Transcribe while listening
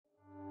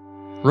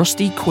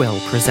Rusty Quill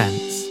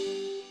presents.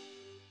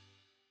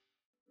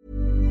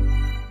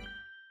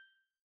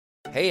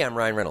 Hey, I'm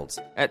Ryan Reynolds.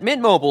 At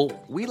Mint Mobile,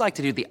 we like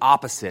to do the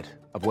opposite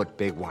of what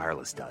Big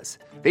Wireless does.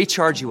 They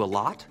charge you a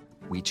lot,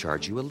 we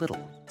charge you a little.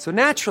 So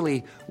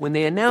naturally, when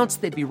they announced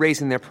they'd be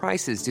raising their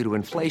prices due to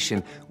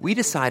inflation, we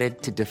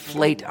decided to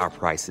deflate our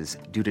prices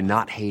due to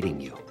not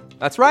hating you.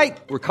 That's right.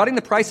 We're cutting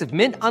the price of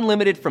Mint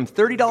Unlimited from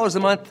 $30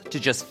 a month to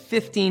just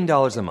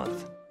 $15 a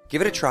month.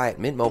 Give it a try at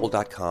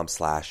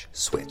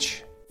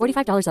mintmobile.com/switch.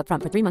 $45 up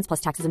front for 3 months plus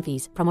taxes and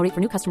fees. Promo rate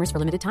for new customers for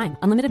limited time.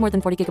 Unlimited more than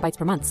 40 gigabytes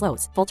per month.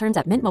 Slows full terms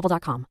at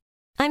mintmobile.com.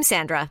 I'm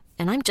Sandra,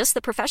 and I'm just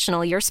the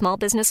professional your small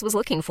business was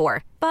looking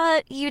for.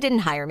 But you didn't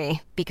hire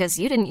me because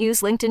you didn't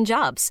use LinkedIn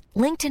Jobs.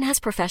 LinkedIn has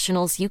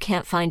professionals you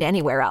can't find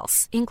anywhere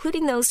else,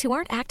 including those who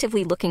aren't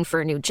actively looking for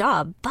a new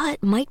job,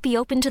 but might be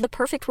open to the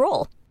perfect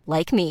role,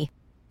 like me.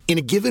 In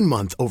a given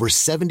month, over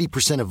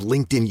 70% of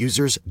LinkedIn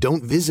users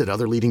don't visit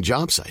other leading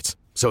job sites.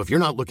 So if you're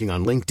not looking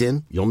on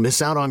LinkedIn, you'll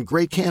miss out on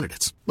great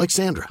candidates like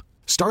Sandra.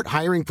 Start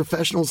hiring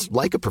professionals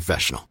like a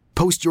professional.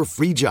 Post your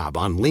free job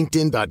on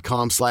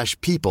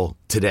linkedin.com/people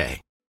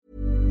today.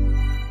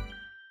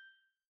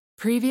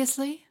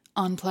 Previously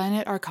on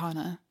Planet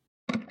Arcana.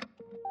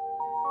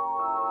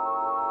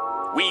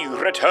 We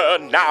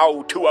return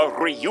now to a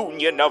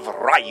reunion of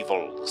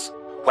rivals.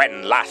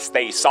 When last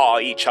they saw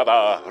each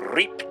other,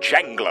 Reap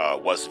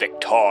Jangler was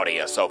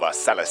victorious over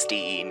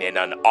Celestine in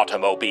an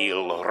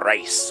automobile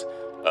race.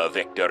 A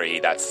victory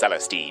that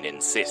Celestine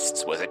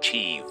insists was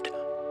achieved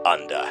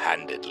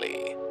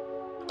underhandedly.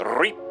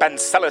 Reap and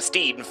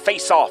Celestine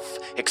face off,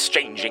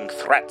 exchanging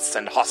threats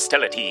and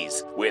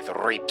hostilities, with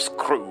Reap's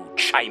crew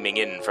chiming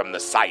in from the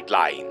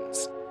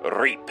sidelines.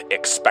 Reap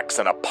expects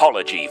an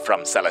apology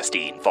from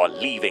Celestine for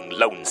leaving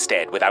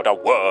Lonestead without a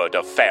word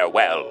of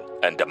farewell,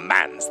 and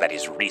demands that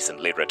his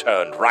recently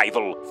returned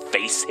rival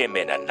face him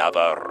in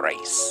another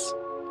race.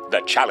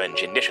 The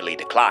challenge initially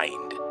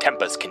declined.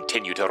 Tempers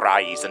continue to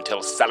rise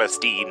until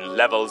Celestine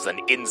levels an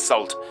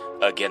insult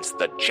against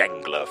the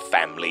Jangler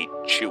family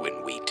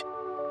chewing wheat.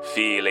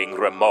 Feeling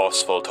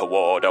remorseful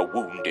toward a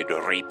wounded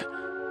Reap,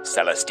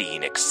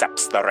 Celestine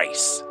accepts the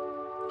race.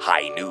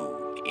 High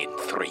noon in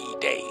 3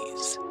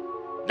 days.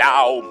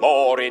 Now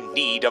more in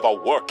need of a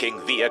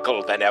working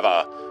vehicle than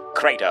ever,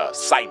 Crater,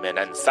 Simon,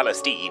 and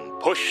Celestine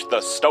push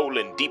the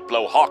stolen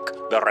Diplo Hawk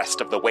the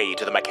rest of the way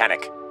to the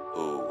mechanic,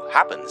 who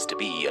happens to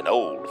be an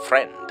old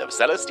friend of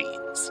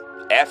Celestine's,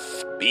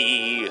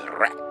 F.B.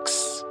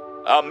 Rex.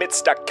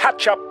 Amidst a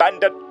catch-up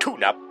and a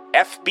tune-up,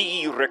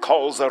 F.B.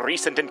 recalls a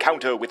recent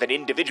encounter with an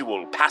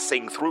individual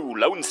passing through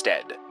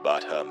Lonestead,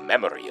 but her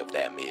memory of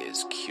them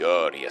is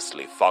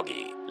curiously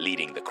foggy,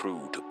 leading the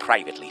crew to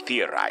privately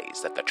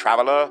theorize that the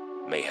traveler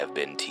may have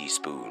been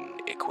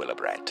Teaspoon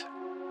Equilibret.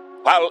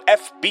 While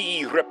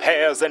F.B.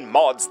 repairs and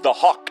mods the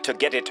Hawk to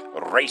get it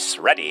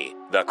race-ready,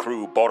 the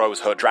crew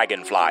borrows her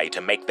Dragonfly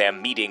to make their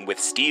meeting with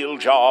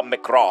Steeljaw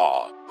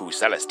McGraw, who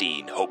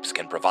Celestine hopes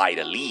can provide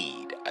a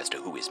lead as to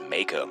who his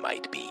maker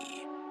might be.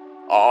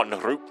 En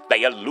route,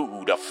 they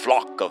elude a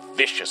flock of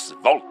vicious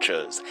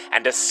vultures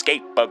and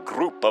escape a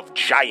group of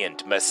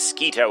giant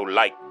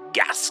mosquito-like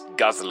gas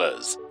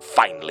guzzlers,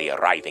 finally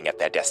arriving at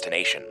their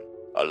destination,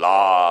 a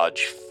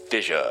large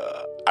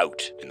fissure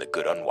out in the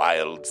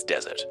Good-on-Wild's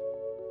desert.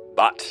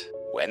 But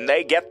when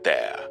they get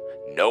there,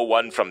 no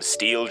one from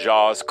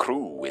Steeljaw's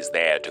crew is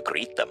there to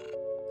greet them,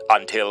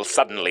 until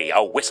suddenly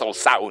a whistle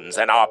sounds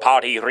and our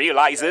party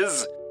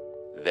realizes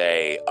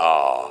they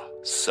are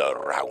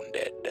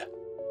surrounded.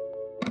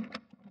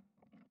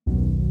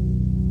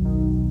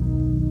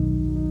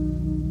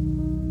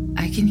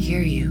 I can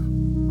hear you.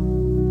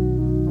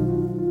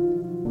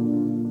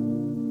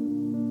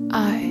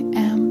 I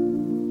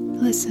am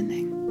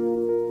listening.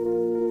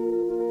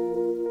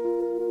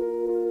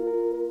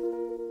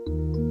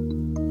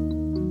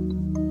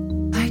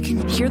 I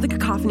can hear the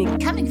cacophony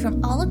coming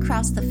from all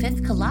across the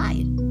Fifth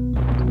Collide.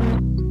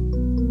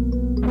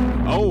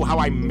 Oh, how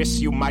I miss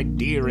you, my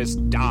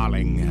dearest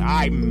darling.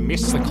 I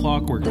miss The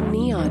clockwork. the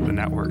neon. The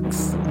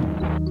networks.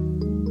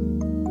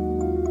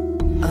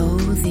 Oh,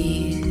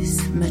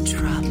 these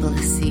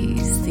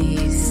metropolises,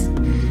 these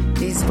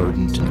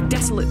Verdant and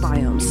Desolate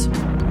biomes.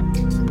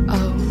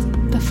 Oh,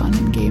 the fun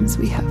and games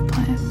we have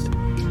planned.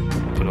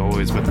 but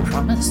always with the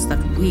promise that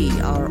we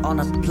are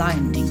on a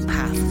blinding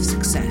path of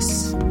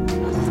success.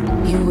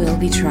 You will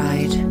be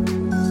tried.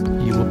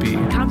 You will be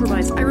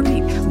Compromised. I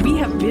repeat, we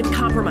have been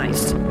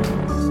compromised.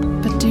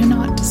 But do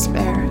not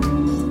despair.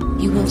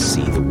 You will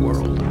see the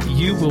world.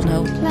 You will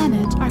know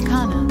Planet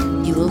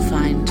Arcana. You will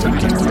find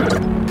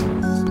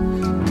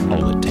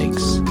all it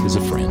takes is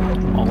a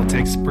friend. All it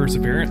takes is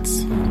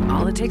perseverance.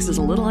 All it takes is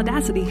a little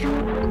audacity.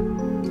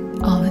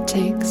 All it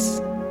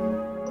takes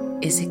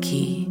is a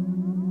key.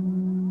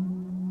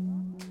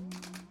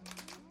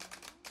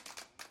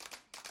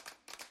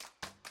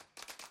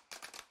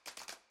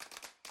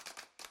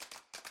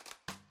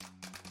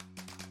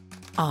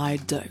 I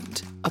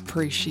don't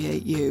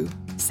appreciate you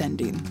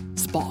sending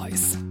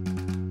spies.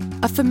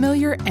 A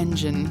familiar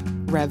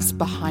engine revs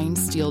behind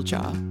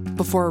Steeljaw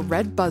before a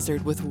red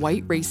buzzard with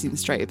white racing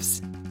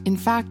stripes, in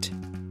fact,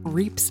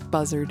 Reap's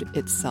buzzard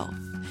itself,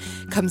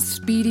 comes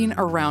speeding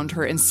around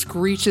her and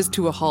screeches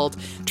to a halt,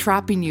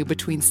 trapping you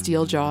between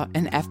Steeljaw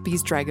and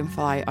FB's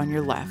dragonfly on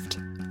your left,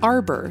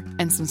 Arbor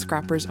and some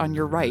scrappers on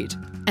your right,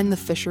 and the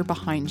fisher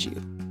behind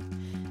you.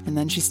 And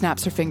then she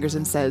snaps her fingers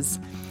and says,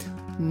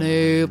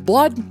 "No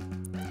blood.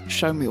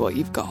 Show me what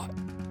you've got."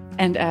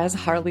 And as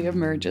Harley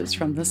emerges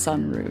from the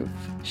sunroof,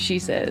 she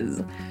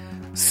says,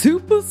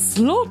 "Super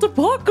slot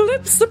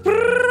apocalypse!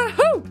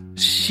 Oh,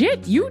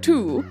 shit, you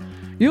two!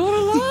 You're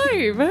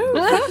alive!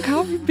 Oh, fuck,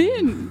 how have you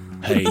been?"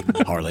 Hey,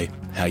 Harley,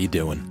 how you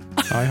doing?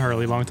 Hi,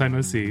 Harley. Long time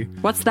no see.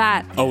 What's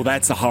that? Oh,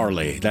 that's a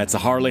Harley. That's a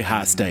Harley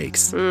high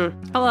stakes.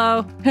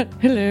 Hello.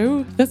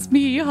 Hello, that's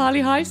me,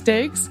 Harley High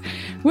Stakes.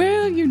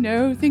 Well, you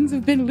know, things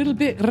have been a little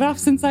bit rough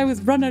since I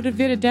was run out of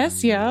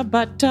Viridesia,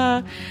 but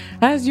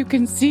as you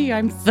can see,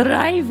 I'm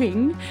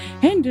thriving,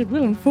 and,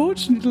 well,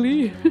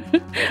 unfortunately,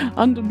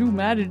 under new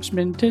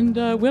management, and,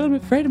 well, I'm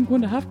afraid I'm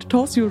going to have to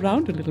toss you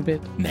around a little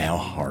bit. Now,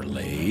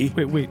 Harley.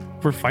 Wait,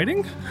 we're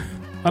fighting?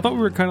 I thought we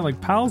were kind of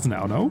like pals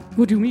now, no?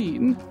 What do you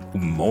mean?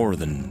 More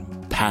than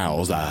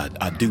pals,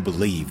 I do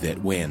believe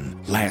that when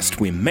last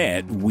we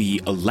met,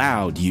 we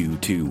allowed you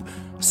to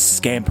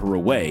scamper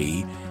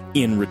away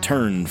in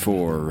return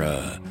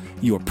for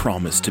your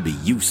promise to be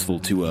useful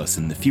to us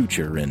in the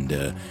future.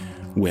 And,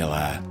 well,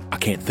 I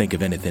can't think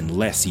of anything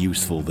less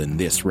useful than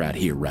this right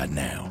here, right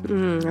now.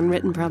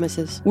 Unwritten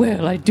promises.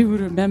 Well, I do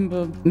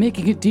remember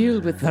making a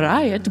deal with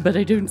Riot, but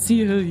I don't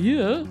see her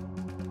here.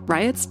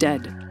 Riot's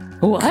dead.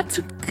 What?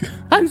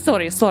 I'm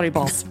sorry,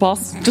 boss.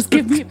 Just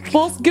give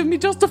me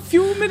just a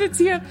few minutes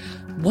here.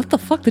 What the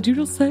fuck did you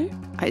just say?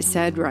 I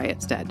said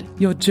Riot's dead.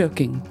 You're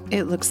joking.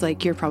 It looks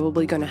like you're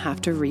probably going to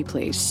have to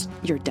replace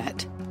your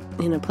debt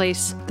in a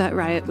place that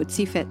Riot would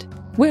see fit.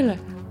 Well,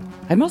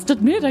 I must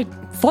admit, I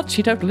thought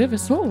she'd outlive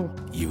us all.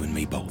 You and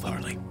me both,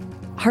 Harley.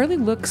 Harley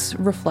looks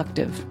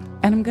reflective,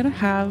 and I'm gonna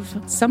have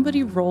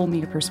somebody roll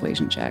me a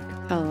persuasion check.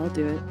 I'll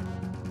do it.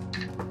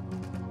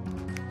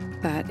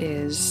 That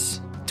is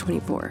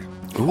 24.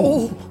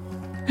 Oh,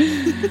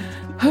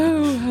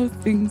 how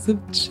things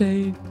have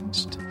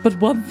changed. But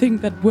one thing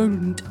that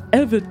won't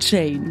ever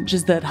change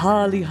is that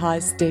Harley High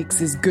Stakes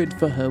is good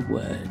for her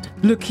word.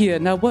 Look here,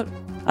 now what?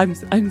 I'm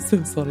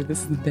so sorry,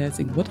 this is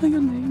embarrassing. What are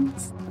your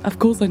names? Of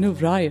course I know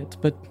Riot,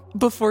 but...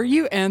 Before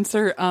you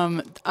answer,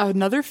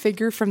 another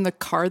figure from the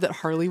car that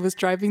Harley was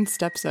driving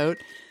steps out.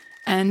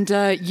 And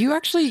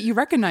you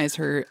recognize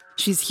her.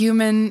 She's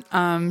human.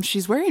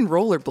 She's wearing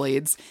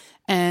rollerblades.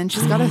 And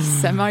she's got a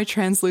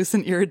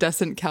semi-translucent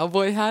iridescent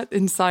cowboy hat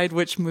inside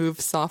which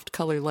move soft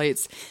color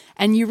lights.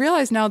 And you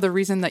realize now the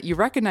reason that you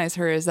recognize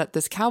her is that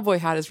this cowboy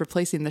hat is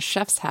replacing the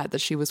chef's hat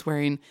that she was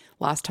wearing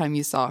last time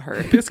you saw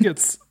her.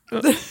 Biscuits.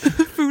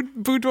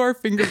 Boudoir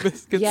finger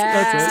biscuits.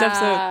 Yeah.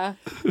 Steps out.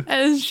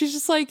 And she's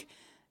just like,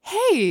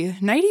 "Hey,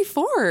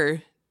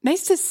 94.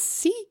 Nice to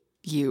see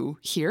you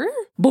here."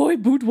 Boy,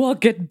 Boudoir,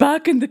 get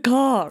back in the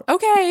car.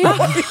 Okay.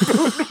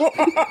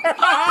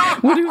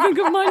 What do you think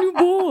of my new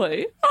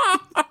boy?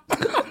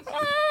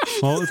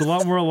 Well, it's a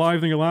lot more alive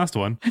than your last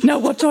one. Now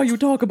watch how you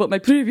talk about my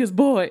previous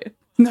boy.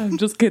 No, I'm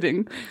just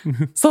kidding.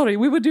 Sorry,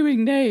 we were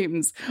doing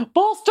names.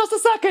 Boss, just a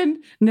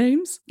second.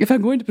 Names? If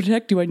I'm going to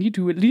protect you, I need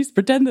to at least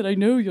pretend that I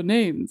know your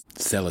names.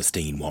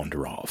 Celestine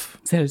Wanderoff.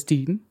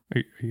 Celestine?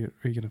 Are you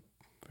gonna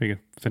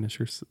finish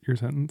your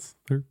sentence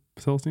there,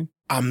 Celestine?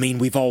 I mean,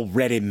 we've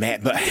already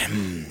met, but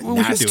Well,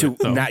 we nice should do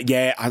to it,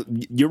 though.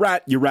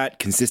 you're right.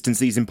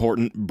 Consistency's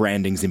important.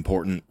 Branding's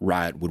important.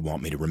 Riot would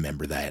want me to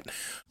remember that.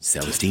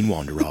 Celestine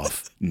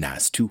Wanderoff,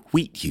 nice to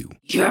meet you.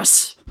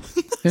 Yes!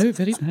 Oh,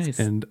 very nice.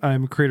 And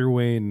I'm Crater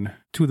Wayne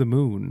to the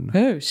moon.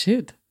 Oh,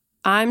 shit.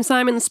 I'm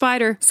Simon the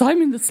Spider.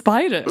 Simon the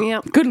Spider?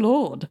 Yep. Good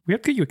lord. We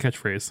have to get you a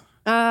catchphrase.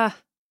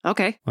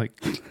 Okay. Like,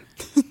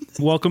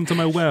 welcome to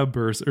my web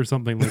or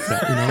something like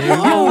that. You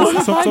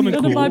know? Something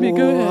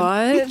cool.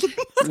 What?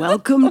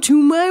 Welcome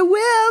to my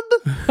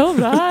web. All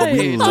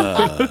right.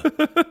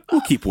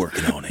 We'll keep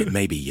working on it.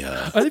 Maybe,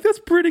 I think that's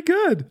pretty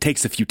good.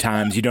 takes a few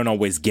times. You don't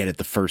always get it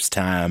the first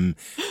time.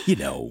 You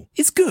know,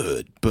 it's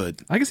good,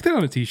 but... I can stick it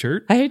on a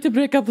t-shirt. I hate to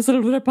break up this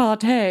little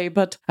repartee,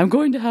 but I'm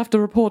going to have to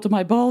report to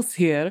my boss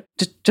here.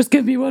 Just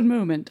give me one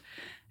moment.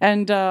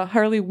 And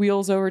Harley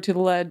wheels over to the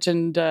ledge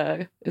and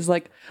is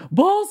like,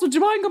 "Boss, would you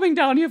mind coming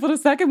down here for a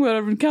second?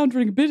 We're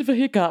encountering a bit of a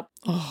hiccup."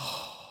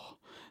 Oh,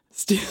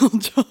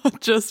 Steeljaw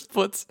just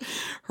puts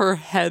her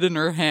head in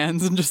her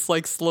hands and just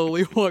like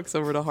slowly walks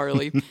over to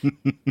Harley.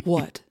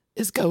 What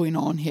is going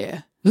on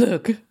here?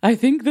 Look, I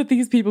think that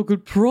these people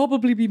could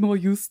probably be more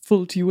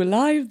useful to you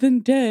alive than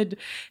dead.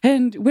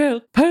 And,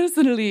 well,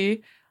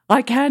 personally,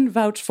 I can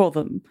vouch for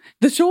them.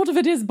 The short of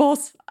it is,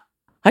 boss,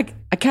 I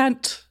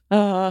can't,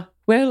 well,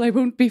 I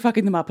won't be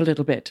fucking them up a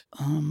little bit.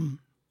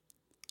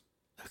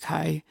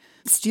 Okay.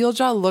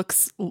 Steeljaw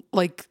looks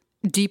like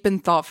deep in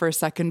thought for a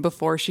second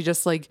before she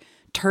just like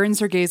turns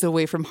her gaze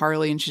away from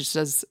Harley and she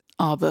says,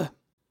 Abba.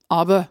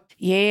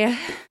 Yeah?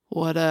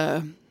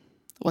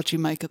 What you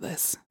make of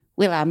this?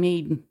 Well, I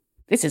mean,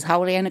 this is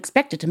wholly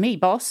unexpected to me,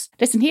 boss.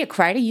 Listen here,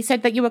 Crater, you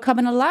said that you were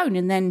coming alone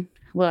and then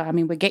well, I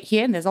mean, we get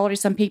here and there's already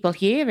some people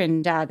here,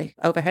 and they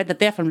overheard that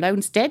they're from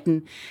Lonestead,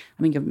 and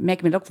I mean, you're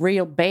making me look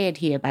real bad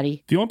here,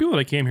 buddy. The only people that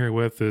I came here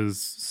with is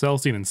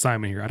Celestine and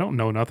Simon here. I don't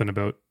know nothing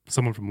about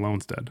someone from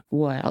Lonestead.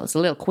 Well, it's a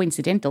little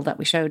coincidental that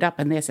we showed up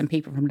and there's some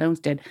people from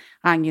Lonestead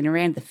hanging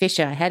around the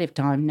fisher ahead of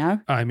time,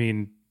 no? I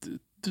mean,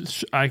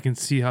 I can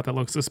see how that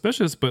looks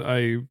suspicious, but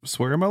I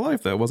swear on my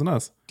life that wasn't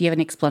us. Do you have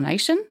an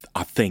explanation?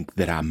 I think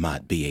that I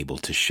might be able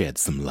to shed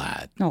some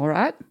light. All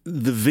right.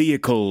 The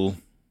vehicle,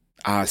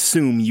 I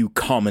assume you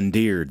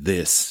commandeered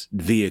this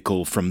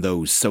vehicle from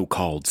those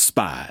so-called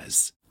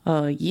spies.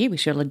 Yeah, we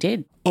surely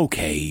did.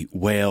 Okay,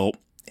 well,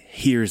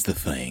 here's the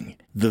thing.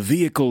 The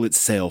vehicle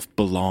itself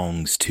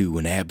belongs to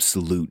an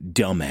absolute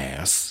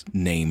dumbass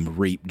named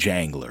Reap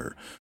Jangler,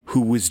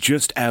 who was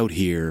just out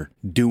here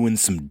doing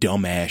some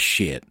dumbass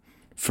shit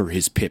for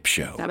his pip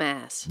show.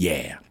 Dumbass.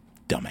 Yeah,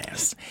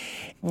 dumbass.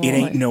 It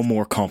ain't no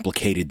more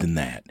complicated than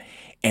that.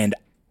 And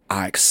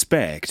I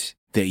expect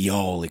that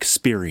y'all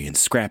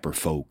experienced scrapper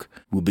folk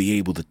will be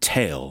able to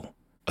tell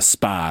a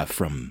spy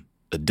from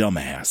a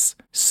dumbass.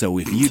 So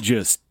if you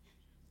just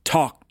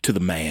talk to the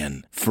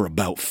man for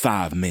about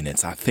 5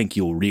 minutes, I think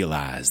you'll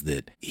realize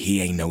that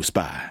he ain't no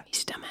spy.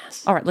 He's a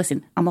dumbass. All right,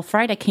 listen, I'm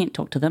afraid I can't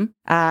talk to them.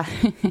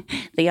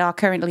 They are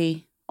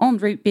currently en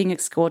route being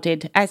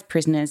escorted as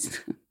prisoners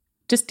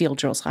to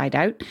Steeljaw's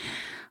hideout.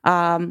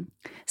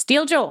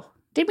 Steeljaw,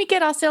 did we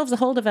get ourselves a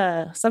hold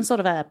of some sort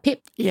of a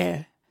pip?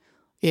 Yeah,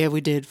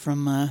 we did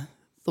from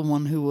the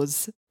one who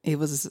was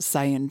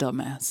saying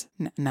dumbass,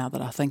 now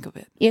that I think of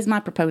it. Here's my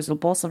proposal,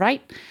 boss, all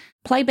right?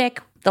 Play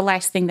back the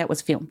last thing that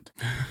was filmed.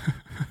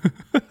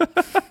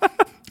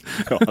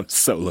 Oh, I'm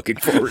so looking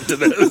forward to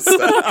this.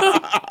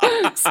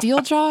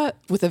 Steeljaw,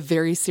 with a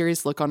very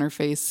serious look on her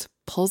face,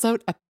 pulls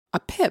out a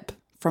pip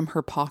from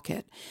her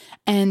pocket.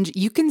 And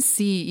you can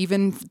see,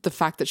 even the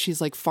fact that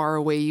she's like far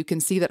away, you can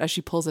see that as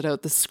she pulls it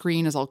out, the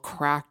screen is all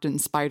cracked and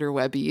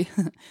spiderwebby.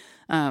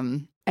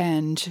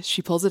 And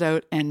she pulls it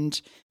out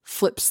and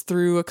flips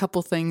through a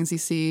couple things you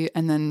see,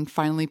 and then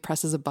finally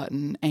presses a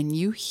button, and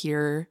you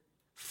hear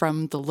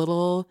from the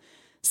little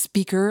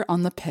speaker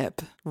on the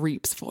pip,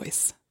 Reap's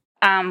voice.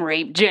 I'm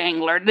Reap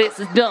Jangler. This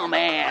is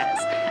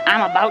dumbass.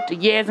 I'm about to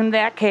yes in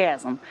that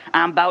chasm.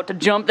 I'm about to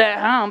jump that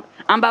hump.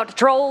 I'm about to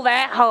troll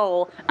that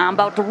hole. I'm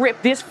about to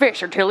rip this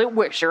fisher till it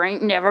wisher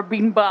ain't never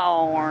been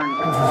born.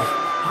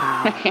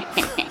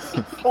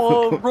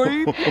 Oh,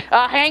 Reap.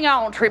 Hang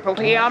on, Triple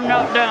T. I'm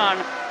not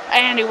done.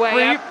 Anyway,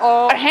 Reap,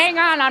 hang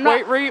on. I'm not.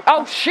 Wait, Reap.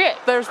 Oh shit.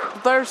 There's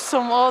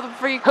some other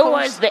vehicles. Who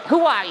is that? Who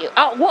are you?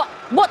 Oh,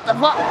 what the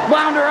fuck?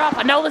 Wound her up.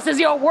 I know this is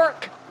your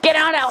work. Get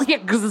out here.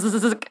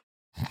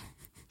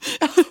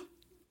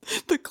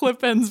 The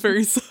clip ends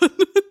very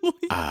suddenly.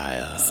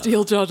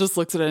 Steeljaw just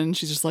looks at it and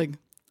she's just like,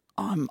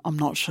 I'm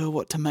not sure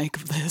what to make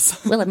of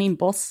this. Well, I mean,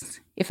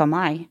 boss, if I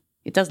may,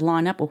 it does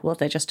line up with what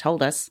they just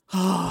told us.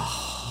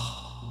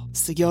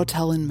 So you're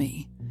telling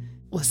me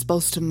we're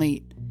supposed to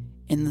meet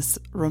in this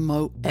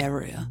remote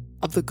area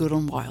of the Good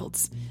and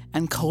Wilds,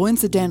 and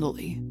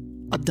coincidentally,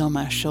 a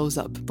dumbass shows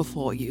up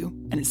before you,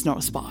 and it's not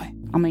a spy.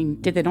 I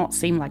mean, did they not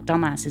seem like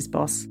dumbasses,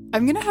 boss?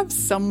 I'm gonna have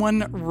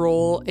someone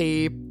roll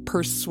a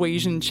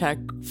persuasion check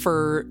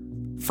for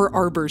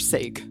Arbor's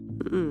sake.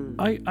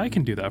 I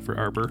can do that for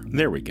Arbor.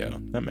 There we go.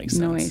 That makes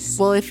sense. Nice.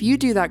 Well, if you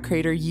do that,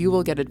 Crater, you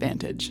will get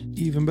advantage.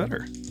 Even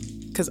better.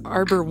 Because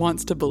Arbor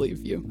wants to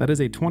believe you. That is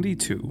a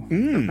 22.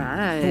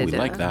 Right. Oh, we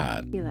like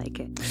that. You like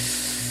it.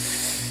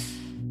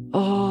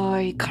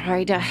 Oh,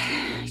 Crater,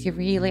 you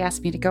really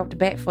asked me to go up to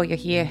bat for you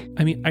here.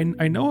 I mean,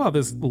 I know how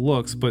this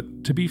looks,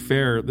 but to be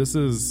fair, this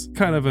is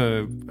kind of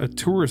a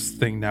tourist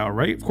thing now,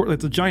 right? Of course,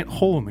 it's a giant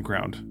hole in the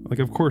ground. Like,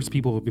 of course,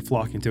 people will be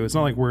flocking to it. It's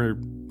not like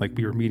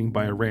we were meeting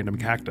by a random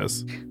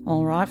cactus.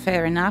 All right,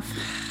 fair enough.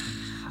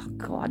 Oh,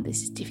 God,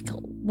 this is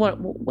difficult.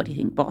 What do you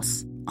think,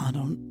 boss? I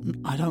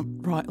don't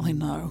rightly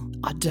know.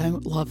 I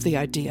don't love the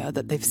idea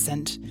that they've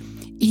sent,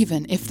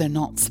 even if they're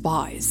not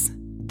spies,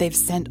 they've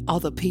sent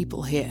other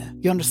people here.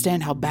 You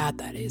understand how bad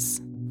that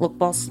is? Look,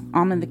 boss,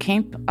 I'm in the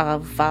camp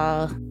of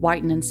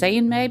waiting and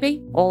seeing,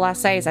 maybe. All I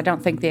say is I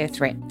don't think they're a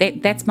threat.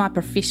 That's my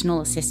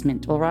professional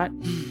assessment, all right?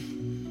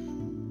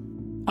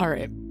 All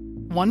right.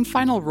 One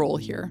final roll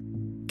here.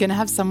 Gonna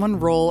have someone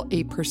roll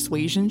a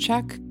persuasion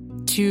check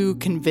to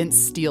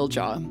convince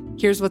Steeljaw.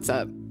 Here's what's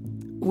up.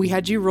 We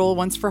had you roll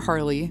once for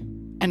Harley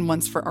and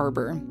once for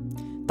Arbor.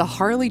 The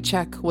Harley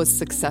check was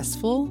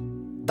successful.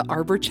 The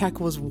Arbor check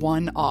was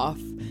 1 off.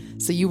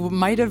 So you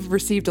might have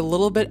received a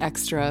little bit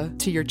extra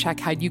to your check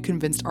had you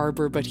convinced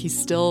Arbor, but he's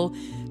still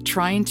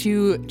trying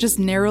to just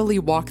narrowly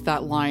walk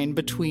that line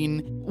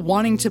between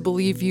wanting to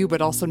believe you,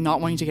 but also not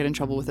wanting to get in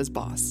trouble with his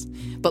boss.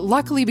 But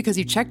luckily, because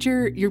you checked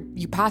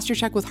you passed your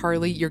check with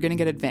Harley, you're going to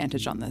get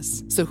advantage on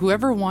this. So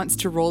whoever wants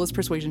to roll this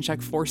persuasion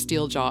check for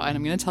Steeljaw, and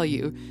I'm going to tell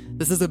you,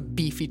 this is a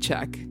beefy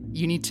check.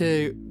 You need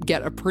to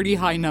get a pretty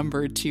high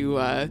number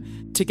to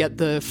get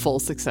the full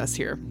success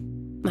here.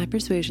 My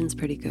persuasion's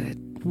pretty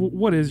good.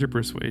 What is your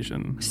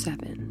persuasion?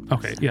 7.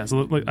 Okay, yeah,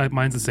 so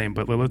mine's the same,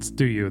 but let's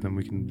do you, then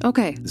we can...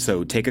 Okay.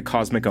 So take a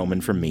cosmic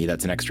omen from me.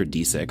 That's an extra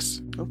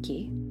D6.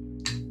 Okay.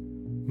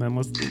 then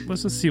let's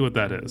just see what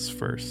that is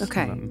first.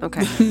 Okay. And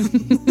Okay.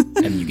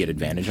 And you get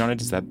advantage on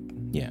it? Is that...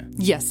 Yeah.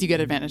 Yes, you get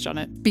advantage on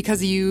it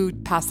because you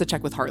passed the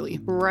check with Harley.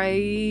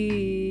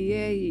 Right.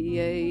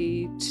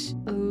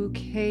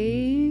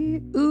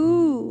 Okay.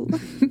 Ooh.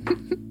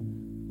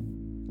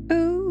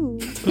 Ooh.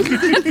 all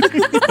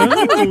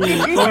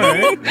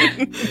right.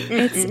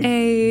 It's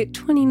a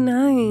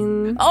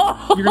 29.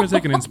 Oh, You're gonna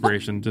take an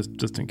inspiration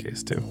just in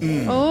case too.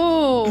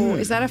 Oh,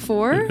 is that a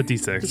 4? A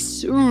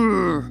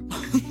D6.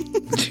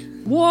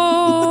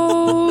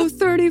 Whoa,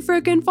 30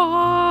 freaking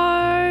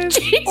 5.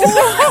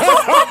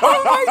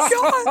 Oh my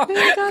god.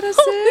 I got a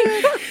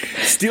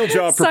 6.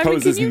 Steeljaw Simon,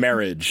 proposes can you-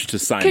 marriage to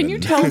Simon. Can you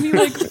tell me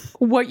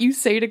what you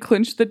say to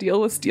clinch the deal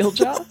with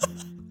Steeljaw?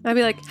 I'd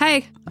be like,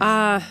 hey,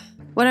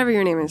 whatever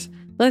your name is,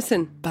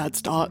 listen. bad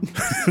start.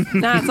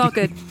 Nah, it's all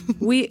good.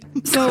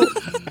 So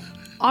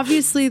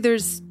obviously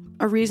there's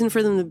a reason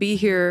for them to be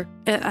here.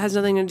 It has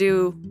nothing to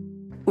do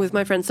with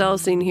my friend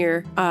Celestine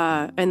here,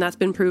 and that's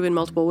been proven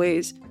multiple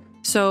ways.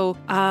 So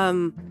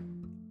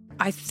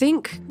I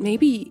think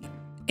maybe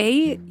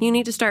you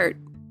need to start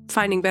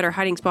finding better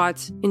hiding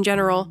spots in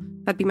general.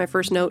 That'd be my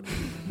first note.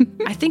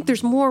 I think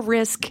there's more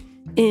risk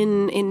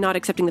in not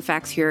accepting the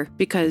facts here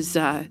because,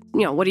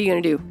 what are you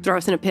going to do? Throw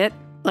us in a pit?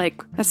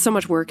 Like, that's so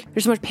much work.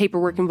 There's so much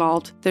paperwork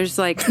involved. There's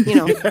you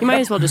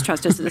might as well just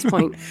trust us at this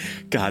point.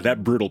 God,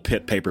 that brutal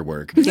pit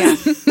paperwork. Yeah.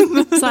 / where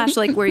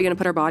are you going to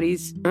put our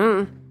bodies?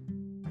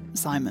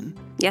 Simon.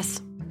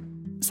 Yes.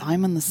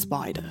 Simon the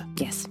Spider.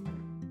 Yes.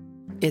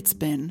 It's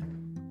been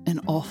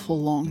an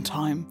awful long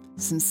time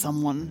since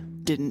someone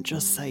didn't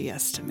just say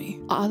yes to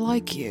me. I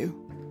like you.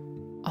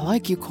 I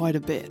like you quite a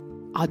bit.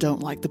 I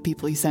don't like the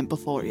people you sent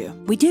before you.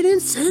 We didn't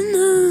send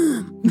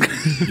them.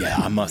 Yeah,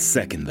 I must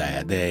second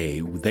that.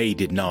 They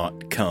did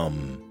not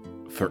come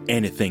for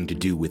anything to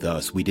do with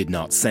us. We did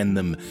not send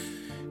them,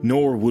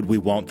 nor would we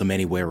want them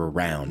anywhere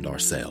around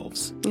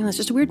ourselves. Yeah, that's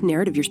just a weird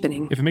narrative you're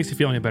spinning. If it makes you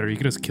feel any better, you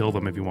can just kill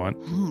them if you want.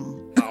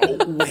 Oh,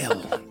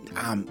 well,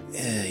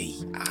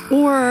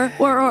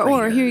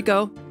 Or here you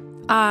go.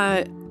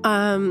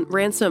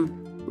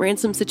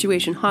 Ransom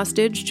situation.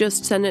 Hostage,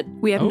 just send it.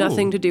 We have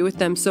nothing to do with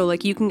them, so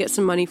you can get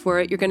some money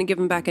for it. You're going to give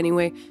them back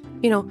anyway.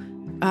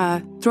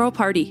 Throw a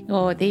party.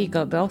 Oh, there you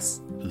go,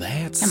 boss.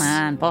 That's Come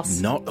on,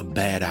 boss. not a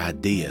bad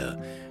idea.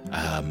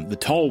 The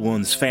tall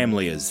one's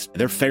family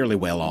they're fairly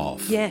well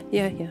off. Yeah.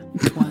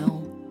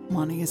 Well,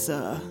 money is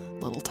a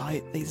little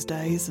tight these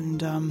days,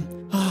 and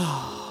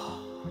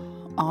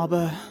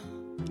Arbor,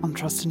 I'm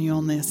trusting you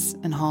on this,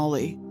 and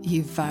Harley,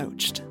 you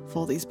vouched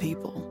for these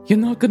people. You're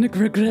not gonna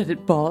regret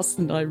it, boss,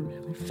 and I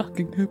really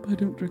fucking hope I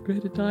don't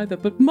regret it either.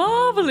 But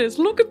marvelous!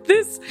 Look at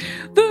this!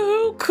 The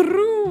whole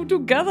crew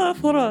together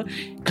for a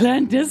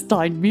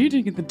clandestine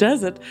meeting in the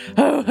desert.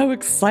 Oh, how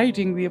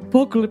exciting the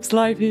apocalypse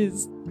life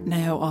is!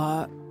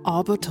 Now,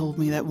 Arbor told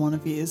me that one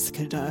of yous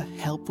could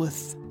help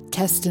with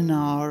testing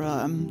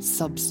our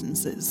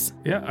substances.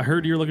 Yeah, I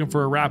heard you're looking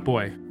for a rat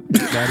boy.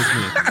 That is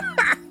me.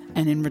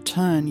 And in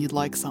return, you'd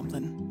like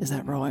something. Is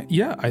that right?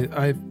 Yeah,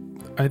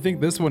 I think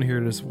this one here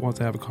just wants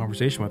to have a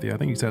conversation with you. I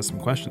think he's has some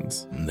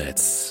questions.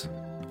 That's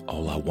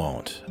all I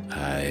want.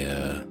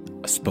 I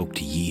spoke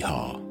to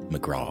Yeehaw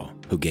McGraw,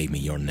 who gave me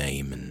your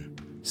name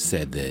and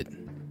said that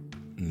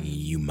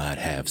you might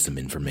have some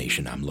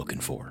information I'm looking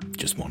for.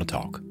 Just want to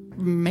talk.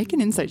 Make an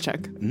insight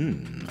check.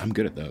 I'm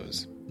good at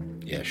those.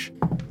 Ish.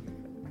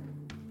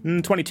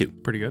 22.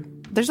 Pretty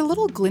good. There's a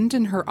little glint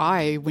in her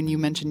eye when you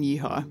mention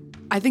Yeehaw.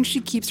 I think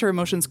she keeps her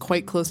emotions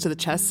quite close to the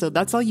chest, so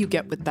that's all you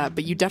get with that.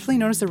 But you definitely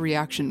notice a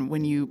reaction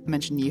when you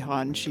mention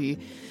Yeehaw, and she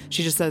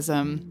just says,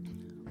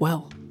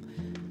 well,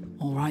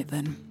 all right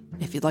then.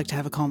 If you'd like to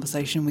have a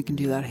conversation, we can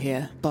do that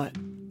here. But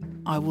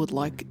I would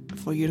like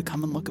for you to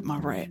come and look at my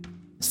rat.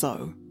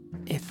 So,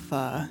 if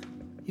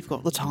you've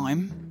got the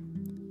time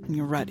and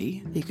you're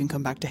ready, you can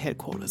come back to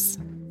headquarters.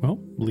 Well,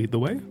 lead the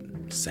way.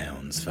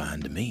 Sounds fine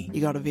to me.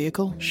 You got a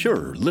vehicle?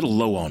 Sure, little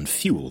low on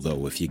fuel,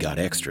 though, if you got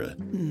extra.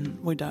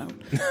 We don't.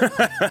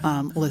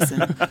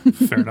 Listen.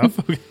 Fair enough.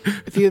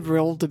 If you had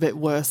rolled a bit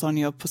worse on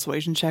your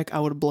persuasion check, I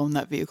would have blown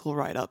that vehicle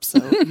right up. So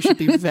you should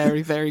be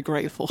very, very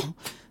grateful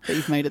that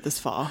you've made it this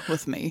far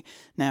with me.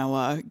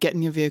 Now, get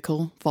in your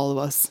vehicle, follow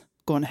us,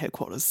 go on to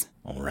headquarters.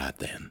 All right,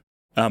 then.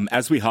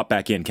 As we hop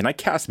back in, can I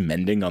cast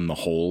Mending on the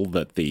hole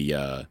that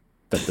the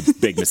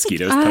big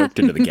mosquitoes poked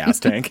into the gas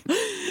tank?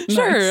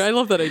 Sure, Nice. I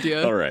love that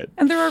idea. All right.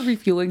 And there are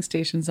refueling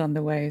stations on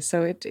the way,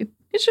 so it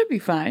should be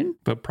fine.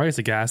 But price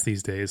of gas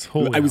these days,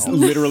 holy I was hell.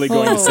 literally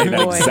going to say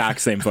that boy.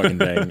 exact same fucking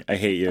thing. I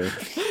hate you.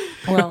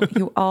 Well,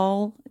 you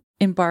all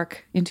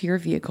embark into your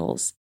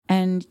vehicles,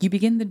 and you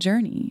begin the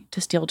journey to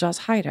Steeljaw's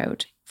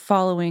hideout,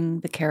 following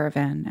the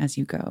caravan as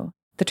you go.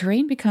 The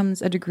terrain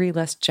becomes a degree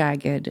less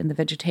jagged, and the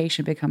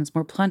vegetation becomes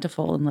more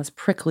plentiful and less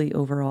prickly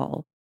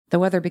overall. The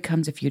weather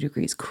becomes a few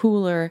degrees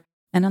cooler,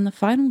 and on the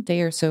final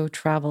day or so of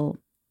travel,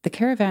 the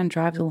caravan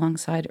drives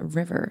alongside a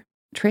river,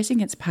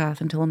 tracing its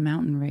path until a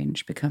mountain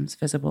range becomes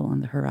visible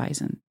on the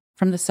horizon.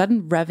 From the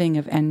sudden revving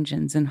of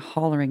engines and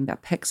hollering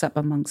that picks up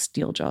amongst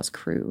Steeljaw's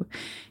crew,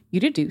 you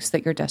deduce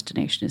that your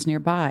destination is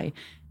nearby,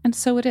 and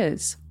so it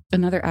is.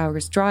 Another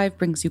hour's drive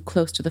brings you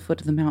close to the foot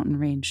of the mountain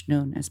range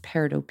known as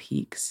Peridot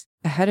Peaks.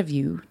 Ahead of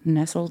you,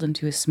 nestled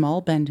into a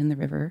small bend in the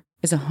river,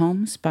 is a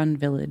homespun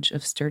village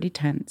of sturdy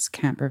tents,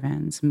 camper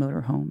vans,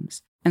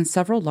 motorhomes, and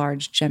several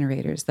large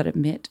generators that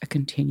emit a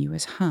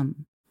continuous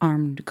hum.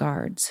 Armed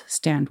guards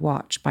stand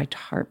watch by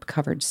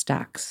tarp-covered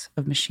stacks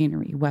of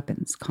machinery,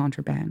 weapons,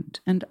 contraband,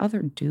 and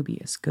other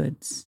dubious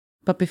goods.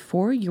 But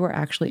before you are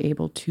actually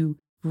able to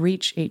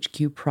reach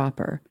HQ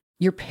proper,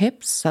 your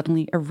pips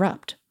suddenly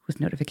erupt with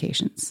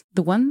notifications.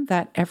 The one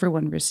that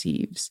everyone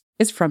receives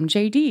is from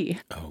JD.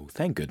 Oh,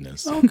 thank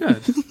goodness. Oh,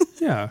 good.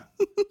 Yeah,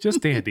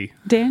 just dandy.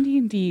 Dandy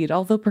indeed,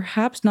 although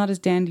perhaps not as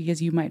dandy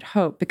as you might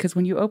hope, because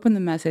when you open the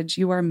message,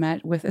 you are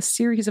met with a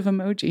series of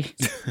emojis.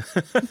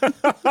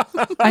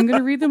 I'm going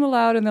to read them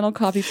aloud and then I'll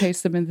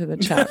copy-paste them into the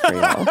chat for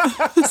y'all.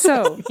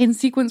 So, in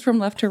sequence from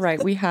left to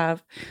right, we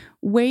have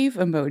wave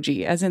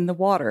emoji, as in the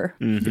water.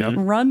 Mm-hmm.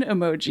 Run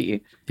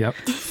emoji. Yep.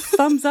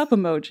 Thumbs up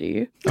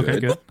emoji. Okay,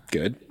 good.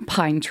 Good.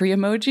 Pine tree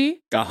emoji.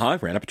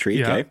 Ran up a tree.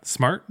 Yeah, Okay.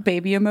 smart.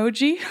 Baby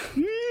emoji.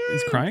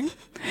 He's crying.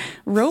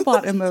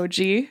 Robot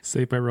emoji.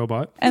 Saved by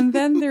robot. And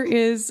then there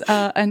is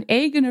an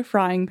egg in a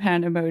frying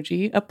pan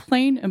emoji, a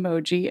plane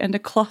emoji, and a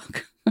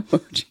clock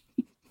emoji.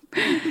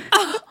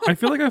 I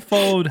feel like I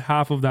followed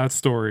half of that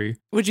story.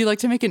 Would you like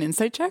to make an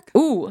insight check?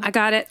 Ooh. I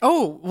got it.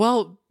 Oh,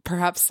 well,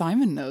 perhaps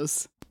Simon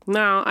knows.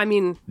 No, I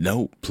mean,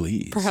 No,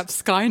 please. Perhaps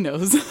Sky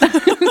knows.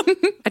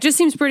 it just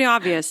seems pretty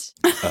obvious.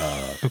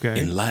 Okay.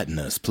 Enlighten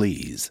us,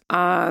 please.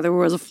 There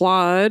was a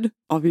flood,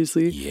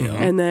 obviously. Yeah.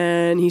 And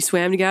then he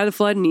swam to get out of the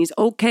flood and he's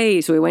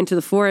okay. So he went to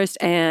the forest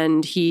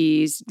and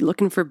he's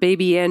looking for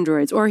baby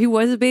androids. Or he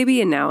was a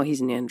baby and now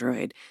he's an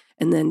android.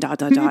 And then ...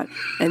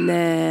 And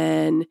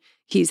then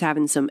he's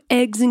having some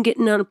eggs and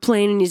getting on a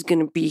plane and he's going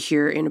to be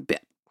here in a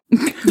bit.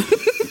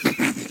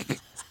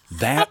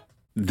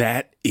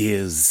 That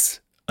is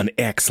an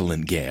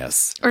excellent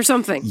guess. Or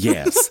something.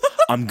 Yes.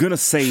 I'm going to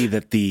say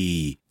that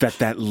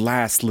that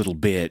last little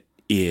bit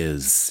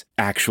is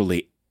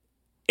actually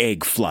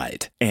egg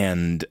flight.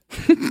 And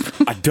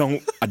I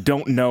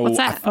don't know. What's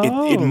that?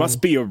 It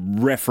must be a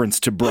reference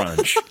to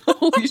brunch.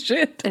 Holy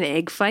shit. An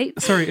egg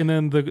fight? Sorry, and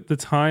then the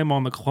time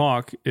on the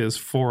clock is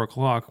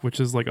 4:00, which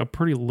is like a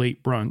pretty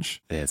late brunch.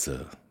 That's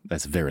a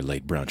very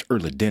late brunch.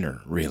 Early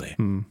dinner, really.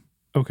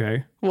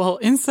 Okay. Well,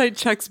 insight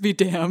checks be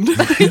damned.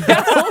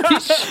 Holy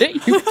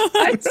shit, you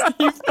guys.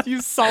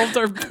 You solved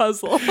our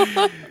puzzle.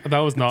 That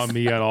was not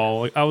me at all.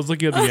 Like, I was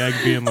looking at the egg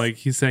being like,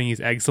 he's saying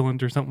he's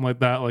excellent or something like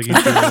that. Like,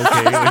 he's doing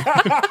okay.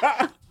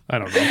 Like, I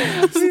don't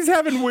know.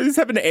 He's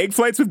having egg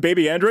flights with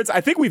baby androids.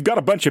 I think we've got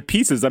a bunch of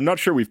pieces. I'm not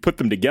sure we've put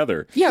them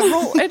together. Yeah,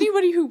 roll.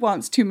 Anybody who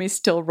wants to may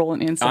still roll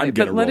an insight, I'm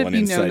gonna but let roll it an be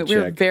known insight that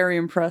we're check. very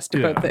impressed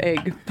about the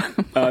egg.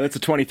 That's a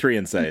 23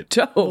 insight.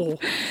 Dope.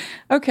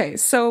 Okay,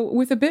 so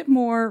with a bit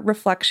more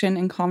reflection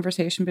and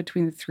conversation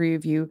between the three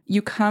of you,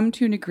 you come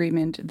to an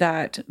agreement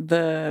that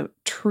the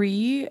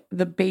tree,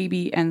 the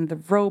baby, and the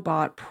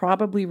robot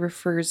probably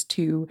refers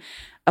to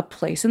a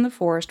place in the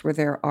forest where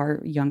there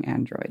are young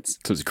androids.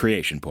 So it's a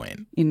creation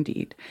point.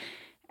 Indeed.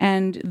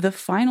 And the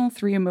final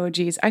three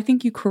emojis, I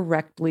think you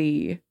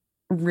correctly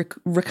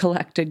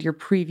recollected your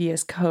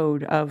previous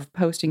code of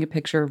posting a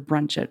picture of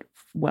brunch at,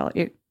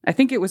 I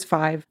think it was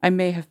 5. I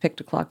may have picked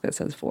a clock that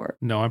says 4.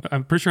 No,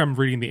 I'm pretty sure I'm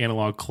reading the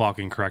analog clock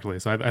incorrectly.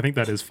 So I think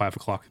that is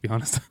 5:00, to be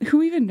honest.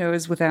 Who even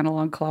knows with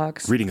analog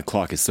clocks? Reading a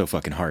clock is so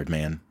fucking hard,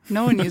 man.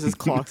 No one uses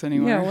clocks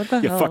anymore. Yeah, what the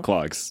hell? Yeah, fuck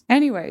clocks.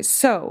 Anyway,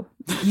 so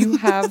you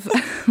have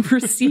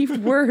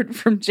received word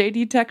from J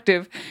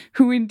Detective,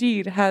 who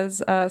indeed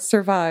has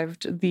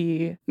survived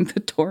the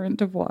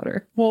torrent of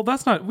water. Well,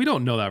 we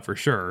don't know that for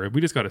sure. We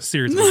just got a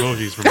series of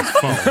emojis from his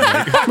phone.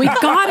 Like, We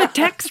got a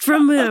text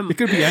from him. it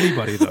could be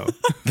anybody, though.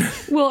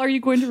 Well, are you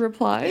going to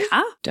reply?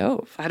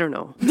 Dope. I don't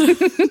know.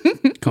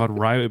 God,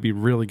 Riot would be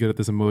really good at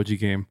this emoji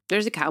game.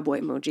 There's a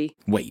cowboy emoji.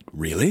 Wait,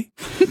 really?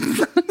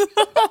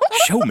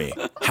 Show me.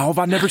 How have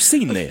I never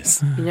seen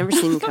this? You never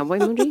seen the cowboy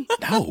emoji?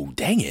 No,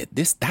 dang it.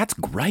 That's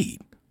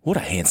great. What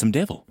a handsome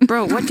devil.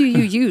 Bro, what do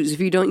you use if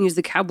you don't use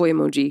the cowboy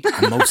emoji?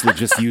 I mostly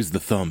just use the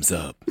thumbs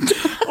up.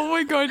 Oh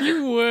my god,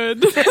 you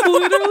would.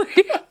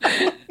 Literally.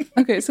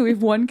 Okay, so we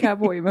have one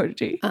cowboy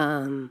emoji.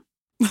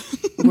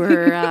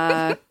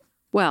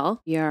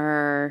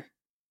 You're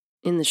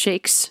in the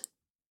shakes.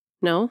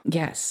 No?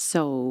 Yes.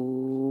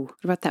 So,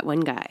 what about that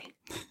one guy?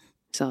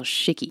 It's all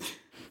shaky.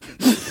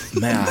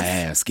 May I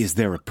ask, is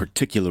there a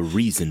particular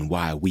reason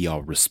why we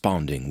are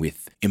responding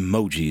with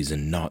emojis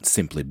and not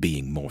simply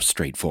being more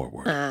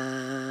straightforward?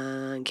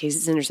 In case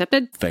it's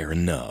intercepted? Fair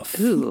enough.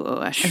 Ooh,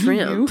 a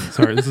shrimp.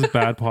 Sorry, this is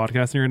bad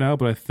podcasting right now,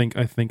 but I think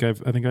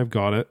I've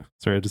got it.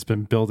 Sorry, I've just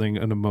been building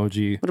an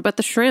emoji. What about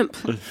the shrimp?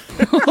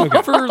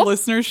 For our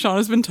listeners, Sean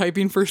has been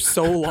typing for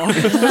so long.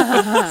 So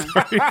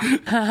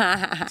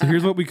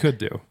here's what we could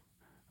do.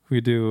 We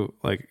could do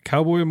like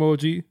cowboy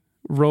emoji,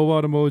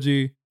 robot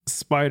emoji,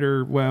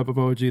 spider web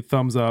emoji,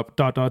 thumbs up, ...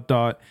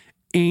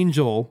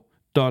 angel, ...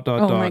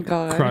 my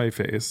God. cry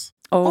face.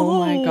 Oh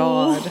my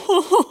god.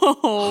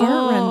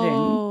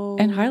 Heartrending.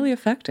 and highly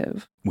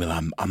effective. Well,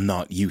 I'm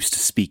not used to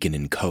speaking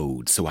in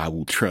code, so I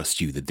will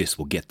trust you that this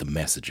will get the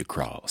message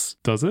across.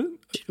 Does it?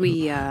 Should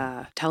we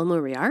tell them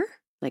where we are?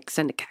 Like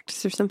send a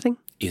cactus or something?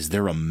 Is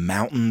there a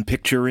mountain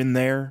picture in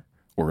there?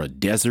 Or a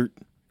desert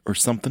or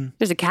something?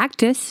 There's a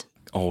cactus.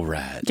 All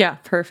right. Yeah,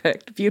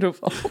 perfect.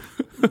 Beautiful.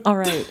 All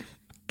right.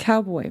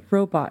 Cowboy,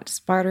 robot,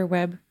 spider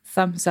web,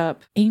 thumbs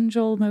up,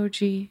 angel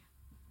emoji,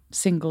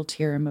 single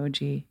tear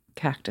emoji,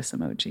 cactus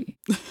emoji.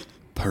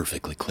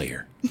 Perfectly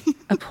clear.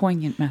 A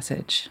poignant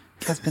message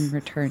has been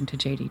returned to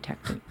JD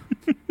Tech Group.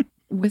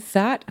 With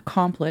that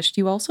accomplished,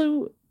 you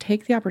also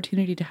take the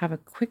opportunity to have a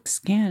quick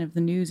scan of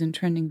the news and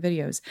trending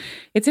videos.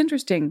 It's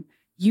interesting.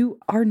 You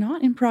are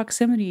not in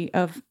proximity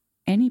of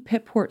any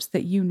pit ports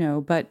that you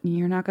know, but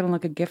you're not going to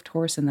look a gift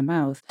horse in the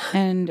mouth.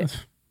 And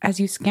as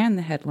you scan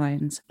the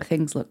headlines,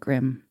 things look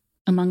grim.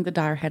 Among the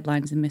dire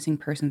headlines and missing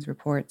persons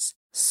reports,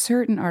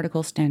 certain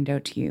articles stand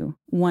out to you.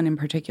 One in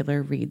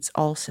particular reads,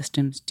 "All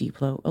systems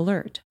Diplo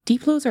alert."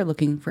 Diplos are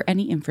looking for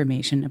any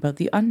information about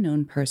the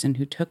unknown person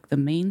who took the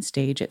main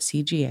stage at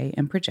CGA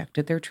and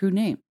projected their true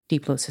name.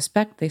 Diplos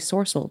suspect they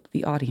sorcelled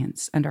the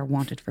audience and are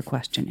wanted for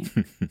questioning.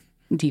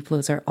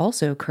 Diplos are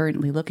also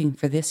currently looking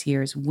for this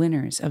year's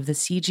winners of the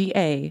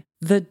CGA,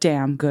 the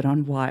Damn Good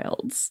on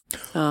Wilds.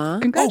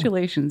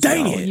 Congratulations,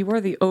 dang y'all. it. You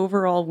are the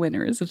overall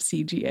winners of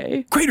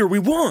CGA. Crater, we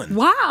won!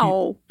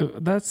 Wow.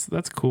 That's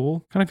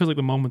cool. Kind of feels like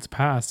the moment's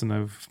passed and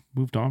I've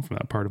moved on from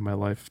that part of my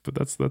life, but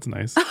that's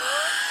nice.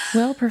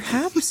 Well,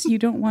 perhaps you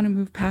don't want to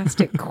move past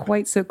it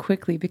quite so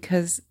quickly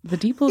because the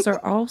Diplos are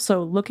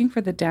also looking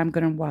for the Damn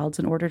Good on Wilds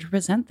in order to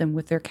present them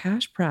with their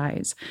cash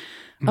prize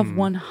of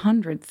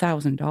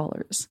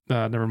 $100,000.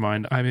 Never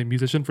mind. I'm a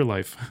musician for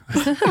life.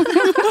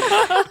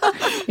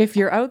 If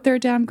you're out there,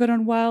 Damn Good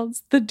on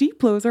Wilds, the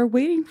Diplos are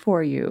waiting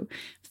for you.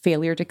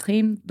 Failure to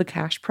claim the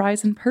cash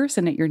prize in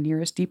person at your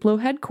nearest Diplo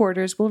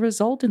headquarters will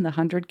result in the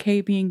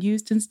 $100K being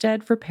used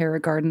instead for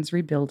Paragarden's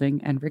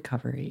rebuilding and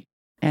recovery.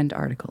 End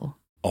article.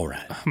 All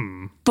right.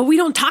 But we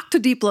don't talk to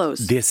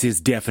Diplos. This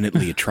is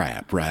definitely a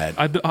trap, right?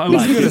 I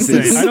was going to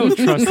say, I don't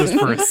trust this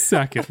for a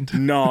second.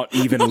 Not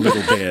even a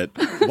little bit.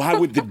 Why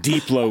would the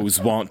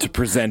Diplos want to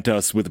present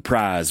us with a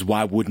prize?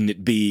 Why wouldn't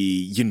it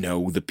be,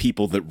 the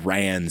people that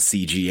ran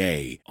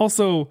CGA?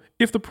 Also,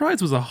 if the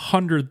prize was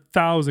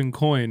 100,000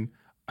 coin,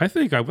 I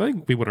think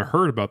we would have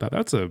heard about that.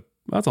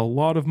 That's a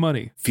lot of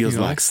money. Feels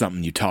like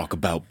something you talk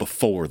about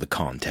before the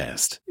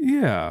contest.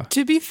 Yeah.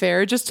 To be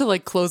fair, just to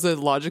close a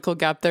logical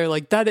gap there,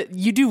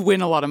 you do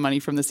win a lot of money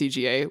from the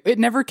CGA. It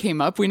never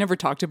came up. We never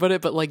talked about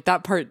it, but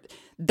that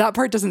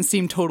part doesn't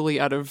seem totally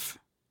out of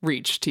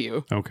reach to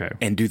you. Okay.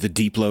 And do the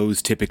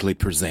Diplos typically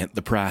present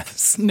the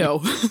prize? No.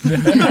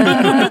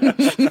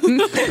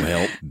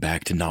 Well,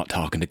 back to not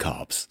talking to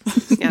cops.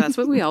 Yeah, that's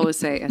what we always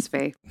say as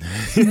Faye.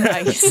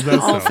 Nice.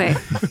 All Faye.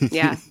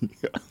 Yeah.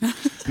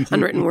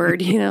 Unwritten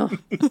word,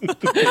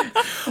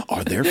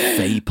 Are there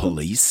Faye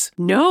police?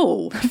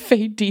 No.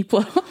 Faye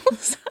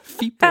Diplos?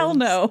 Hell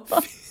no.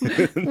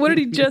 What did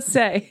he just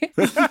say?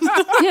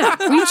 Yeah,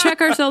 we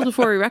check ourselves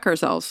before we wreck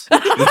ourselves.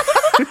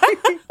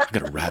 I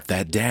gotta write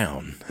that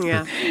down.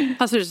 Yeah.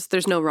 Plus,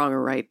 there's no wrong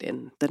or right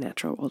in the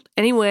natural world.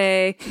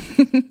 Anyway,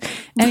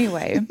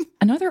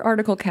 another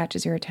article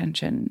catches your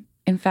attention.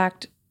 In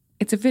fact,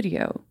 it's a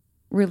video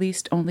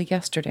released only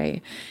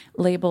yesterday,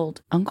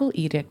 labeled Uncle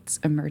Edict's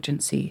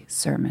Emergency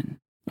Sermon.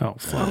 Oh,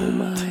 oh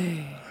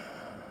my.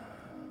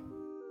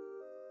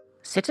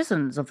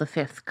 Citizens of the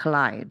Fifth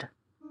Collide.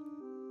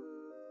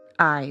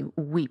 I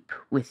weep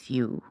with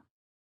you.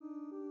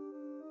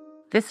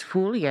 This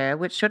full year,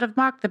 which should have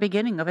marked the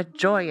beginning of a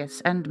joyous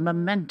and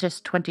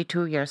momentous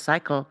 22-year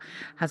cycle,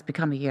 has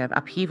become a year of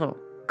upheaval,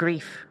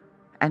 grief,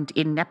 and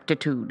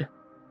ineptitude.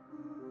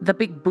 The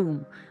big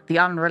boom, the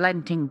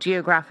unrelenting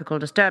geographical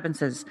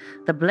disturbances,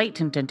 the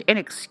blatant and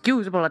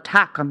inexcusable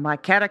attack on my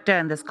character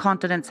in this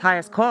continent's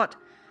highest court.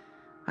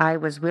 I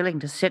was willing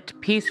to sit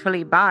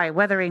peacefully by,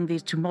 weathering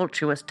these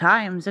tumultuous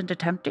times and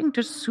attempting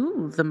to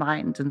soothe the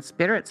minds and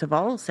spirits of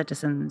all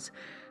citizens,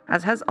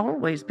 as has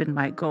always been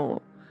my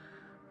goal.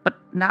 But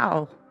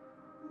now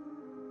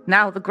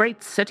the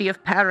great city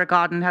of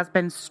Paragarden has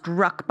been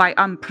struck by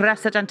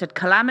unprecedented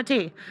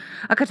calamity,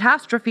 a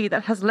catastrophe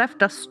that has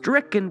left us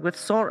stricken with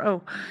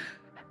sorrow.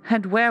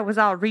 And where was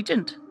our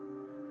regent?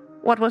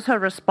 What was her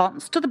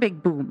response to the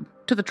big boom,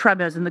 to the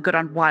tremors in the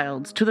Good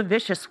Wilds, to the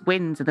vicious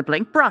winds in the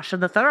Blinkbrush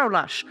and the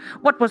Thorolush?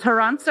 What was her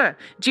answer?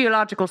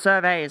 Geological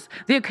surveys,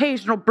 the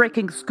occasional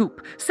breaking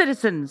scoop,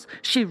 citizens.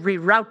 She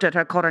rerouted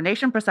her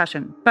coronation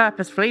procession,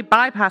 purposefully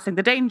bypassing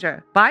the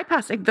danger,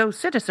 bypassing those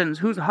citizens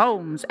whose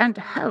homes and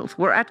health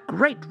were at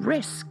great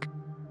risk.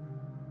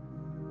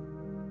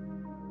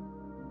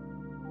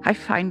 I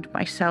find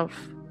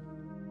myself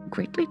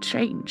greatly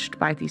changed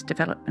by these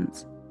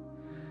developments.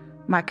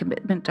 My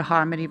commitment to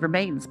harmony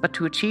remains, but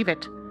to achieve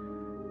it,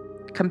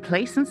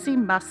 complacency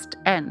must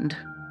end.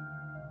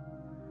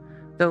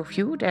 Though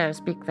few dare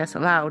speak this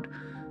aloud,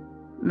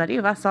 many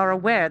of us are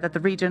aware that the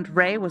Regent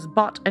Ray was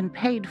bought and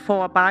paid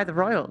for by the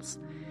royals.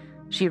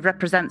 She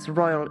represents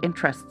royal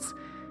interests,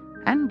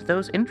 And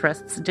those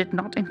interests did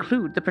not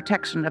include the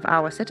protection of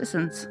our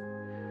citizens.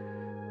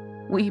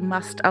 We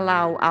must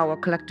allow our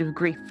collective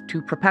grief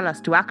to propel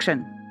us to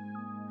action.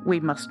 We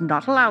must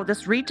not allow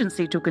this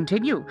regency to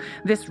continue,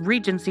 this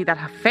regency that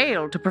have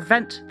failed to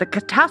prevent the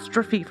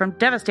catastrophe from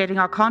devastating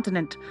our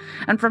continent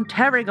and from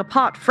tearing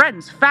apart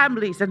friends,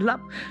 families, and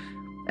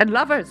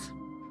lovers.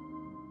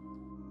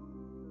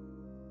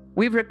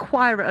 We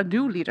require a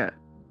new leader,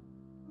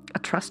 a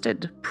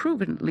trusted,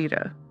 proven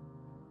leader.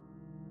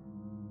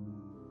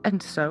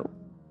 And so,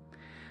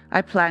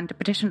 I plan to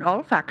petition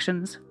all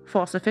factions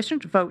for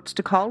sufficient votes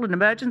to call an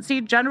emergency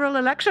general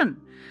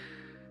election,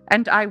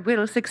 and I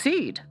will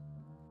succeed.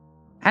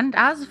 And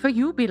as for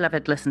you,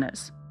 beloved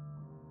listeners,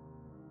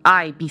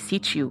 I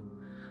beseech you,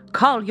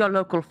 call your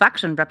local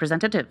faction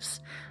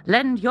representatives,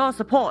 lend your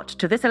support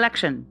to this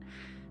election,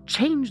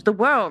 change the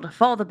world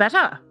for the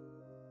better,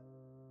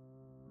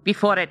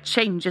 before it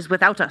changes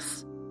without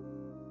us.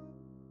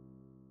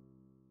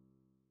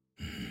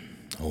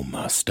 Oh,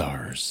 my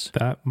stars.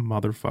 That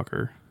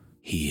motherfucker.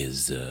 He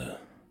is,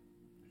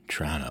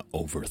 trying to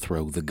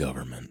overthrow the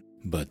government.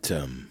 But,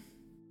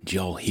 did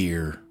y'all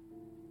hear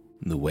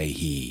the way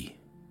he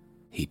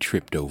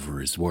tripped over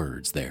his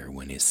words there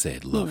when he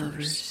said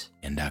lovers?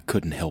 And I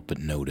couldn't help but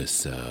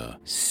notice,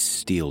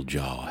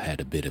 Steeljaw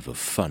had a bit of a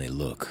funny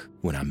look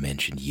when I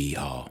mentioned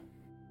Yeehaw.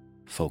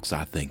 Folks,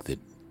 I think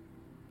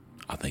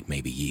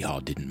maybe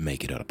Yeehaw didn't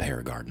make it out of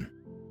Paragarden.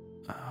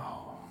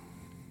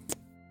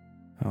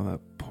 Oh, that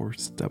poor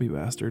stubby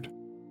bastard.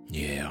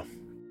 Yeah,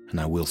 and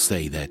I will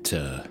say that,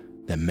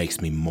 that makes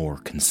me more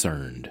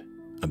concerned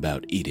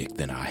about Edict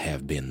than I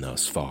have been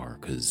thus far,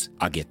 because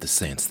I get the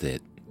sense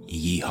that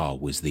Yeehaw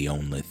was the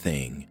only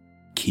thing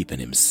keeping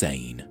him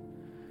sane.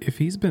 If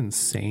he's been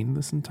sane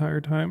this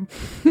entire time,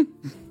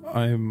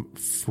 I'm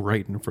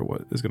frightened for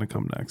what is going to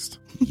come next.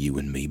 You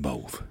and me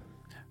both.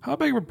 How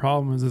big of a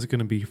problem is this going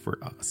to be for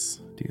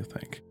us, do you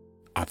think?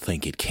 I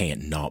think it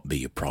can't not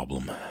be a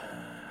problem.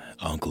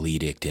 Uncle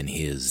Edict and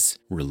his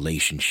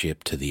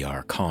relationship to the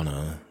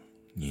Arcana,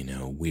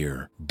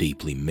 we're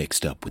deeply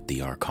mixed up with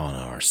the Arcana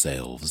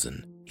ourselves,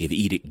 and if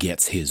Edict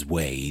gets his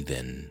way,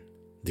 then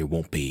there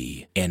won't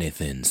be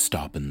anything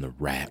stopping the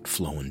rat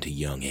flowing to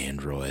young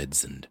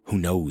androids, and who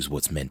knows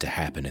what's meant to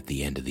happen at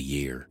the end of the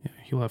year. Yeah,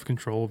 he'll have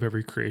control of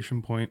every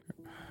creation point.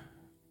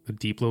 The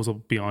Deeplos will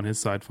be on his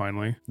side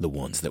finally. The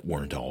ones that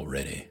weren't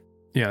already.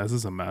 Yeah, this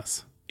is a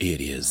mess.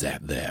 It is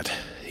at that.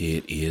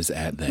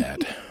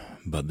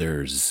 But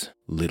there's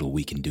little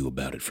we can do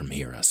about it from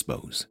here, I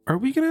suppose. Are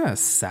we going to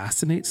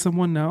assassinate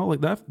someone now?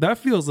 Like that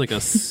feels like a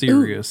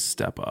serious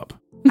step up.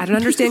 I don't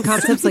understand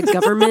concepts like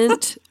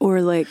government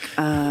or like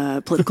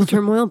political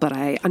turmoil, but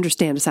I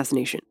understand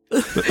assassination.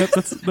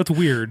 That's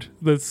weird.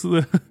 That's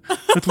weird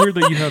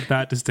that you have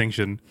that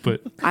distinction,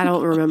 but I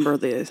don't remember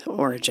the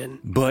origin.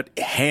 But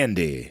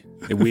handy.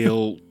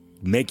 We'll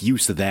make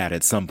use of that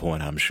at some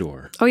point, I'm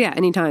sure. Oh yeah,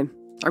 anytime.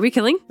 Are we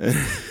killing?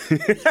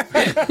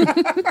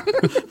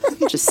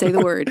 Just say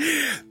the word.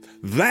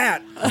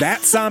 That,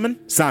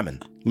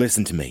 Simon,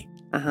 listen to me.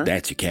 Uh-huh.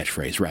 That's your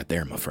catchphrase right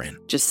there, my friend.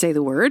 Just say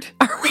the word.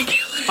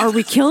 Are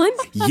we killing?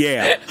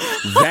 Yeah,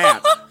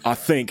 that, I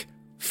think,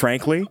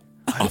 frankly,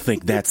 I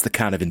think that's the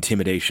kind of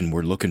intimidation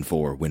we're looking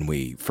for when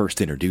we first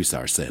introduce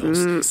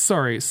ourselves.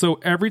 Sorry, so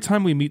every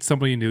time we meet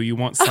somebody new, you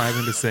want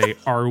Simon to say,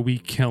 "Are we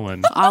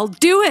killing?" I'll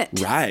do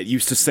it. Right,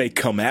 used to say,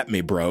 "Come at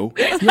me, bro."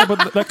 Yeah,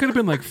 but that could have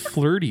been like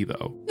flirty,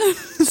 though.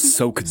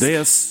 So could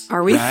this.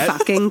 Are we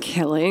fucking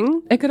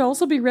killing? It could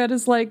also be read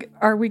as like,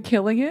 "Are we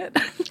killing it?"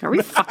 Are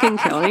we fucking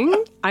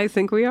killing? I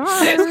think we are.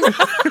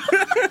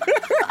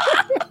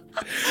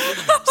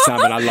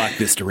 Simon, I like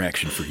this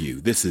direction for you.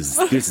 This is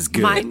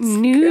good. My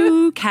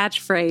new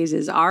catchphrase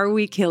is, "Are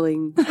we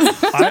killing?"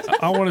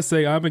 I want to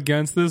say I'm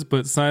against this,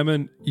 but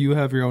Simon, you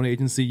have your own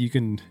agency. You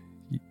can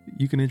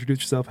introduce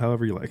yourself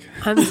however you like.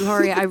 I'm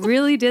sorry. I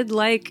really did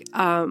like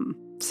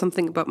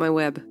something about my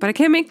web, but I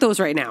can't make those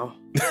right now.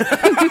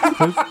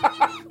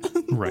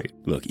 Right.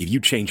 Look, if you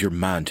change your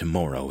mind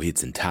tomorrow,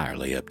 it's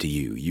entirely up to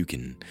you. You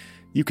can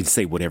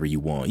say whatever you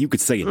want. You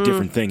could say a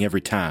different thing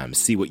every time.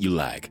 See what you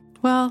like.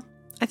 Well,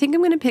 I think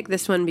I'm going to pick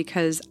this one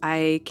because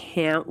I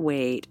can't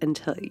wait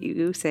until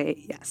you say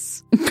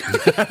yes.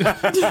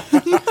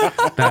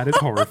 That is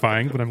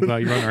horrifying, but I'm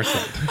glad you're on our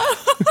side.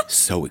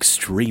 So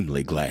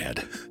extremely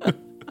glad.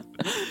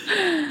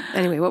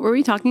 Anyway, what were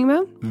we talking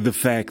about? The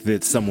fact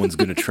that someone's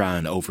going to try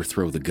and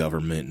overthrow the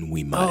government and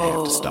we might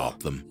have to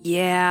stop them.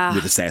 Yeah.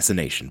 With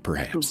assassination,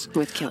 perhaps.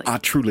 With killing. I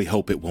truly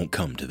hope it won't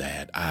come to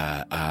that.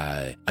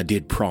 I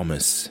did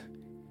promise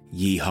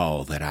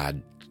Yeehaw that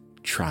I'd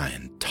try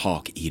and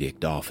talk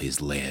Edict off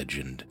his ledge,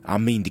 and I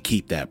mean to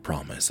keep that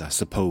promise. I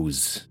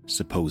suppose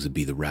it'd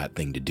be the right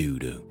thing to do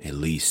to at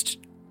least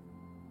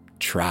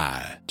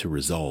try to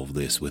resolve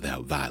this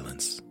without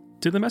violence.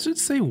 Did the message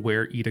say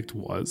where Edict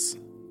was?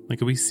 Like,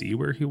 could we see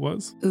where he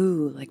was?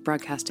 Ooh, like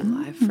broadcasting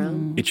live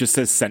from? It just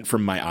says sent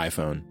from my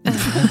iPhone.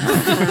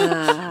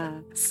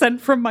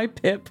 Sent from my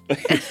pip.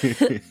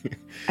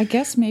 I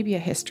guess maybe a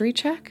history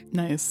check?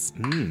 Nice.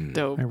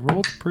 Dope. I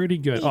rolled pretty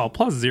good. Oh,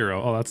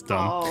 +0. Oh, that's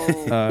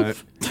dumb.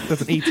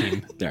 That's an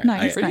 18. Right,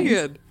 Nice, Pretty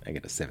good. I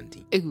got a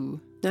 17.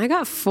 Ooh. I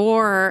got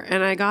 4,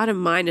 and I got a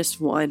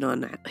 -1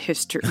 on that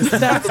history.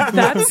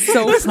 That's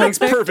so This makes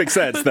perfect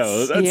sense,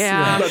 though. That's,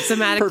 that's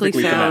thematically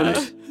perfectly found.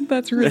 thematic.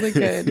 That's really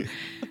good.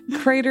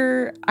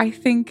 Crater, I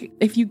think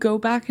if you go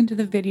back into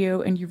the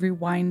video and you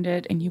rewind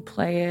it and you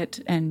play it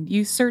and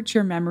you search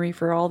your memory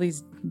for all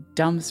these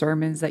dumb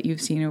sermons that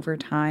you've seen over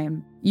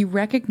time, you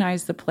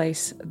recognize the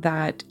place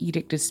that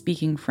Edict is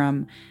speaking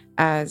from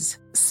as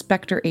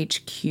Spectre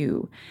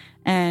HQ.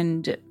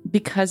 And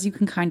because you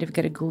can kind of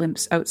get a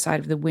glimpse outside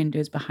of the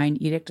windows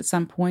behind Edict at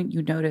some point,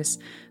 you notice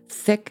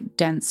thick,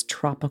 dense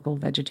tropical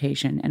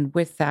vegetation. And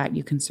with that,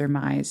 you can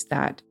surmise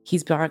that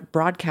he's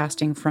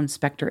broadcasting from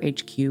Spectre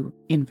HQ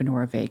in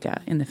Venora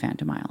Vega in the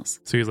Phantom Isles.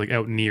 So he's like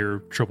out near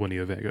Triple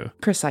Neo Vega.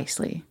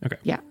 Precisely. Okay.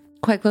 Yeah.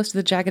 Quite close to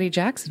the Jaggedy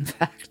Jacks, in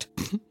fact.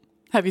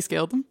 Have you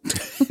scaled them?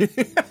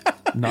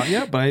 Not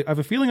yet, but I have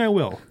a feeling I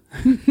will.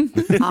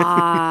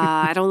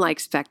 I don't like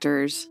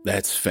specters.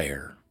 That's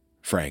fair,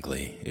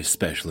 frankly,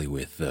 especially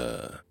with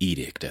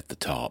Edict at the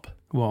top.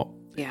 Well,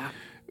 Yeah.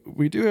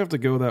 we do have to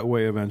go that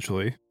way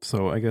eventually.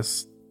 So I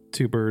guess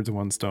 2 birds,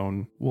 1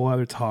 stone. We'll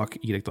either talk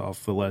Edict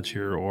off the ledge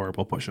here or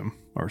we'll push him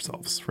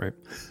ourselves, right?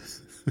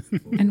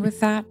 And with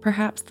that,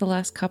 perhaps the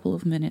last couple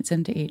of minutes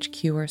into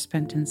HQ are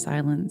spent in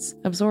silence,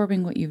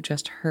 absorbing what you've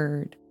just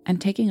heard,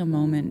 and taking a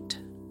moment,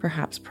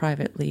 perhaps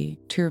privately,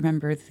 to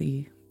remember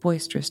the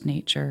boisterous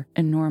nature,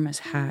 enormous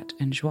hat,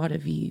 and joie de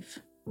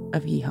vivre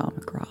of Yeehaw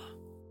McGraw.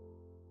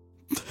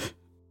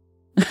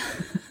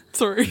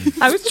 Sorry.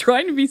 I was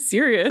trying to be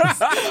serious.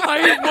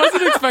 I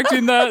wasn't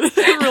expecting that. It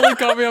really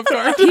caught me off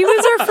guard. He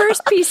was our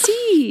first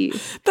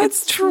PC.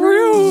 That's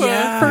true.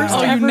 Yeah. First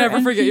Oh, you ever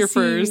never forget your NPC.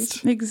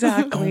 first.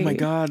 Exactly. Oh my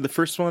god, the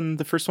first one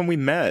we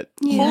met.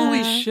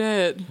 Holy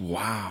shit.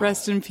 Wow.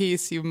 Rest in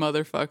peace, you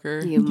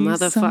motherfucker. You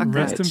motherfucker.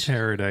 Rest in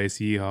paradise,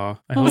 yeehaw.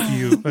 I hope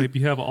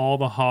you have all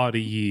the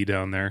haughty yee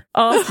down there.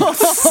 Oh,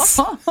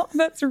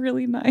 that's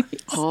really nice.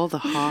 All the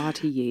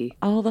haughty ye.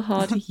 All the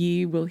haughty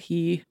ye will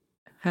he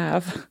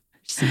have.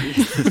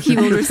 He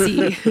will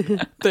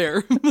receive.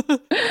 There.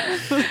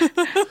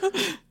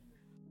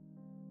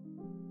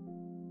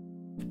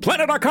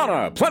 Planet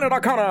Arcana, Planet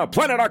Arcana,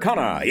 Planet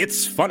Arcana.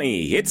 It's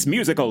funny, it's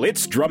musical,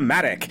 it's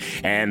dramatic,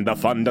 and the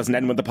fun doesn't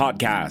end with the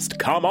podcast.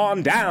 Come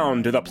on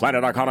down to the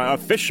Planet Arcana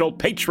official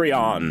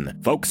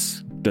Patreon.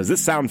 Folks, does this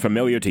sound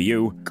familiar to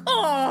you?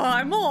 Oh,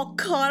 I'm all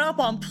caught up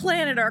on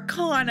Planet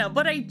Arcana,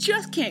 but I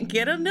just can't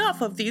get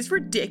enough of these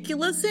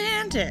ridiculous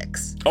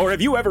antics. Or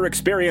have you ever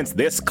experienced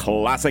this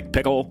classic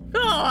pickle?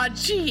 Oh,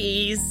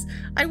 jeez.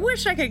 I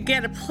wish I could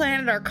get a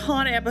Planet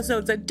Arcana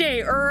episodes a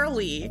day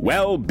early.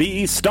 Well,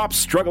 B, stop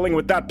struggling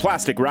with that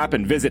plastic wrap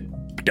and visit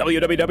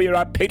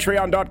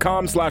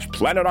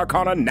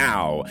www.patreon.com/planetarcana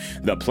now.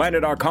 The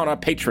Planet Arcana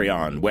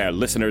Patreon, where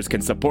listeners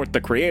can support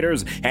the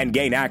creators and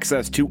gain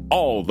access to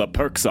all the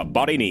perks a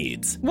body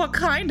needs. What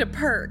kind of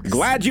perks?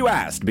 Glad you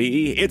asked,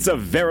 B. It's a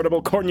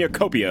veritable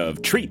cornucopia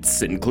of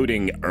treats,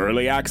 including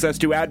early access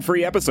to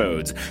ad-free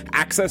episodes,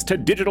 access to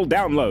digital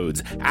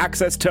downloads,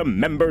 access to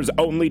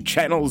members-only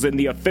channels in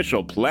the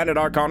official Planet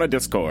Arcana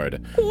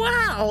Discord.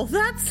 Wow,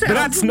 that sounds But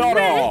that's not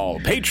great. all.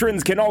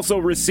 Patrons can also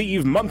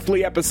receive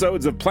monthly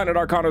episodes of Planet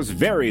Arcana's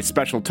very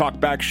special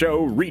talkback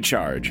show,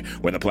 Recharge,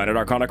 where the Planet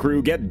Arcana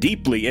crew get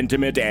deeply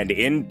intimate and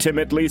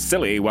intimately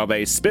silly while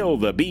they spill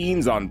the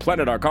beans on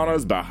Planet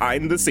Arcana's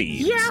behind the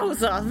scenes.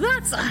 Yowza,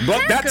 that's a But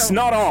heck that's of-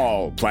 not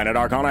all. Planet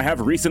Arcana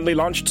have recently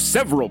launched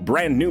several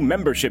brand new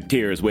membership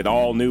tiers with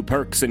all new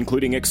perks,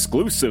 including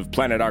exclusive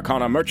Planet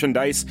Arcana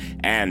merchandise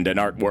and an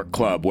artwork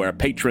club where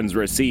patrons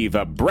receive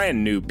a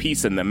brand new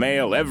piece in the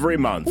mail every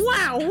month.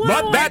 Wow, whoa,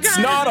 But that's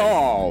I got not it.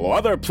 all.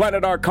 Other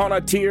Planet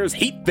Arcana tiers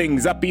heat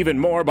things up even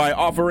more by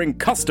offering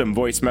custom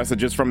voice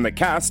messages from the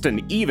cast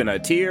and even a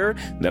tier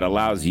that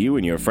allows you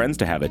and your friends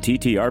to have a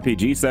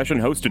TTRPG session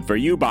hosted for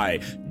you by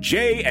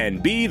J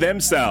and B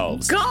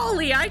themselves.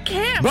 Golly, I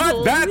can't But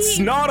believe- that's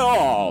not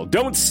all!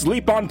 Don't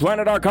sleep on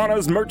Planet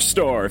Arcana's merch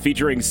store,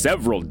 featuring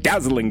several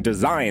dazzling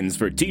designs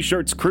for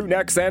t-shirts, crew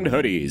necks, and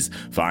hoodies.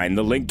 Find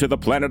the link to the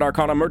Planet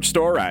Arcana merch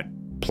store at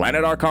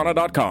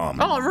planetarcana.com.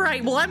 All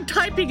right, well, I'm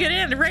typing it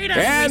in right as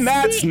And we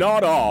that's speak.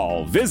 not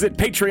all. Visit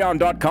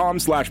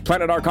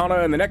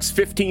patreon.com/planetarcana in the next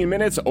 15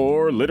 minutes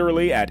or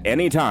literally at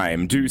any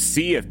time to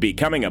see if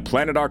becoming a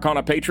Planet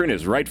Arcana patron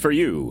is right for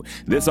you.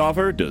 This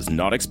offer does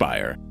not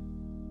expire.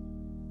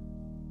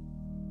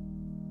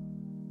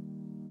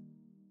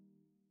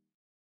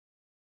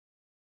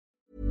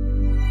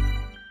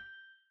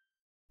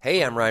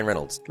 Hey, I'm Ryan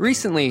Reynolds.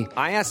 Recently,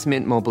 I asked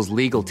Mint Mobile's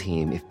legal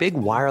team if big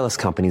wireless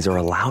companies are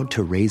allowed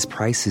to raise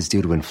prices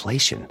due to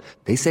inflation.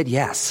 They said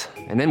yes.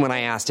 And then when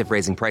I asked if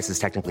raising prices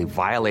technically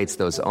violates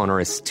those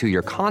onerous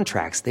two-year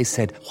contracts, they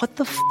said, "What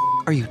the f***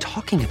 are you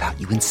talking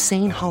about, you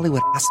insane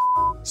Hollywood ass?"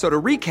 So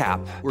to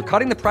recap, we're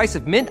cutting the price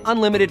of Mint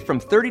Unlimited from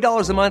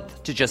 $30 a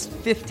month to just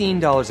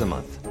 $15 a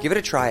month. Give it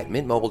a try at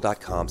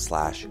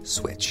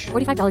mintmobile.com/switch.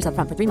 $45 up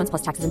front for 3 months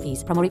plus taxes and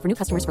fees. Promo rate for new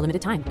customers for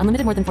limited time.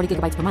 Unlimited more than 40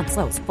 gigabytes per month.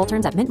 Slows full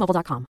terms at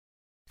mintmobile.com.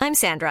 I'm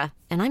Sandra,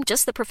 and I'm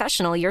just the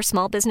professional your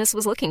small business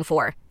was looking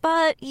for.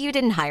 But you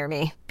didn't hire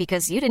me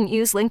because you didn't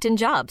use LinkedIn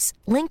Jobs.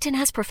 LinkedIn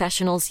has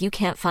professionals you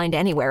can't find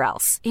anywhere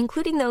else,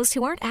 including those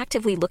who aren't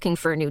actively looking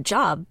for a new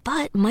job,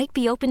 but might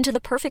be open to the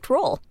perfect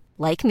role,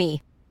 like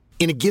me.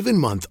 In a given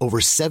month, over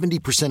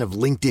 70% of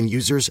LinkedIn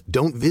users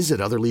don't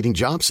visit other leading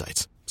job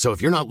sites. So if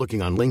you're not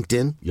looking on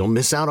LinkedIn, you'll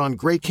miss out on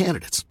great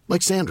candidates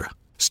like Sandra.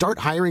 Start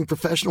hiring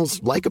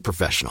professionals like a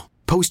professional.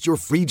 Post your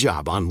free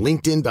job on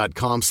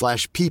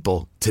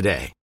linkedin.com/people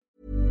today.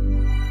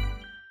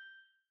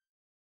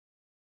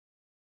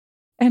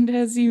 And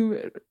as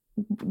you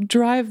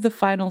drive the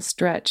final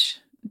stretch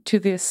to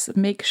this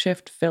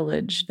makeshift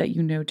village that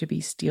you know to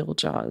be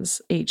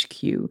Steeljaw's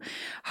HQ,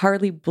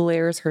 Harley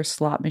blares her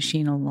slot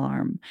machine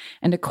alarm,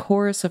 and a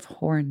chorus of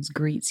horns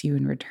greets you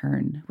in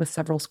return, with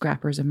several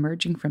scrappers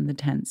emerging from the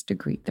tents to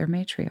greet their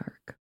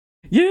matriarch.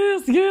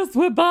 Yes,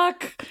 we're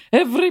back.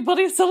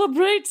 Everybody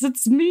celebrates.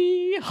 It's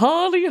me,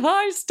 Harley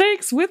High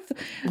Stakes, with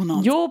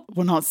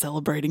We're not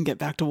celebrating. Get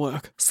back to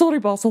work. Sorry,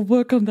 boss, I'll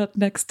work on that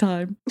next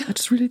time. I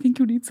just really think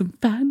you need some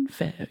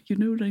fanfare. You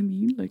know what I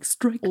mean? Like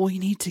strike. We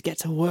need to get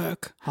to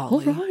work,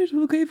 Harley. All right,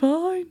 okay,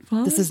 fine.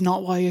 This is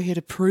not why you're here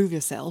to prove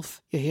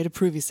yourself. You're here to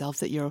prove yourself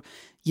that you're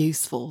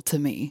useful to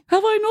me.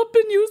 Have I not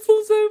been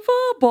useful so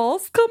far,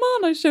 boss? Come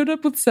on, I showed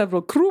up with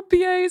several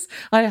croupiers.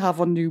 I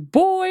have a new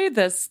boy.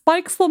 There's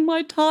spikes on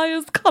my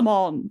tires. Come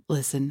on.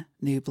 Listen,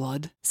 new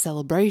blood,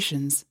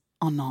 celebrations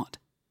are not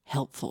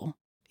helpful.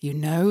 You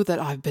know that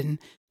I've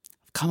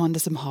come under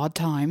some hard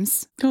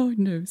times. I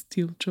know,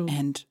 Steeljaw.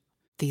 And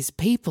these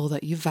people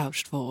that you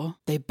vouched for,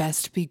 they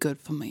best be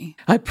good for me.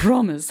 I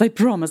promise,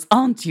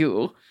 aren't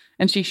you?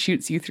 And she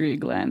shoots you 3 a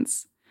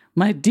glance.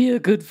 My dear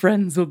good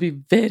friends will be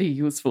very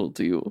useful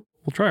to you.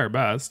 We'll try our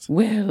best.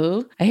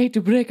 Well, I hate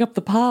to break up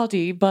the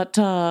party, but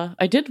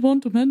I did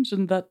want to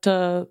mention that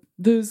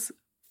those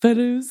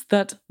fellows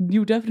that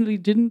you definitely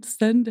didn't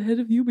send ahead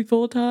of you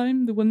before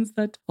time, the ones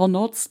that are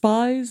not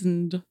spies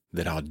and...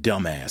 that are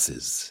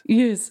dumbasses.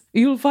 Yes,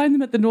 you'll find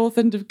them at the north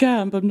end of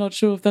camp. I'm not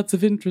sure if that's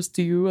of interest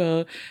to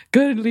you.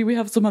 Currently, we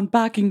have some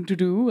unpacking to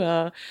do.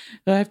 I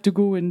have to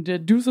go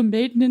and do some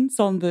maintenance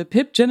on the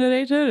pip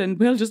generator and,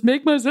 well, just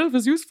make myself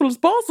as useful as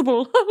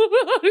possible.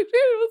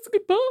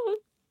 Goodbye.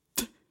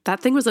 That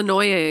thing was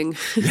annoying.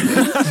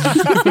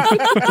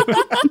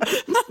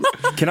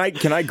 Can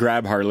I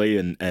grab Harley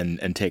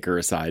and take her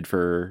aside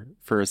for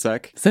a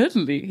sec?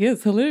 Certainly.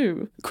 Yes,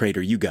 hello.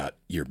 Crater, you got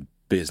your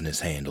business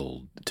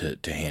handled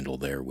to handle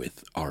there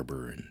with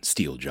Arbor and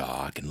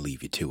Steeljaw. I can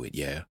leave you to it,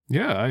 yeah?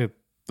 Yeah,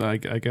 I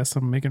guess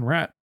I'm making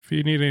rat. If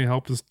you need any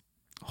help, just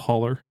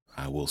holler.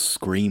 I will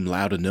scream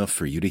loud enough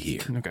for you to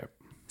hear. Okay.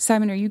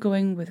 Simon, are you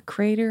going with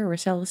Crater or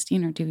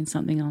Celestine or doing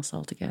something else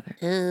altogether?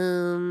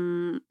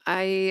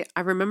 I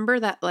remember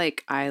that,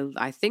 like,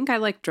 I think I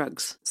like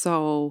drugs.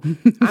 So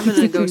I'm going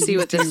to go see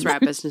what this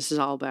rat business is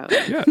all about.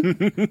 Yeah.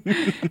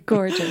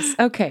 Gorgeous.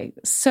 Okay,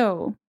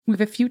 so we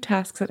have a few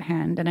tasks at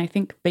hand, and I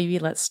think maybe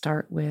let's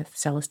start with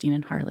Celestine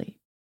and Harley.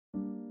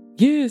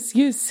 Yes,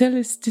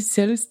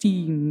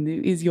 Celestine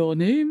is your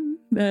name.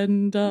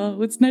 And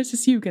it's nice to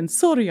see you again.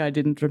 Sorry I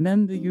didn't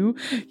remember you.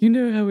 You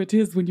know how it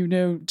is when you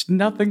know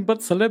nothing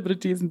but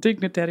celebrities and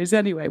dignitaries.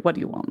 Anyway, what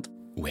do you want?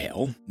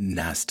 Well,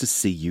 nice to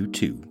see you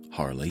too,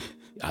 Harley.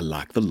 I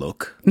like the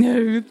look.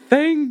 No,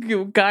 thank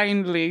you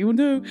kindly. You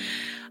know,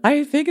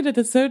 I figured at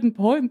a certain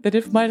point that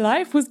if my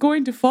life was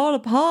going to fall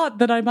apart,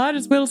 that I might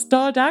as well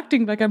start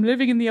acting like I'm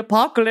living in the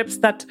apocalypse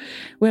that,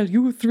 well,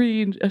 you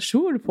 3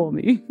 assured for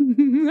me.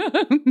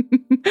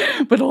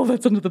 But all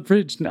that's under the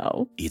bridge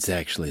now. It's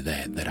actually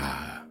that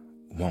I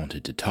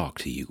wanted to talk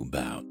to you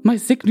about. My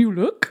sick new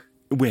look?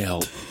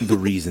 Well, the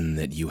reason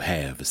that you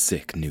have a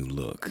sick new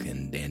look,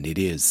 and it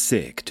is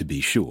sick to be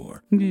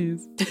sure.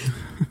 Yes.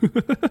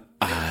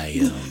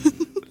 God,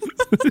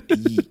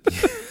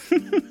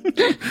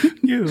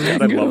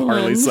 I love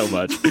Harley so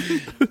much.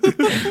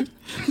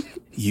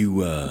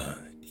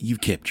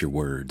 You've kept your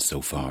word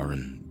so far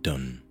and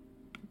done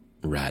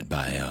right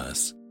by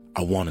us.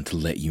 I wanted to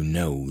let you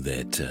know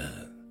that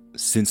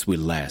since we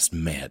last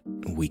met,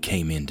 we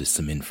came into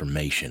some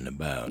information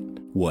about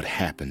what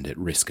happened at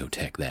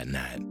Riscotech that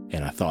night,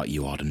 and I thought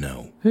you ought to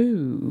know.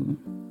 Oh,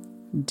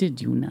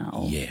 did you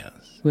now? Yes.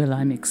 Well,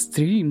 I'm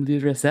extremely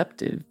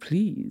receptive,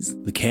 please.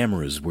 The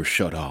cameras were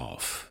shut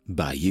off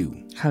by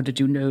you. How did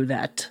you know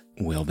that?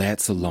 Well,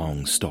 that's a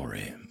long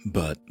story,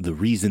 but the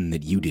reason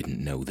that you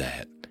didn't know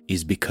that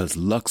is because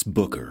Lux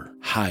Booker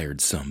hired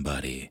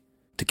somebody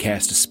to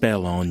cast a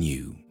spell on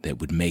you that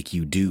would make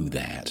you do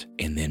that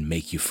and then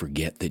make you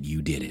forget that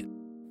you did it.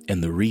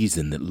 And the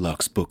reason that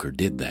Lux Booker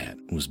did that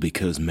was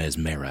because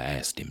Mesmera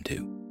asked him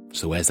to.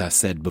 So as I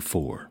said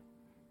before,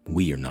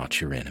 we are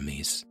not your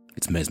enemies.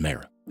 It's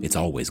Mesmera. It's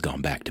always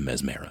gone back to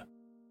Mesmera.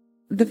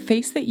 The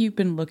face that you've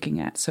been looking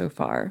at so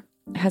far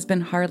has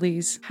been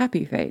Harley's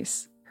happy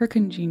face, her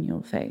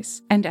congenial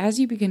face. And as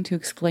you begin to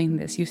explain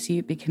this, you see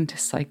it begin to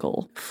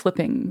cycle,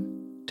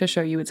 flipping to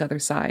show you its other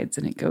sides,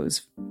 and it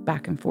goes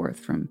back and forth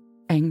from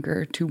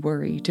anger to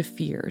worry to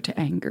fear to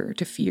anger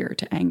to fear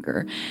to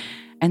anger.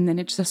 And then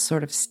it just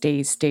sort of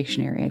stays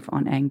stationary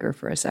on anger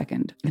for a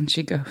second. And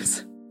she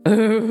goes,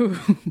 "Oh,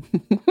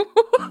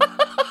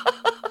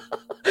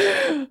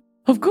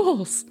 of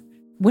course.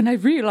 When I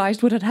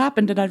realized what had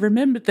happened and I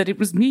remembered that it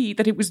was me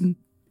that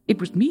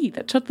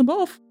shut them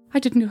off, I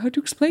didn't know how to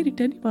explain it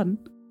to anyone.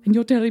 And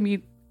you're telling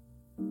me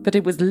that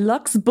it was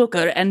Lux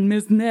Booker and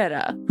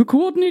Mesmera who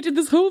coordinated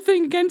this whole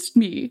thing against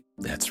me."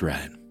 That's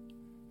right.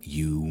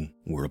 You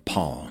were a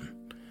pawn.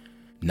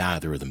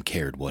 Neither of them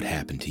cared what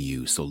happened to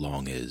you so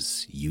long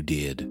as you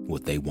did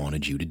what they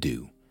wanted you to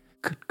do.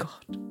 Good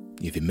God.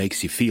 If it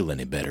makes you feel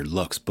any better,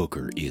 Lux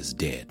Booker is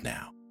dead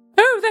now.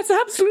 Oh, that's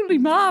absolutely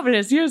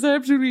marvelous. Yes,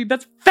 absolutely.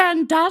 That's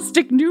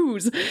fantastic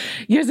news.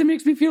 Yes, it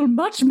makes me feel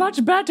much,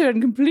 much better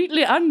and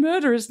completely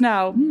unmurderous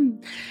now.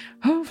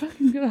 Oh,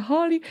 fucking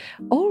Harley.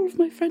 All of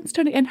my friends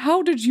turning. And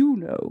how did you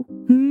know?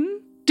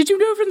 Did you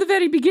know from the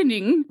very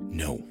beginning?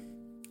 No.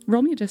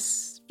 Roll me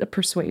a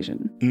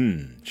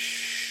persuasion.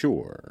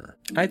 Sure.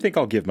 I think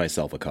I'll give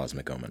myself a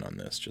cosmic omen on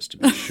this, just to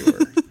be sure.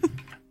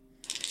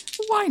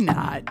 Why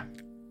not?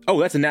 Oh,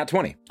 that's a nat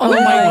 20. Oh my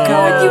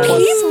God. You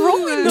keep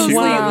rolling those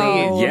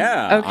lately.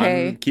 Yeah.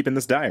 Okay. I'm keeping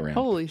this die around.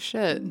 Holy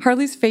shit.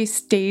 Harley's face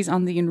stays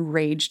on the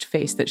enraged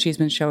face that she's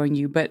been showing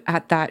you, but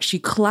at that, she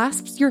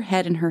clasps your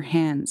head in her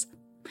hands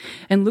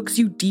and looks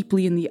you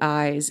deeply in the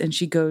eyes, and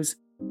she goes,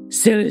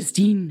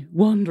 "Celestine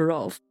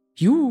Wanderoff,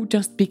 you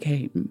just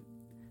became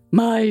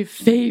my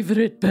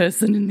favorite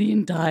person in the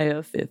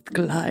entire Fifth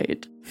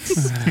Glide.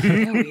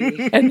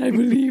 And I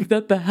believe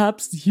that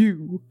perhaps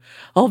you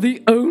are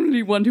the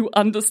only one who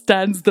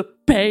understands the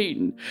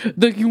pain,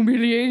 the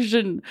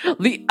humiliation,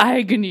 the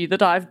agony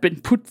that I've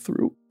been put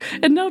through.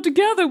 And now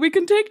together we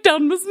can take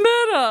down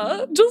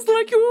Mesmera, just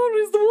like you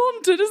always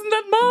wanted. Isn't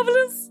that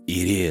marvelous?"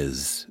 It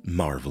is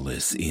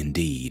marvelous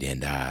indeed,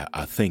 and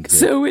I think that...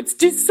 So it's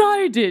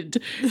decided.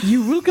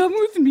 You will come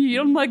with me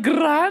on my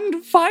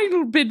grand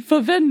final bid for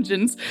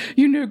vengeance.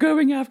 You know,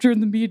 going after in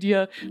the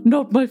media,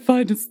 not my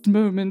finest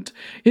moment.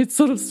 It's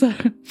sort of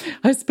sad.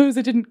 I suppose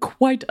I didn't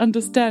quite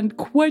understand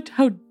quite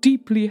how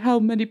deeply how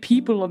many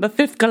people on the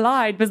Fifth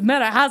Glide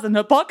Mesmera has in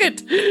her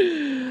pocket.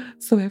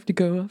 So I have to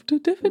go after a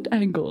different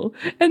angle.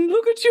 And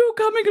look at you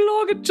coming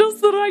along at just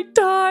the right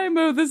time.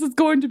 Oh, this is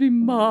going to be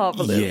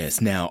marvelous.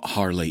 Yes, now,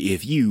 Harley,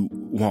 if you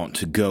want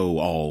to go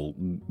all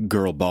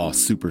girl boss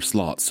super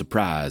slot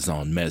surprise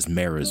on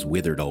Mesmera's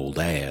withered old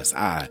ass,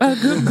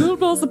 girl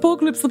boss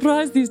apocalypse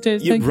surprise these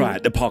days, thank you.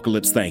 Right,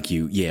 apocalypse, thank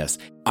you, yes.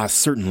 I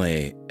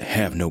certainly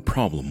have no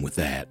problem with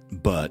that,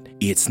 but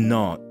it's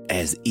not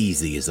as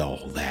easy as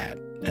all that,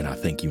 and I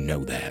think you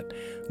know that.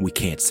 We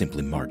can't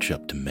simply march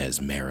up to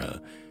Mesmera,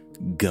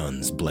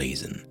 guns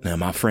blazing. Now,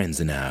 my friends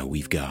and I,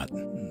 we've got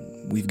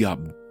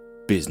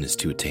business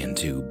to attend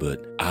to,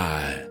 but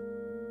I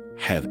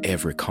have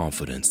every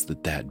confidence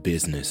that that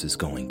business is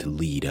going to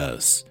lead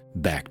us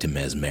back to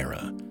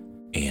Mesmera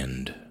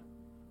and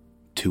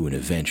to an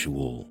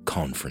eventual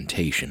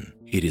confrontation.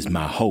 It is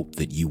my hope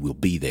that you will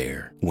be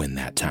there when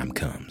that time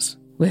comes.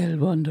 Well,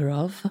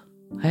 Wanderoff,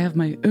 I have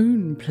my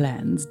own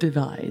plans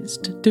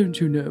devised, don't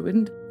you know?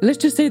 And let's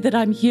just say that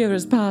I'm here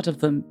as part of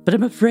them, but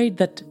I'm afraid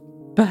that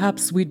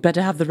perhaps we'd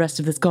better have the rest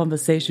of this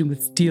conversation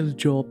with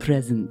Steeljaw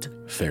present.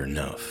 Fair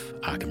enough.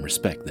 I can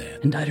respect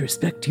that. And I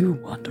respect you,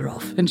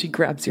 Wanderoff. And she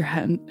grabs your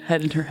head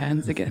in her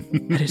hands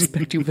again. I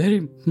respect you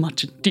very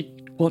much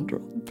indeed,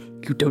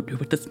 Wanderoff. You don't know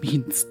what this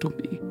means to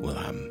me. Well,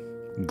 I'm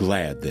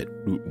glad that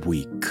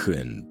we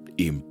can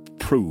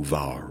improve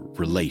our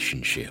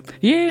relationship.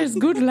 Yes,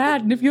 good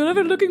lad. And if you're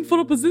ever looking for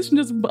a position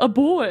as a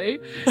boy,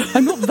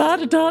 I'm not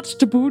that attached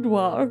to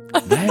Boudoir.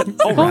 Right.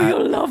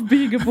 You'll love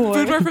being a boy.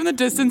 Boudoir from the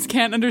distance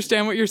can't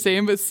understand what you're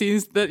saying, but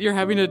sees that you're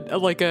having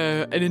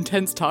an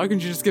intense talk,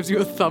 and she just gives you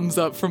a thumbs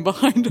up from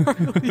behind her.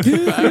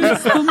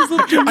 Yes, thumbs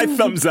up to you. I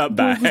thumbs up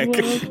back.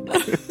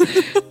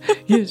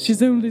 Yes,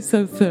 she's only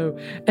so.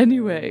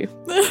 Anyway,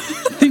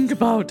 think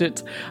about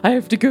it. I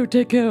have to go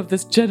take care of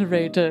this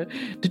generator.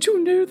 Did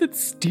you know that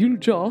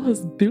Steeljaw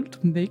has built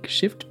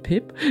makeshift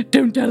Pip?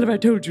 Don't tell her I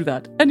told you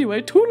that.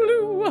 Anyway,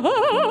 toodaloo.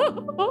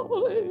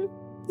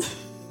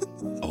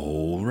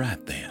 All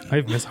right, then.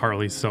 I've missed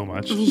Harley so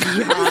much.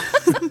 Yeah.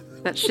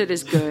 That shit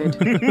is good.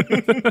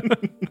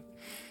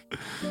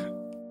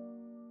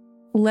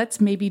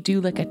 Let's maybe do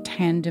like a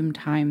tandem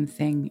time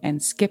thing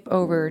and skip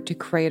over to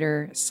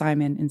Crater,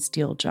 Simon, and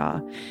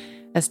Steeljaw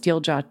as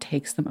Steeljaw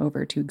takes them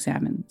over to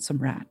examine some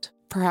rat.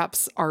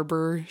 Perhaps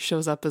Arbor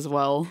shows up as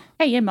well.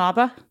 Hey, I'm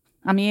Arbor.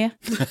 I'm here.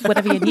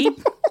 Whatever you need.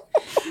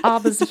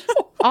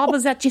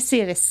 Arbor's at your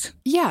service.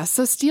 Yeah,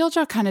 so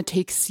Steeljaw kind of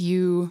takes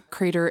you,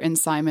 Crater and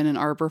Simon, and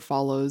Arbor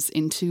follows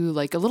into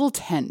like a little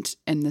tent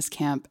in this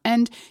camp.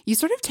 And you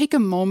sort of take a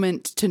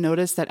moment to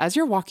notice that as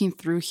you're walking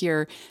through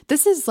here,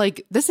 this is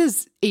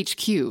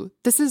HQ.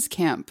 This is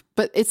camp.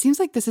 But it seems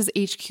like this is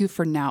HQ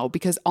for now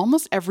because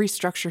almost every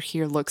structure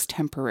here looks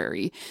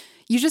temporary.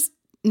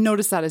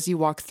 notice that as you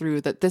walk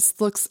through, that this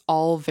looks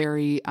all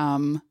very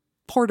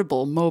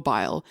portable,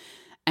 mobile,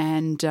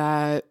 and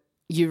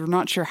you're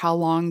not sure how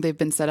long they've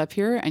been set up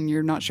here, and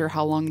you're not sure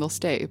how long they'll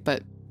stay,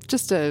 but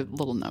just a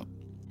little note.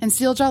 And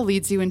Steeljaw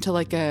leads you into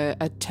like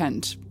a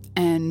tent,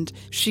 and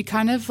she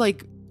kind of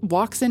like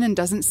walks in and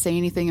doesn't say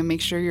anything and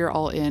makes sure you're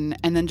all in,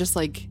 and then just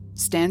like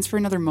stands for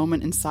another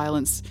moment in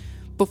silence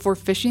before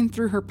fishing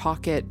through her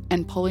pocket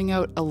and pulling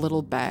out a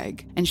little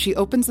bag. And she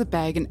opens the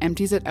bag and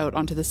empties it out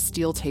onto the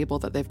steel table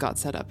that they've got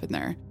set up in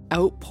there.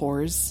 Out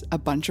pours a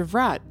bunch of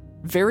rat.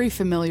 Very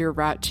familiar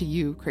rat to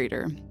you,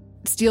 Crater.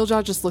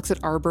 Steeljaw just looks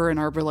at Arbor, and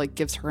Arbor like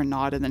gives her a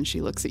nod, and then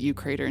she looks at you,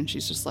 Crater, and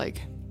she's just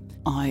like,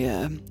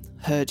 I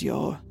heard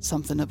you're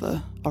something of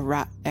a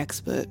rat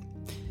expert.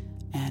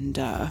 And,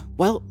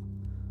 well,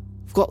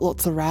 we've got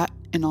lots of rat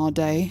in our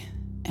day.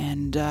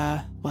 And,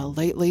 well,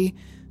 lately,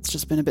 it's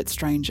just been a bit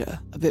stranger,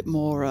 a bit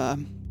more,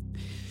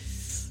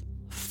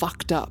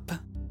 fucked up.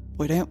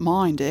 We don't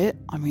mind it.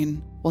 I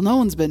mean, well, no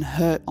one's been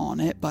hurt on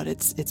it, but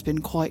it's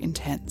been quite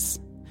intense.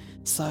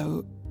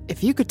 So,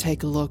 if you could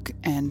take a look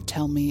and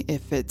tell me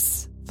if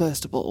it's,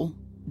 first of all,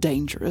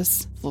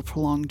 dangerous for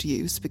prolonged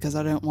use, because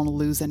I don't want to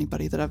lose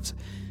anybody that I've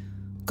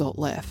got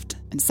left.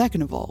 And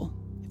second of all,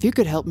 if you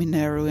could help me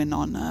narrow in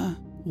on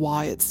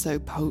why it's so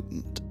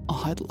potent,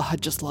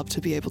 I'd just love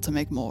to be able to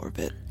make more of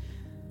it.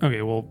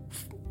 Okay, well,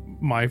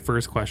 my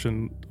first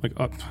question, like,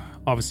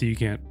 obviously you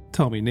can't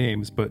tell me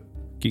names, but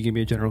can you give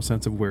me a general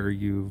sense of where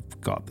you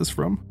got this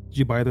from? Did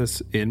you buy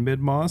this in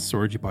Mid-Moss,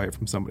 or did you buy it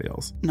from somebody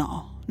else?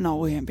 No,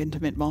 we ain't been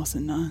to Mid-Moss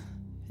in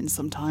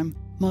some time.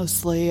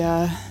 Mostly,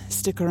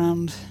 stick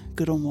around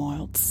good on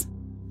Wilds.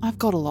 I've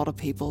got a lot of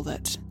people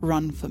that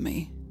run for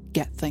me,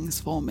 get things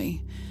for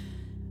me,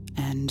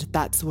 and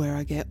that's where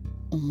I get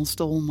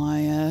almost all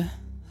my,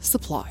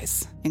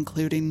 supplies,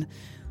 including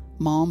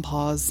Ma and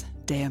Pa's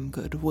damn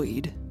good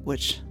weed,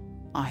 which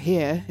I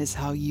hear is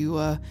how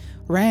you,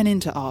 ran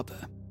into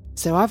Arbor.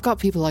 So I've got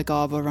people like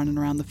Arbor running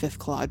around the Fifth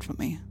Clyde for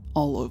me,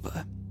 all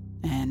over.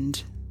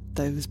 And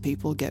those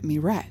people get me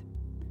rat.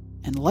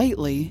 And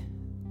lately,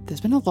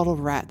 there's been a lot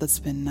of rat that's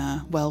been,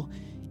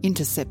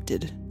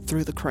 intercepted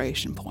through the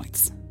creation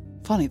points.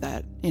 Funny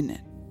that, isn't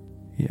it?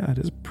 Yeah, it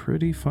is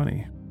pretty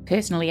funny.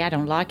 Personally, I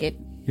don't like it.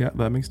 Yeah,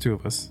 that makes two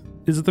of us.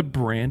 Is it the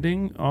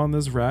branding on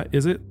this rat?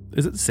 Is it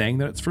saying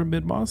that it's from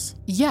Mid-Moss?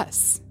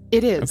 Yes,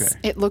 it is. Okay.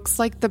 It looks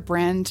like the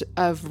brand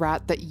of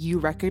rat that you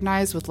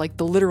recognize with like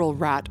the literal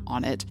rat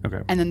on it.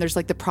 Okay. And then there's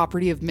like the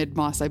property of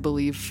Mid-Moss, I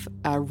believe,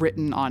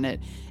 written on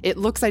it. It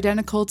looks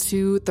identical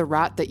to the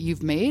rat that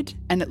you've made,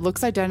 and it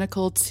looks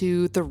identical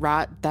to the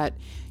rat that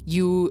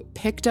you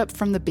picked up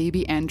from the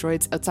baby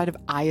androids outside of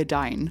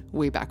Iodine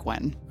way back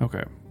when.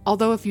 Okay.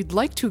 Although if you'd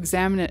like to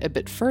examine it a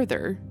bit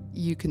further,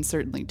 you can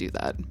certainly do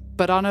that.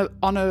 But on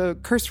a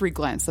cursory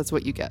glance, that's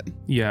what you get.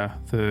 Yeah,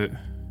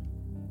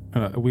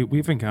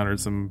 we've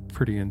encountered some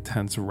pretty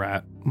intense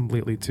rat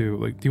lately too.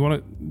 Like, do you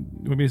want to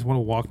maybe just want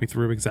to walk me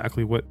through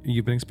exactly what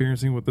you've been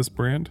experiencing with this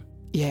brand?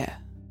 Yeah.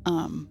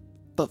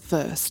 But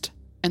first,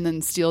 and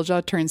then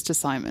Steeljaw turns to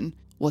Simon.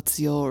 What's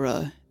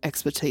your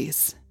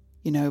expertise?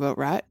 You know about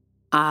rat?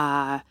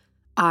 I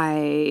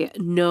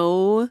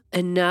know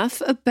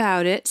enough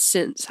about it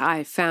since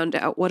I found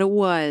out what it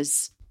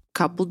was a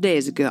couple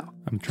days ago.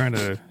 I'm trying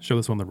to show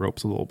this one the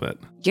ropes a little bit.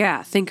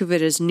 Yeah, think of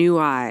it as new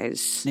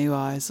eyes. New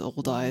eyes,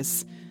 old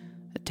eyes.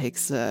 It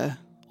takes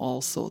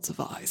all sorts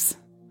of eyes.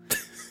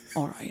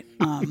 All right.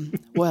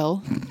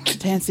 Well,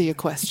 to answer your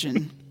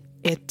question,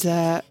 it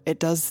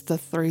does the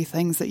three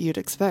things that you'd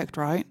expect,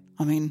 right?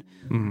 I mean,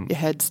 your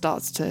head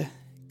starts to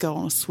go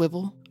on a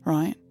swivel,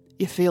 right?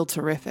 You feel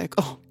terrific.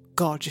 Oh,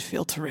 God, you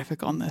feel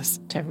terrific on this.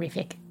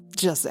 Terrific.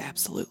 Just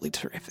absolutely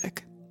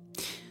terrific.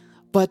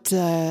 But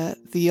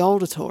the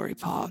auditory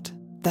part,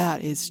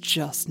 that is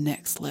just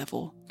next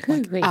level.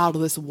 Like out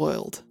of this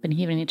world. Been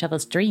hearing each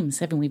other's dreams,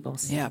 haven't we,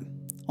 boss? Yeah,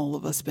 all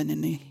of us been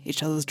in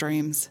each other's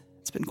dreams.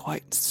 It's been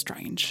quite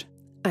strange.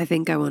 I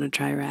think I want to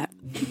try rat.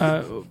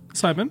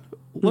 Simon,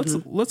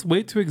 let's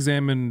wait to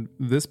examine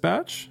this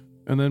batch,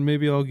 and then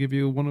maybe I'll give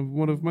you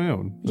one of my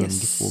own.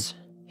 Yes.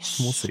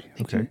 We'll see.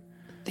 Okay.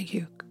 Thank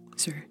you,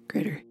 Sir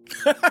Crater.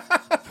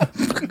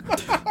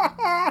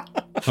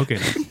 Okay.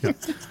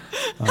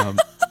 Yeah.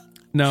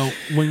 Now,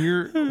 when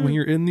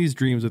you're in these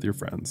dreams with your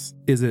friends,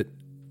 is it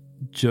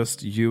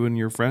just you and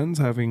your friends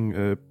having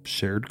a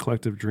shared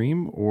collective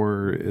dream,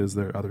 or is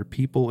there other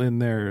people in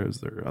there?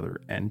 Is there other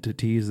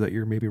entities that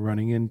you're maybe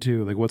running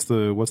into? Like, what's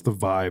the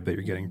vibe that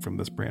you're getting from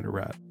this brand of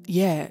rat?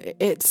 Yeah,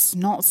 it's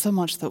not so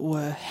much that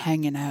we're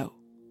hanging out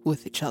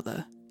with each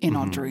other in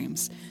our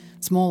dreams.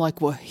 It's more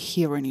like we're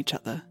hearing each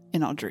other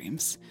in our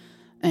dreams.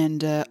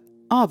 And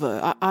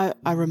Arbor,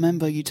 I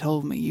remember you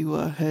told me you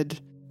heard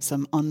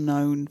some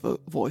unknown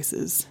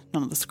voices.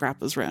 None of the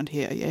scrappers around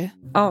here, yeah?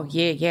 Oh,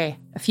 yeah.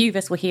 A few of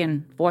us were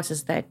hearing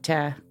voices that,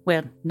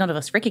 none of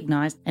us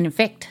recognised. And in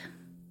fact,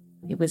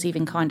 it was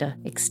even kind of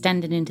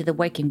extended into the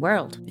waking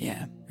world.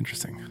 Yeah.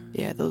 Interesting.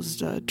 Yeah,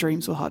 those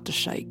dreams were hard to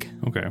shake.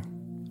 Okay,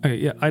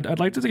 yeah, I'd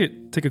like to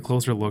take a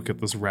closer look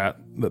at this rat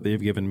that they've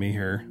given me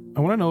here. I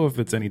want to know if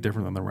it's any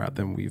different than the rat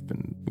than we've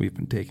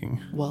been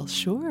taking. Well,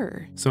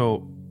 sure.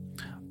 So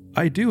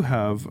I do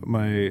have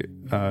my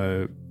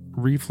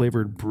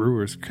reflavored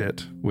brewer's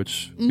kit,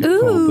 which is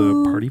called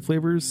the Party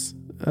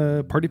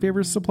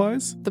Favors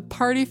supplies. The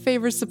Party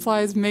Favors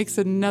supplies makes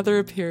another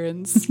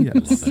appearance.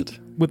 Yes.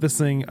 With this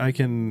thing, I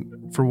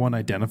can, for one,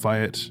 identify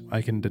it.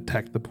 I can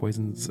detect the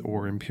poisons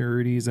or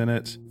impurities in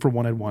it. For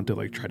one, I'd want to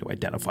like try to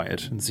identify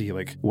it and see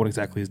like what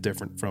exactly is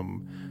different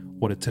from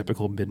what a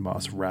typical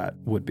mid-moss rat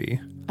would be.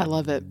 I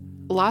love it.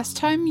 Last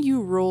time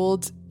you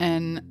rolled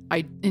an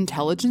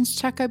intelligence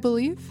check, I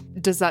believe.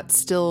 Does that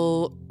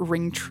still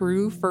ring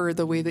true for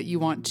the way that you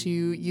want to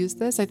use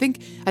this? I think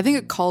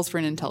it calls for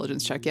an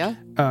intelligence check, yeah?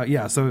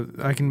 Yeah, so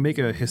I can make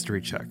a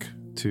history check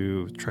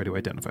to try to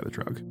identify the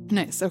drug.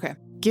 Nice, okay.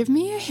 Give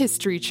me a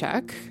history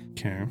check.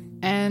 Okay.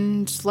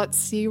 And let's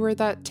see where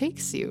that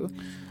takes you.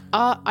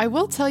 I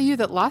will tell you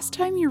that last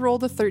time you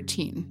rolled a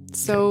 13,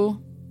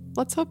 so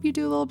let's hope you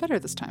do a little better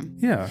this time.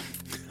 Yeah.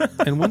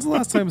 And when's the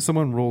last time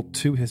someone rolled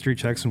 2 history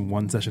checks in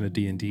one session of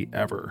D&D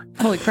ever?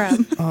 Holy crap.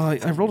 I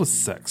rolled a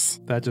 6.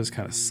 That just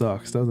kind of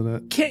sucks, doesn't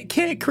it?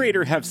 Can't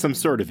Crater have some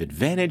sort of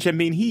advantage? I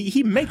mean,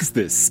 he makes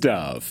this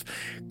stuff.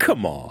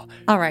 Come on.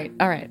 All right.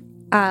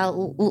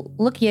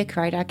 Look here,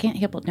 Crater. I can't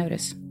help but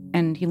notice.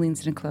 And he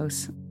leans in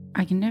close.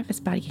 Are you nervous,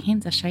 buddy? Your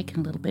hands are shaking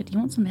a little bit. Do you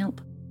want some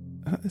help?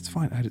 It's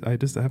fine. I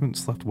just haven't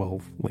slept well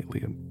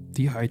lately. I'm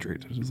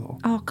dehydrated is all.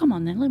 Oh, come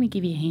on then. Let me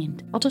give you a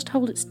hand. I'll just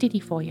hold it steady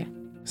for you.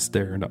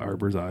 Stare into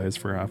Arbor's eyes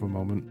for half a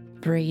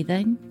moment. Breathe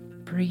in.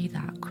 Breathe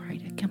out,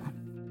 Crater. Come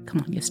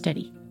on. You're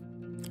steady.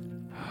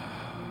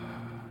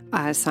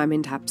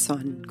 Simon taps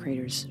on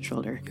Crater's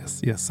shoulder.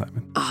 Yes,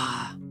 Simon.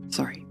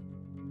 Sorry.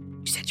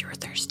 You said you were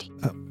thirsty.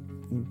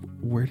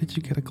 Where did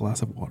you get a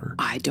glass of water?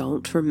 I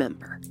don't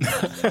remember.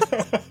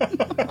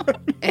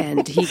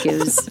 And he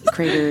gives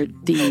Crater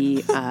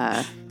the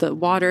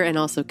water and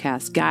also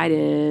casts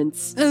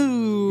guidance.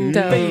 Ooh,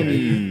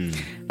 baby.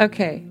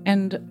 Okay,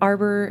 and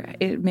Arbor,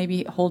 it may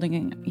be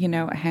holding,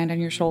 a hand on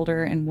your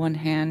shoulder and one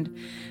hand,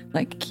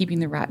 like keeping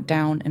the rat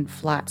down and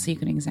flat so you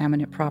can examine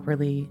it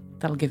properly.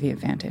 That'll give you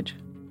advantage.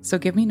 So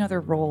give me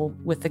another roll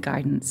with the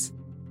guidance,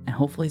 and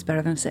hopefully it's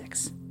better than a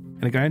 6.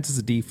 And the guidance is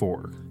a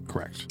D4,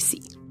 correct?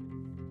 See.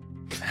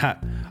 Ha.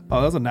 Oh,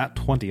 that was a nat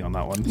 20 on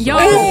that one. Yo!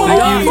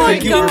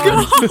 Thank you.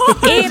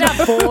 Eat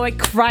a boy,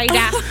 Crater.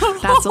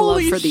 That's a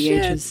love for the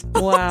ages.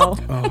 Wow.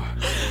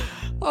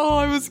 Oh,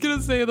 I was going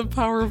to say the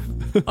power of...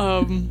 I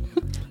don't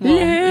know.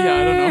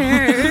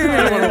 I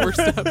don't want to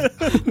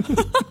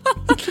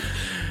overstep.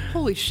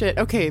 Holy shit.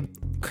 Okay,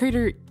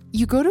 Crater,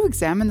 you go to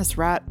examine this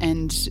rat,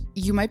 and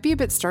you might be a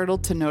bit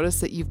startled to notice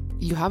that you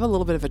have a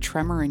little bit of a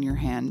tremor in your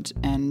hand,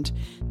 and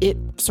it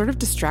sort of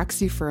distracts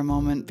you for a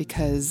moment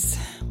because,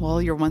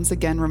 well, you're once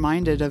again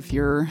reminded of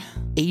your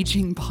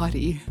aging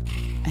body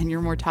and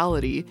your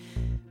mortality.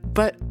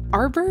 But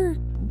Arbor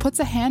puts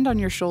a hand on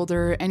your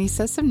shoulder, and he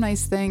says some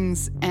nice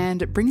things,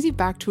 and it brings you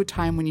back to a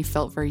time when you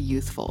felt very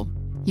youthful.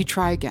 You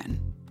try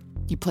again.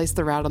 You place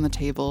the rat on the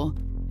table,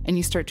 and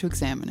you start to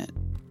examine it.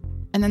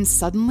 And then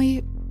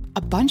suddenly,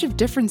 a bunch of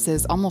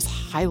differences almost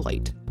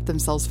highlight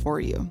themselves for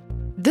you.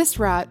 This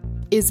rat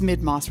is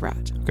mid-moss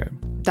rat. Okay.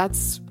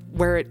 That's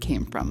where it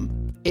came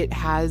from. It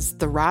has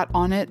the rat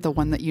on it, the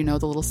one that you know,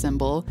 the little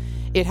symbol.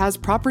 It has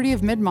property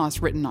of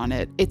mid-moss written on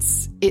it.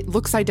 It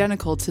looks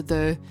identical to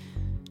the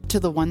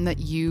one that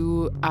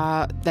you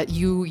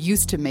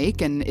used to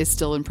make and is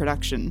still in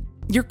production.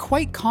 You're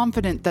quite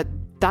confident that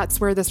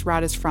that's where this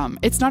rat is from.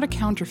 It's not a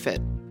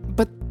counterfeit,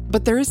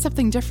 but there is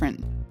something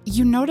different.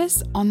 You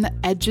notice on the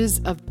edges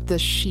of the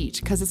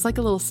sheet, because it's like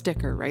a little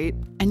sticker, right?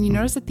 And you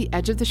notice at the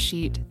edge of the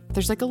sheet,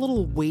 there's like a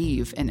little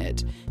wave in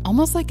it,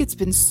 almost like it's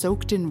been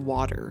soaked in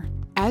water.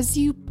 As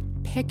you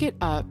pick it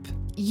up,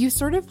 you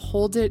sort of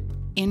hold it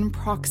in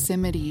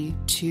proximity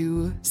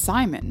to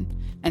Simon.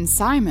 And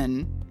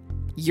Simon,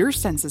 your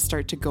senses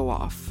start to go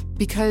off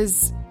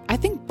because I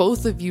think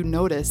both of you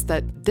notice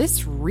that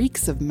this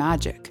reeks of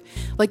magic,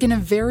 like in a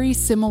very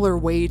similar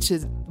way to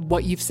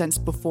what you've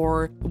sensed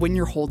before when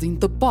you're holding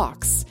the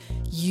box.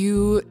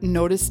 You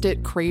noticed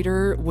it,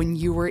 Crater, when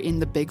you were in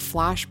the big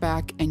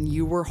flashback and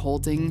you were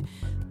holding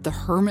the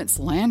hermit's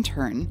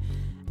lantern.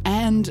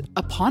 And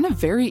upon a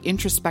very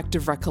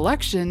introspective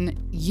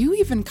recollection, you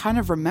even kind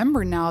of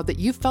remember now that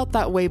you felt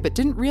that way but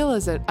didn't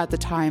realize it at the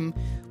time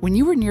when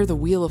you were near the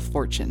Wheel of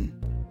Fortune.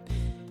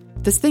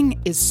 This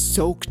thing is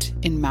soaked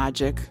in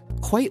magic,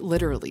 quite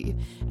literally.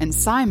 And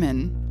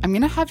Simon, I'm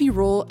going to have you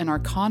roll an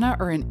Arcana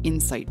or an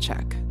Insight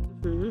check.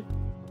 Mm-hmm.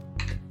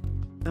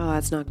 Oh,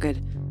 that's not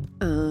good.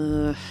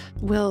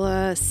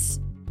 Will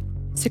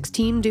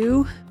 16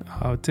 do?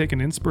 Take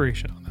an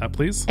inspiration on that,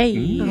 please.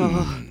 Hey.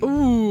 Oh.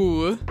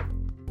 Ooh.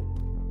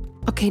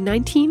 Okay,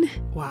 19?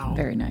 Wow.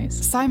 Very nice.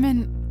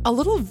 Simon, a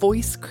little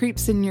voice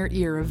creeps in your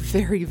ear, a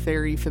very,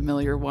 very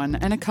familiar one,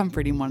 and a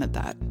comforting one at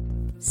that.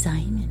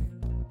 Simon,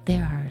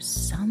 there are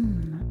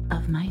some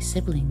of my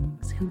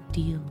siblings who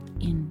deal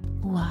in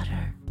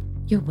water.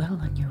 You're well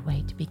on your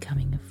way to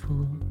becoming a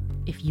fool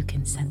if you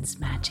can sense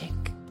magic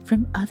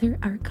from other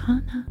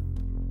arcana.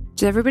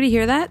 Did everybody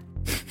hear that?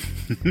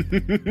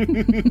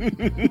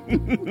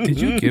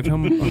 Did you give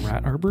him a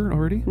rat arbor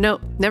already? No,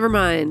 never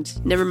mind.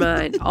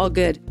 All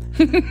good.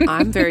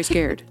 I'm very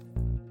scared.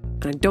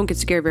 And I don't get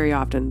scared very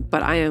often,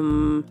 but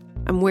I'm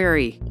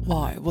wary.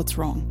 Why? What's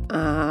wrong?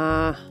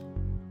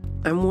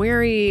 I'm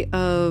wary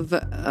of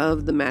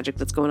the magic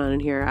that's going on in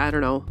here. I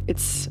don't know.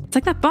 It's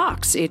like that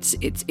box. It's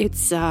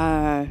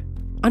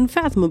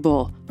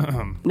unfathomable.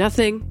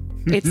 Nothing.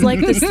 It's like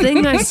this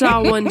thing I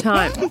saw one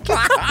time.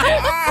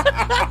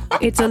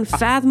 It's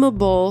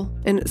unfathomable,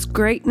 and its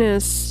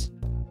greatness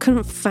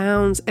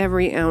confounds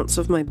every ounce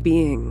of my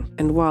being.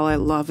 And while I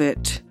love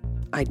it,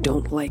 I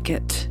don't like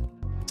it.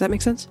 Does that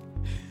make sense?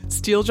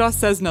 Steeljaw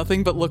says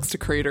nothing but looks to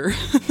Crater.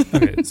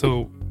 Okay,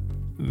 so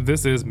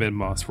this is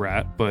Midmoss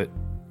Rat, but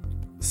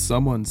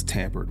someone's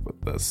tampered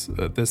with this.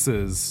 This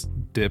is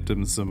dipped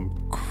in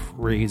some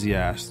crazy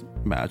ass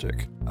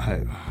magic.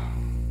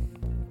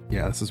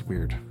 Yeah, this is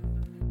weird.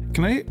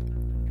 Can I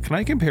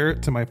compare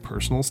it to my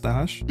personal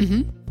stash?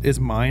 Mm-hmm. Is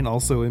mine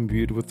also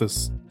imbued with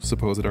this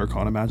supposed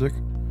Arcana magic?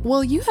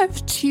 Well, you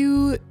have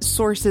two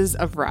sources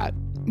of rat.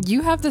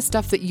 You have the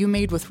stuff that you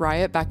made with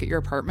Riot back at your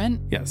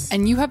apartment. Yes.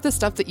 And you have the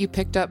stuff that you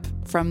picked up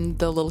from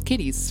the little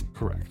kitties.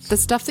 Correct. The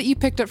stuff that you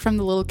picked up from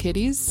the little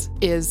kitties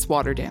is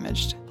water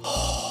damaged.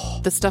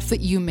 The stuff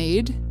that you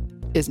made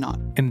is not.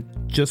 And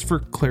just for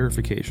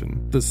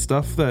clarification, the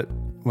stuff that,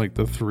 like,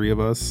 the three of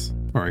us,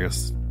 or I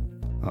guess,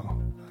 I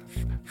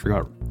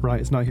forgot,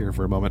 Riot's not here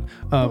for a moment.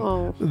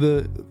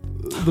 The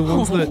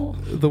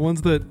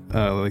ones that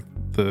like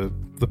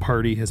the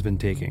party has been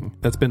taking,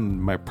 that's been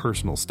my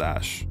personal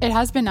stash. It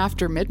has been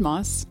after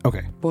Midmoss.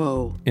 Okay.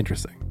 Whoa.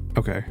 Interesting.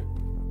 Okay.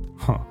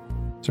 Huh.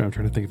 Sorry, I'm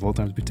trying to think of all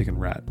the times we've taken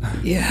rat.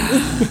 Yeah.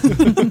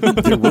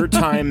 There were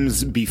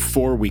times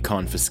before we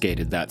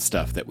confiscated that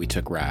stuff that we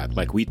took rat.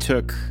 Like we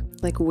took...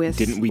 Like with...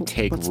 Didn't we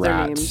take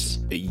rat?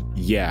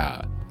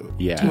 Yeah.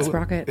 Yeah. Team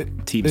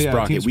Sprocket. Team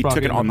Sprocket. We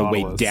took it on the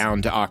way Nautilus.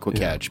 down to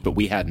Aquacatch, but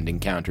we hadn't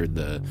encountered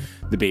the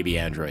baby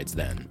androids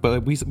then.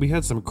 But we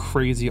had some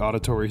crazy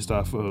auditory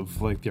stuff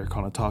of like the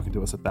Arcana talking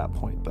to us at that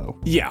point, though.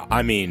 Yeah,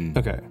 I mean...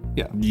 Okay,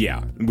 yeah.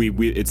 Yeah, we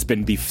it's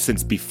been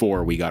since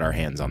before we got our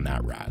hands on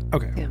that rat.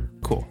 Okay, yeah.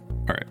 Cool.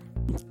 All right.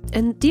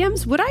 And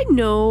DMs, would I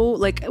know,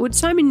 like, would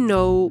Simon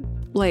know,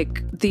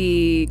 like,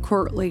 the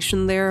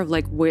correlation there of,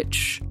 like,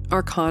 which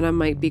Arcana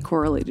might be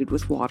correlated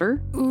with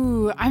water?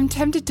 Ooh, I'm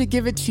tempted to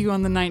give it to you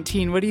on the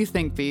 19. What do you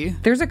think, B?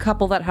 There's a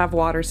couple that have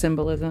water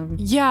symbolism.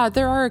 Yeah,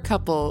 there are a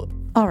couple.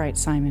 All right,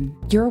 Simon.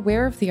 You're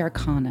aware of the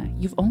Arcana.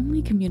 You've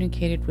only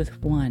communicated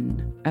with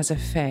one as a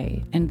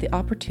Fae, and the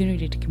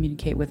opportunity to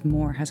communicate with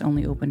more has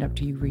only opened up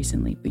to you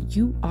recently, but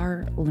you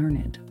are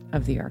learned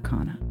of the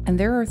Arcana. And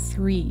there are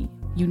 3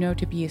 you know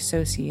to be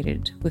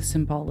associated with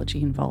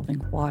symbology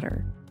involving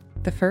water.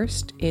 The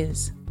first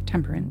is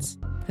temperance.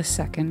 The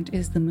second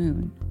is the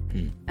moon.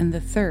 And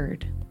the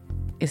third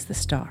is the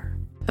star.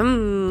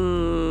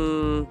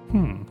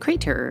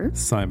 Crater.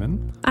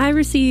 Simon. I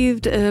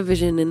received a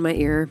vision in my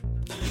ear.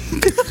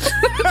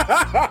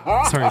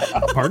 Sorry,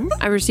 pardon?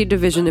 I received a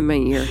vision in my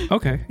ear.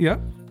 Okay, yeah.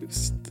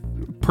 It's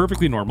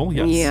perfectly normal,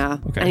 yes. Yeah.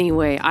 Okay.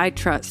 Anyway, I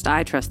trust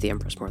the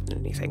Empress more than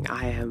anything.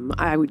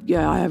 I would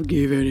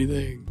give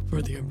anything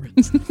for the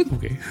Empress.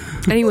 Okay.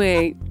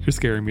 Anyway. You're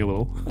scaring me a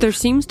little. There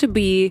seems to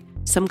be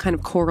some kind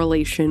of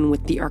correlation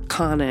with the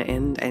Arcana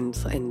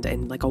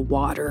and like a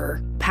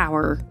water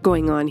power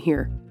going on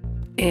here.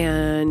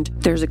 And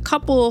there's a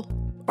couple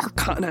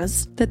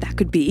Arcanas that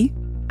could be.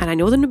 And I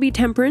know them to be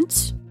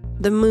Temperance,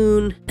 the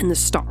Moon, and the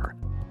Star.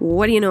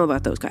 What do you know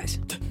about those guys?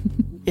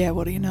 Yeah,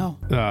 what do you know?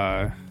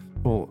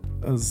 Well,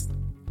 as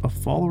a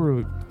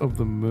follower of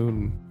the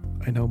Moon,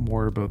 I know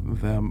more about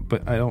them,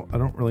 but I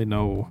don't really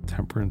know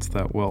Temperance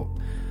that well.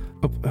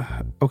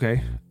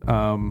 Okay.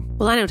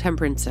 Well, I know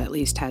Temperance at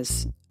least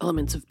has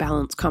elements of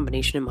balance,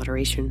 combination, and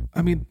moderation.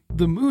 I mean,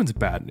 the Moon's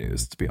bad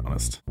news, to be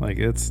honest. Like,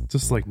 it's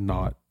just like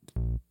not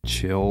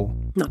chill.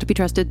 Not to be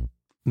trusted.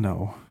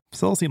 No.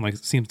 Celestine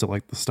seems to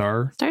like the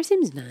Star. Star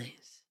seems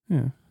nice.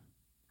 Yeah.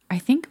 I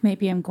think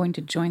maybe I'm going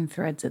to join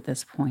Threads at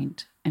this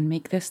point and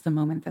make this the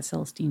moment that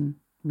Celestine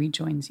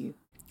rejoins you.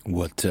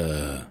 What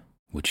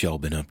y'all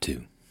been up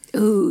to?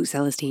 Ooh,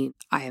 Celestine,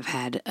 I have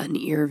had an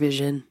ear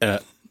vision.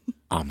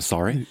 I'm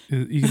sorry?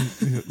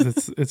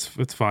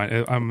 It's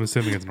fine. I'm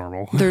assuming it's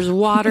normal. There's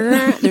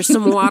water. There's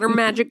some water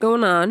magic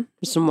going on.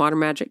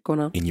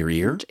 In your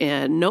ear?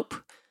 Nope.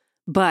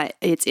 But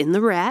it's in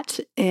the rat,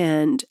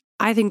 and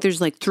I think there's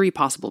like 3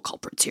 possible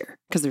culprits here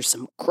because there's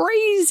some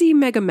crazy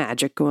mega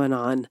magic going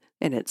on,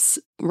 and it's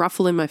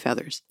ruffling my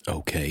feathers.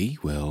 Okay,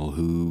 well,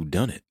 who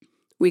done it?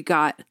 We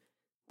got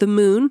the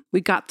Moon,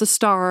 we got the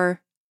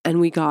Star, and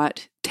we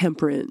got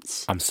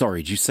Temperance. I'm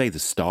sorry, did you say the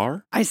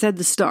Star? I said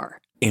the Star.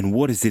 And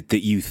what is it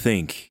that you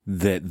think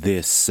that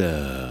this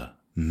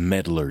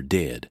meddler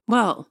did?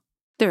 Well,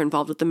 they're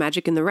involved with the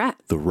magic in the rat.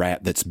 The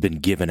rat that's been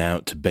given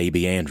out to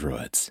baby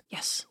androids?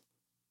 Yes.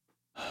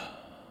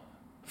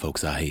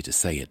 Folks, I hate to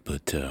say it,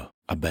 but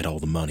I bet all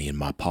the money in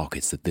my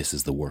pockets that this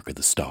is the work of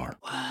the Star.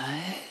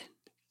 What?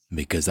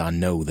 Because I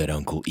know that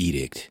Uncle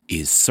Edict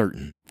is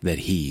certain that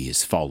he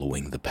is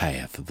following the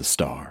path of the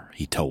star.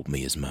 He told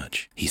me as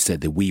much. He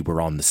said that we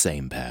were on the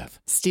same path.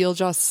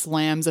 Steeljaw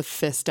slams a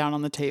fist down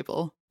on the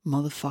table.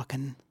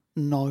 Motherfucking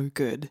no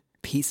good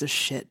piece of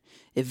shit.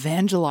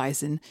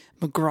 Evangelizing,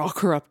 McGraw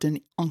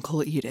corrupting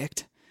Uncle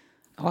Edict.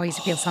 Oh, he's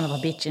a real son of a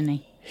bitch, isn't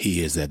he?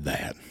 He is at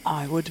that.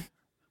 I would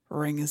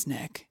wring his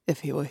neck if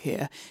he were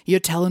here. You're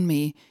telling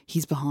me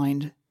he's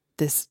behind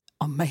this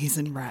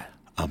amazing rat?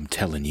 I'm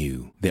telling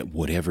you that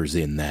whatever's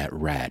in that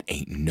rat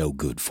ain't no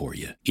good for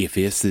you. If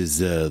this is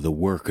the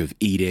work of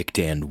Edict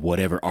and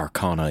whatever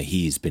arcana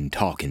he's been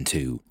talking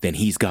to, then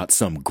he's got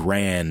some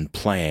grand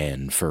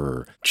plan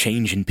for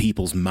changing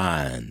people's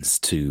minds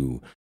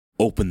to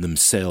open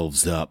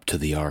themselves up to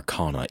the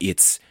arcana.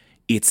 It's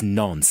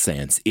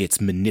nonsense, it's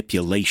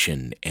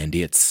manipulation, and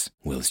it's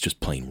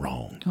just plain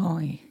wrong.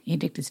 Oh,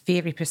 Edict is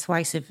very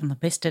persuasive in the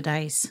best of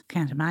days.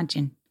 Can't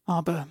imagine.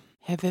 Arbor,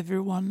 have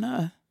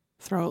everyone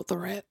throw out the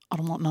rat. I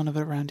don't want none of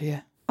it around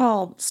here.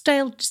 Oh,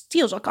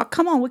 Steeljaw, oh,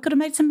 come on, we could have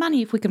made some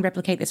money if we can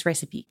replicate this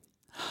recipe.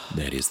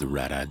 That is the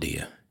right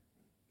idea.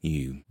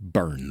 You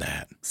burn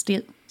that.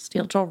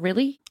 Steeljaw,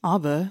 really?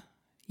 Arbor,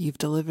 you've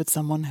delivered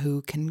someone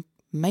who can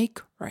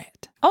make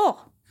rat.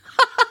 Oh,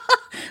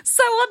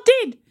 so I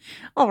did.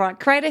 All right,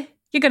 Crater,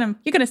 you're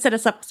gonna set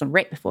us up with some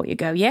rat before you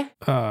go, yeah?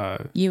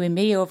 You and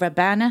me over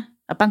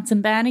a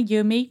Bunsen banner,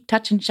 you and me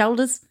touching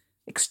shoulders,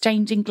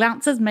 exchanging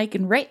glances,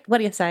 making rat. What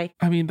do you say?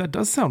 I mean, that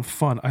does sound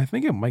fun. I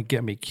think it might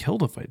get me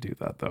killed if I do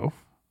that, though.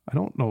 I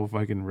don't know if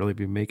I can really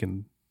be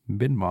making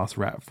mid-moss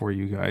rat for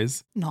you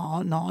guys.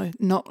 No,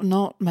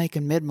 not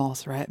making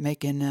mid-moss rat,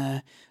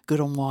 making good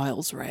on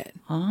Wiles rat.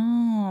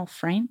 Oh,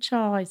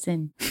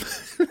 franchising.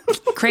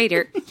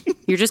 Crater,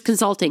 you're just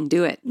consulting.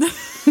 Do it.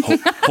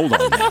 Hold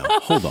on now.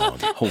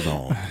 Hold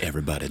on.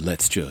 Everybody,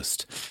 let's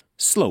just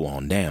slow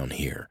on down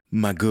here.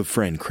 My good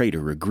friend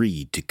Crater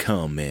agreed to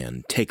come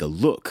and take a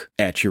look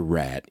at your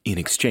rat in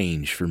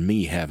exchange for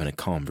me having a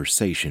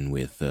conversation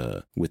with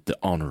the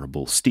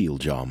Honorable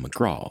Steeljaw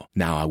McGraw.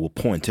 Now, I will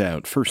point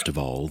out, first of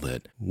all,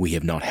 that we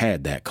have not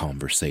had that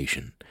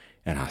conversation,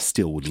 and I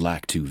still would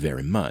like to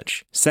very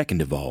much.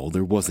 Second of all,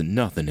 there wasn't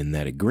nothing in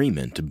that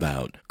agreement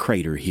about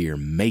Crater here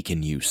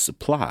making you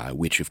supply,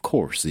 which of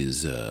course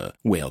is,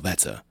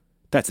 that's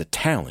a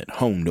talent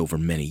honed over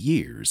many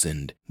years,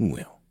 and,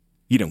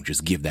 you don't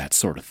just give that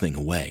sort of thing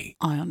away.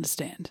 I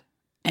understand.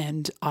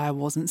 And I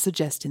wasn't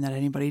suggesting that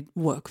anybody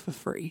work for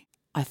free.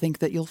 I think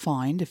that you'll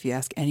find, if you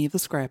ask any of the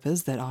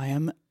scrappers, that I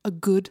am a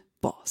good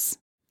boss.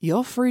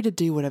 You're free to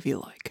do whatever you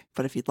like,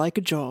 but if you'd like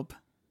a job,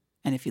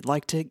 and if you'd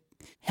like to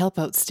help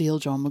out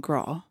Steeljaw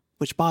McGraw,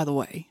 which, by the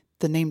way,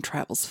 the name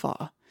travels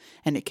far,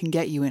 and it can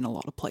get you in a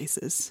lot of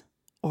places.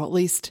 Or at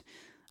least,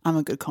 I'm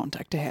a good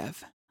contact to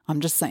have. I'm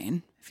just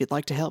saying, if you'd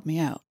like to help me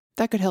out,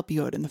 that could help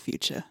you out in the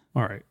future.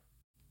 All right.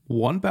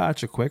 One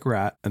batch of quick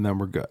rat, and then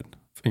we're good.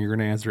 And you're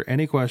going to answer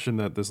any question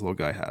that this little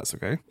guy has,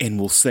 okay? And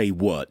we'll say,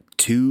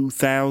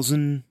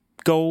 2,000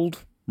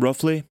 gold,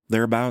 roughly,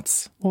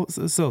 thereabouts? Well,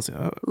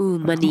 Celsia,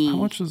 money. How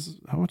much is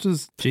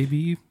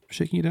JB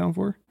shaking you down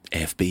for?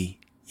 FB.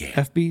 Yeah.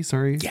 FB,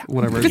 sorry. Yeah.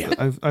 Whatever.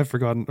 Yeah. I've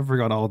forgotten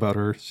all about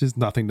her. She's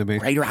nothing to me.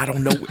 Crater, I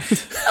don't know.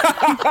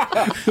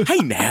 Hey,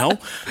 now,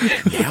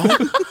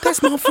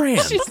 that's my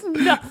friend. She's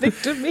nothing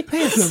to me.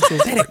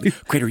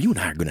 Crater, you and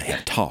I are going to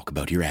have a talk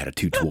about your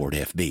attitude toward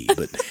FB,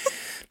 but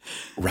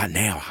right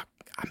now,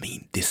 I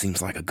mean, this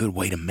seems like a good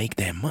way to make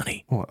that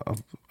money. Well,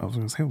 I was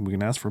going to say we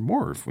can ask for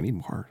more if we need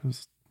more.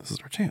 This is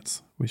our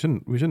chance. We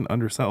shouldn't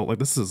undersell. Like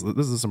this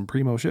is some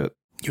primo shit.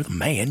 You're the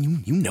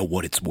man. You know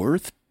what it's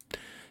worth.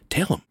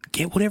 Tell him.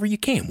 Get whatever you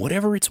can.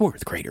 Whatever it's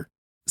worth, Crater.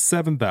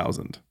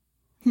 7,000.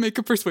 Make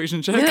a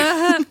persuasion check.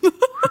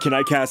 Can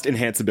I cast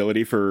enhance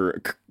ability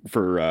for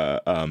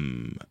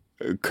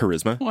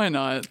charisma? Why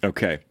not?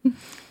 Okay.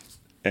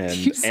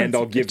 And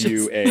I'll give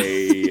you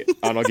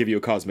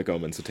a cosmic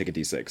omen, so take a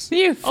d6.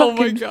 You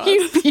fucking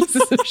you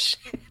pieces of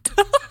shit.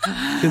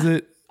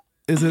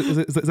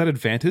 Is that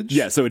advantage?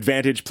 Yeah, so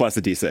advantage plus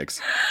a d6.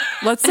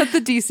 Let's set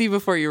the DC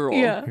before you roll.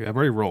 Yeah. Okay, I've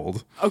already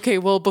rolled. Okay,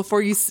 well,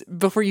 before you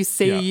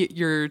say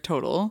your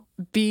total,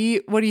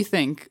 B, what do you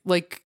think?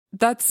 Like,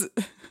 that's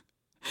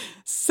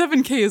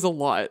 7K is a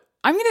lot.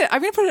 I'm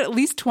gonna put it at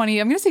least 20.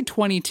 I'm gonna say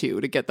 22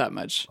 to get that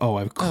much. Oh,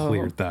 I've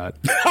cleared that.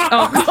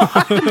 Oh.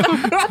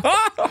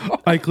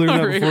 I cleared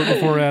that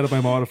before I added my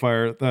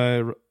modifier.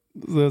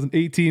 There's an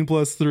 18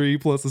 plus 3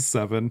 plus a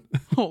 7.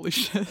 Holy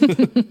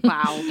shit!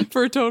 Wow.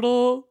 For a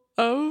total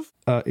of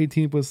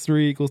 18 plus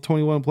 3 equals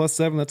 21 plus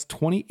 7. That's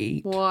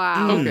 28.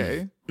 Wow.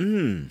 Okay.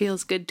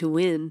 Feels good to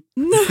win.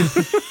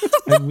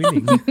 I'm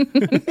winning.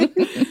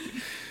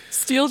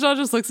 Steeljaw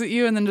just looks at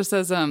you and then just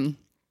says,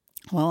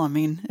 well, I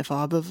mean, if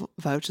Abba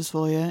vouches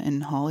for you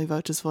and Holly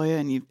vouches for you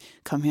and you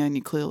come here and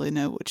you clearly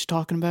know what you're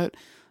talking about,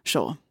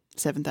 sure,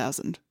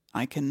 7,000.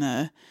 I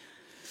can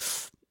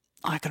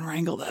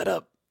wrangle that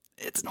up.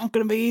 It's not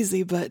going to be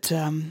easy, but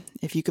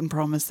if you can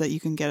promise that you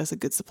can get us a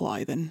good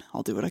supply, then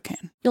I'll do what I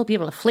can. You'll be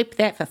able to flip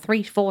that for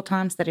 3-4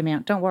 times that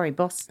amount. Don't worry,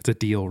 boss. It's a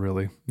deal,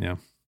 really. Yeah.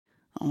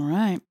 All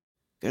right.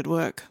 Good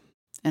work.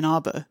 And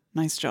Arbor,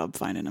 nice job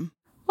finding him.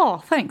 Oh,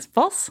 thanks,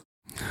 boss.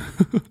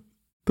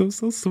 That was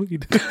so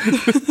sweet.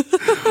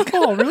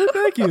 Oh, really?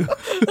 Thank you.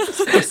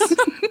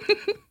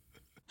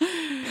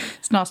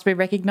 It's nice to be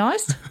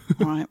recognised.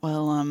 All right,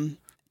 well,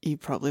 you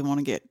probably want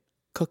to get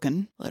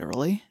cooking,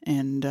 literally,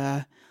 and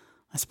I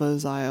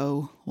suppose I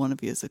owe one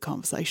of you a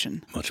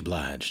conversation. Much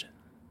obliged.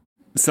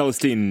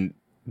 Celestine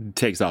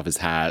takes off his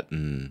hat,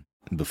 and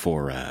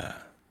before I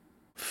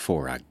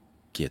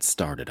get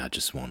started, I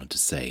just wanted to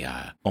say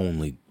I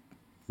only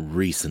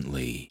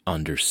recently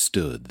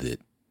understood that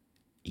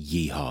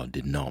Yeehaw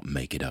did not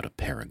make it out of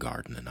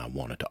Paragarden, and I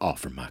wanted to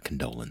offer my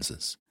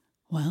condolences.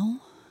 Well,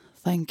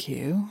 thank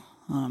you.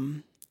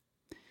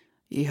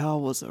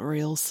 Yeehaw was a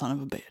real son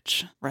of a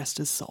bitch. Rest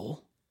his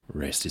soul.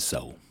 Rest his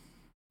soul.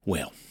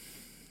 Well,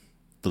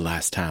 the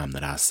last time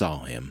that I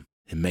saw him,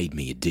 it made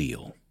me a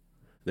deal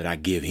that I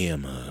give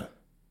him a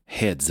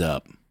heads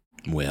up.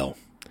 Well,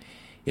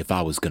 if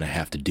I was going to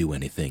have to do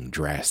anything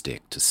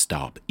drastic to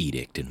stop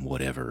Edict and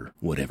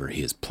whatever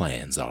his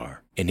plans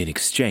are. And in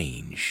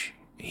exchange,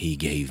 he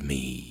gave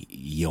me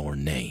your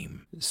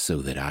name so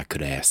that I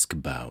could ask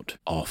about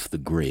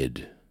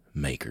off-the-grid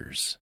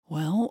makers.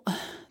 Well,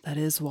 that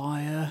is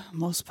why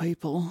most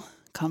people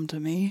come to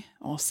me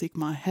or seek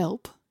my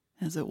help,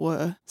 as it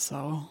were.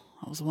 So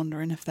I was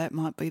wondering if that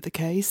might be the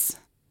case.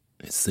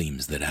 It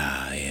seems that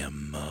I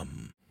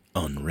am,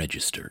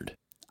 unregistered.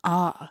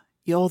 Ah,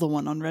 you're the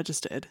one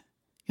unregistered.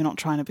 You're not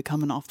trying to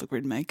become an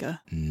off-the-grid maker.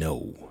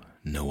 No,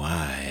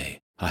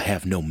 I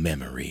have no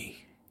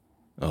memory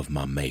of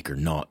my maker,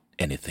 not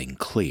anything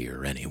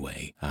clear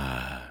anyway.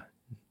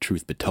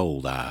 Truth be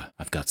told,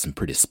 I've got some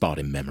pretty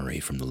spotty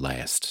memory from the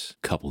last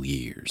couple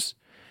years,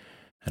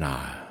 and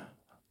I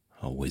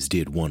always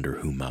did wonder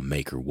who my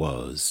maker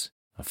was.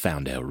 I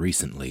found out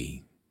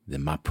recently that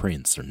my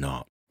prints are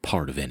not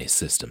part of any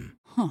system.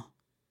 Huh.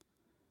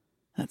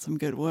 That's some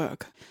good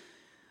work.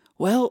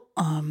 Well,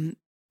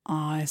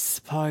 I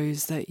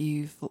suppose that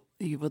you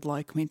would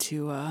like me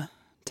to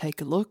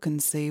take a look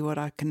and see what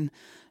I can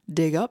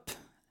dig up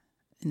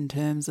in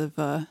terms of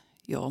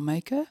your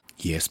maker?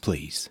 Yes,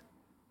 please.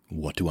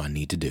 What do I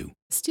need to do?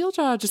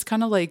 Steeljaw just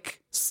kind of like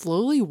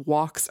slowly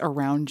walks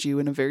around you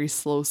in a very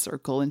slow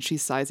circle, and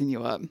she's sizing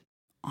you up.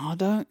 I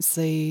don't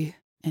see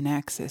an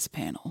access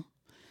panel,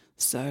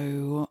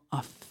 so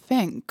I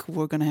think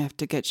we're gonna have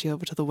to get you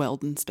over to the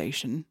Weldon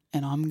station,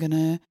 and I'm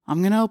gonna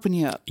open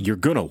you up. You're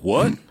gonna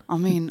what? I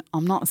mean,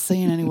 I'm not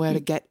seeing anywhere to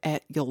get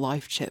at your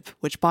life chip,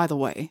 which, by the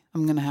way,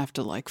 I'm gonna have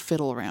to like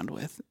fiddle around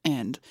with,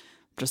 and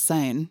just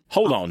saying.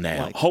 Hold on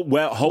now. Hold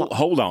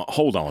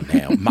on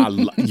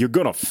now. You're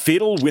gonna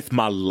fiddle with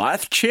my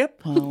life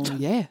chip? Well,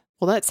 yeah.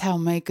 Well, that's how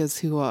makers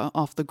who are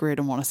off the grid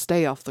and want to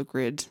stay off the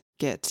grid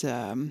get.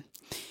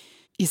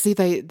 You see,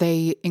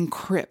 they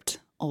encrypt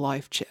a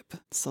life chip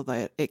so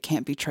that it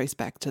can't be traced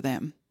back to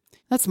them.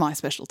 That's my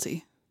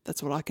specialty.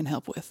 That's what I can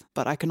help with.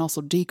 But I can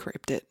also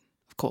decrypt it,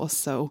 of course.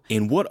 So.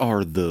 And what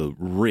are the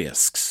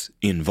risks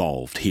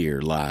involved here?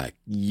 Like,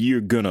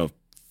 you're gonna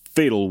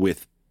fiddle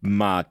with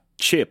my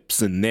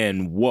chips, and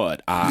then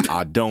what?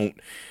 I don't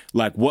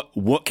like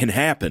what can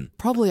happen?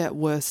 Probably at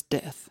worst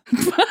death.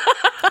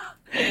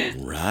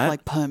 Right?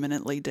 Like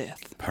permanently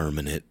death.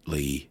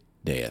 Permanently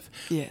death.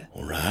 Yeah.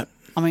 All right.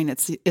 I mean,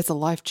 it's a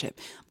life chip,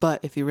 but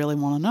if you really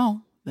want to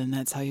know, then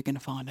that's how you're going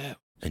to find out.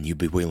 And you'd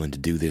be willing to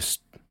do this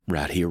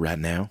right here, right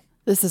now?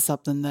 This is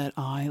something that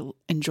I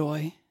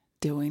enjoy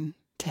doing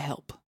to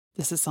help.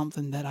 This is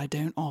something that I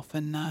don't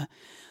often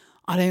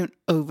I don't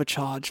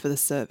overcharge for the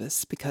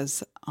service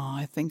because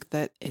I think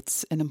that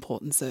it's an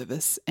important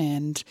service,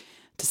 and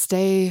to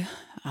stay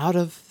out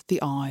of the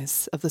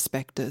eyes of the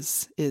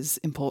spectres is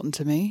important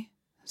to me.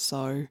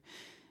 So,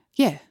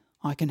 yeah,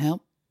 I can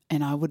help,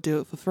 and I would do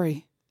it for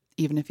free,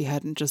 even if you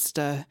hadn't just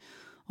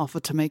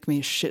offered to make me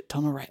a shit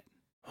ton of rat.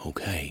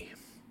 Okay.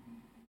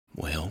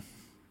 Well,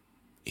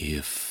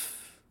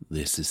 if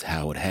this is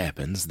how it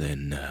happens,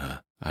 then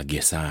I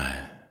guess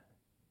I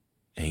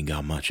ain't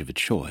got much of a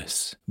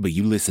choice. But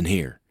you listen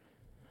here.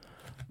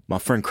 My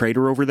friend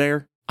Crater over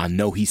there, I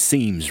know he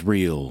seems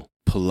real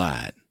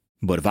polite,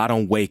 but if I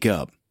don't wake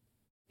up,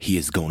 he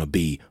is going to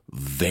be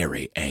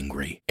very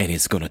angry, and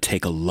it's going to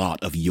take a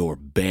lot of your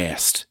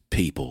best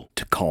people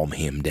to calm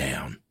him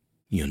down.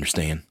 You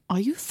understand? Are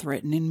you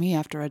threatening me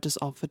after I just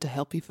offered to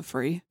help you for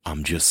free?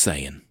 I'm just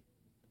saying.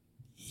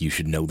 You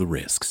should know the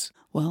risks.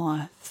 Well,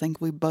 I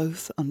think we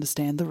both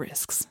understand the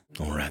risks.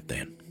 All right,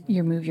 then.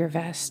 You remove your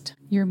vest,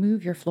 you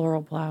remove your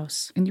floral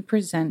blouse, and you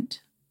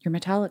present your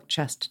metallic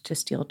chest to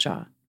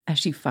Steeljaw as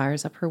she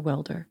fires up her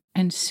welder.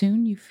 And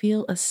soon you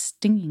feel a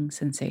stinging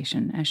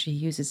sensation as she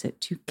uses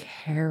it to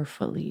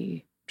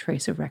carefully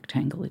trace a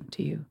rectangle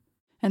into you.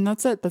 And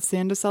that's it. That's the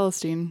end of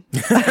Celestine.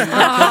 Well,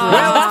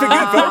 that's been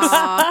good, folks.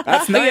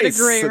 That's nice. I get a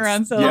great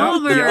round, so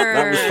Yep,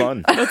 that was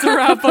fun. That's a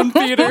wrap on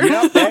Peter.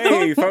 Yep.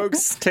 Hey,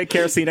 folks. Take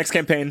care. See you next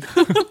campaign.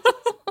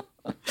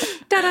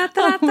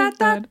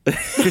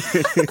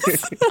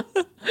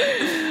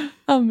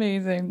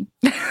 Amazing.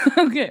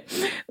 Okay.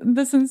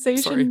 The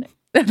sensation...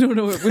 I don't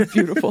know, it was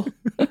beautiful.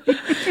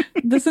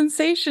 The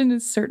sensation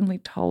is certainly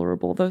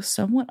tolerable, though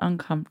somewhat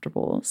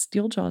uncomfortable.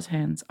 Steeljaw's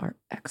hands are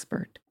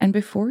expert. And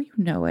before you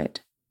know it,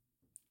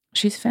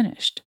 she's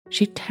finished.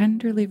 She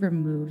tenderly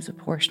removes a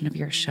portion of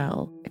your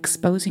shell,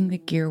 exposing the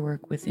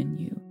gearwork within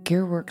you.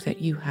 Gearwork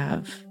that you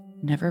have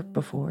never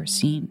before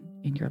seen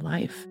in your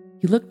life.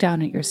 You look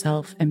down at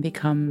yourself and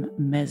become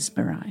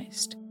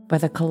mesmerized by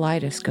the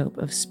kaleidoscope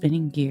of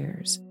spinning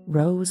gears,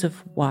 rows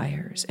of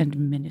wires and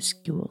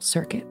minuscule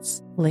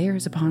circuits,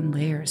 layers upon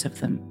layers of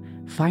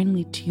them,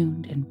 finely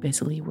tuned and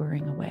busily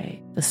whirring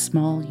away. The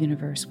small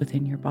universe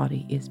within your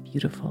body is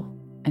beautiful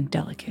and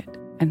delicate.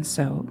 And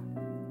so,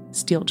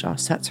 Steeljaw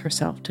sets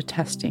herself to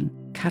testing,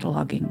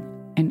 cataloging,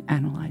 and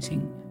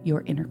analyzing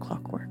your inner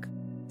clockwork.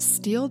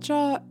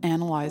 Steeljaw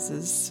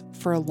analyzes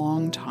for a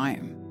long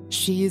time.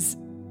 She's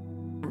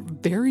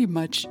very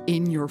much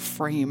in your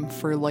frame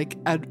for like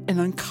an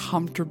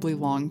uncomfortably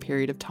long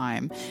period of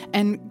time.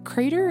 And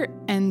Crater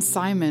and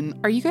Simon,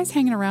 are you guys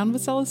hanging around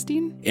with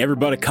Celestine?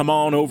 Everybody come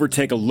on over,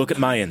 take a look at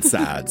my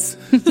insides.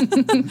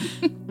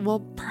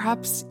 Well,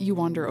 perhaps you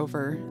wander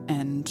over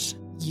and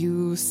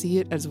you see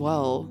it as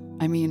well.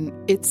 I mean,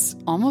 it's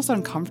almost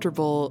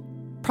uncomfortable,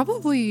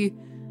 probably,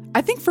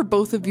 I think for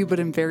both of you, but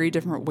in very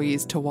different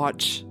ways, to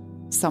watch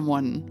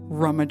someone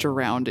rummage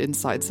around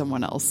inside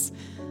someone else.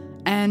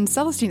 And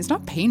Celestine, it's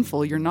not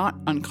painful. You're not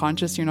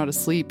unconscious. You're not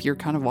asleep. You're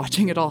kind of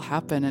watching it all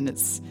happen, and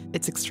it's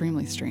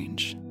extremely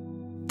strange.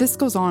 This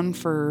goes on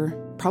for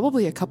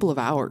probably a couple of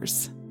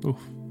hours. Oof.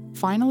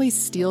 Finally,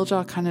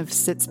 Steeljaw kind of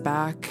sits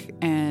back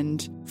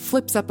and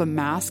flips up a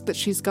mask that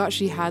she's got.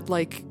 She had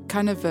like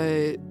kind of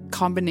a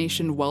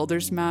combination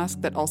welder's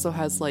mask that also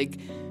has like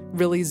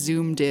really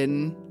zoomed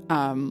in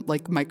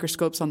like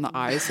microscopes on the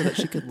eyes so that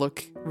she could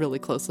look really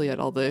closely at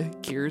all the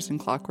gears and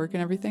clockwork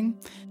and everything.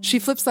 She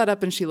flips that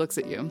up and she looks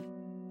at you.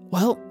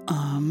 Well,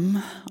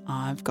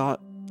 I've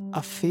got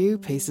a few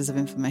pieces of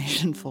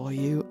information for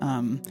you.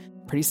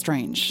 Pretty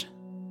strange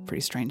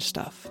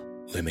stuff.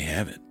 Let me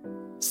have it.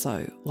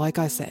 So, like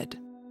I said,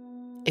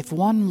 if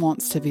one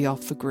wants to be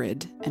off the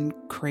grid and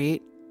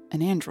create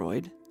an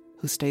android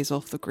who stays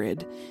off the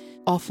grid,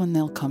 often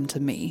they'll come to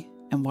me,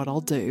 and what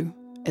I'll do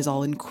is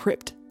I'll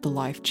encrypt the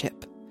life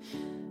chip.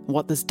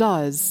 What this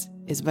does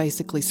is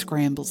basically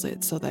scrambles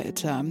it so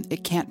that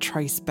it can't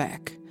trace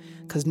back.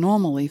 Because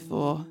normally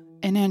for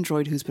an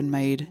android who's been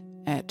made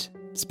at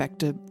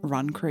Spectre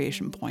Run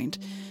creation point,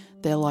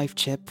 their life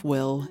chip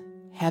will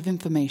have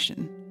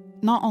information,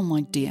 not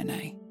unlike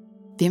DNA.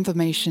 The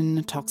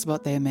information talks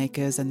about their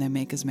makers and their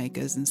makers'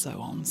 makers and so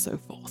on and so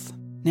forth.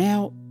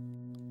 Now,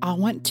 I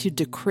want to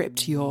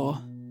decrypt your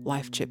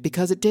life chip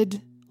because it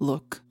did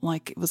look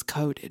like it was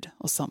coded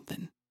or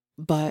something.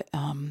 But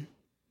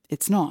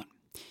it's not.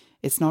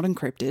 It's not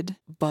encrypted,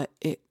 but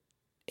it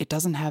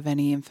doesn't have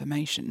any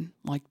information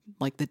like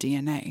the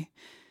DNA.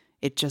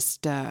 It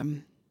just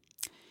doesn't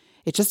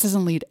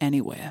lead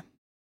anywhere.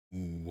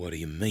 What do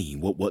you mean?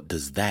 What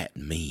does that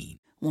mean?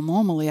 Well,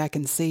 normally I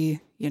can see,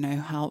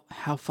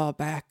 how far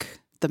back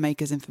the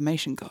maker's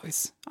information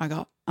goes. I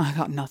got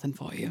nothing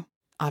for you.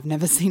 I've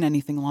never seen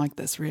anything like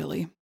this,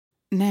 really.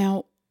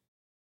 Now,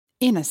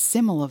 in a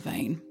similar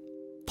vein,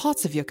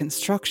 parts of your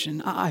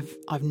construction,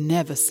 I've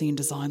never seen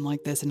design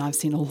like this, and I've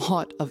seen a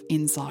lot of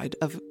inside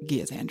of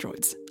Gears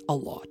androids. A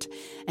lot.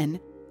 And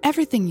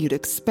everything you'd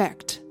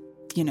expect,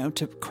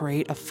 to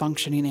create a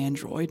functioning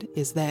android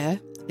is there.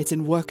 It's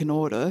in working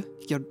order.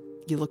 You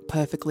look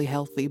perfectly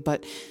healthy,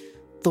 but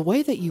the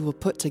way that you were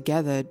put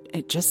together,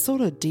 it just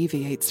sort of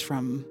deviates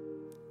from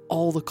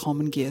all the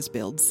common Gears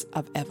builds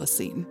I've ever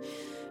seen.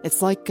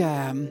 It's like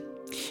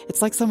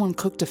someone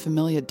cooked a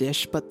familiar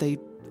dish, but they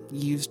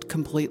used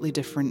completely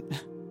different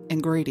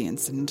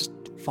ingredients and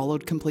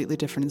followed completely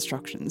different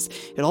instructions.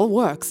 It all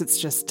works, it's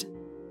just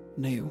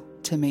new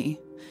to me.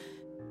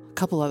 A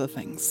couple other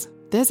things.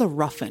 There's a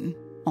ruffin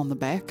on the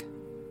back.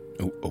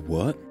 A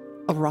what?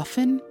 A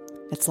ruffin?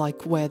 It's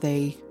like where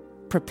they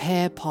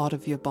prepare part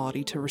of your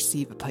body to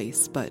receive a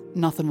piece, but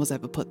nothing was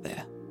ever put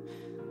there.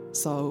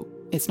 So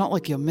it's not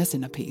like you're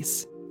missing a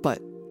piece,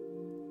 but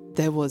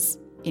there was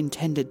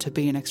intended to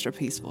be an extra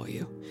piece for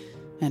you,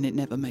 and it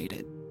never made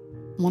it.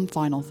 One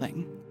final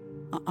thing.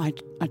 I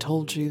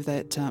told you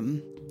that,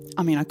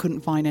 I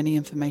couldn't find any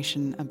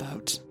information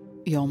about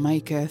your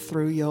maker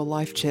through your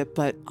life chip,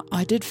 but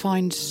I did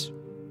find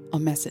a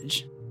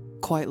message,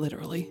 quite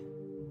literally.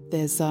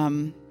 There's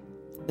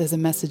a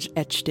message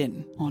etched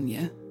in on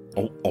you.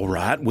 Oh, all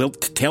right. Well,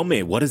 tell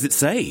me, what does it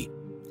say?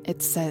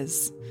 It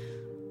says,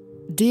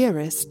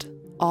 Dearest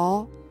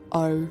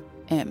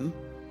R-O-M,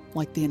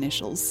 like the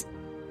initials,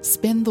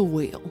 spin the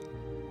wheel.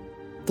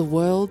 The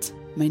world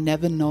may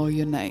never know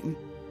your name,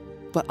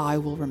 but I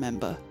will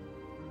remember.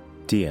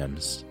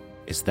 DMs,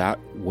 is that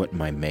what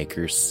my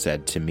makers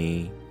said to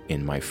me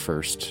in my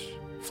first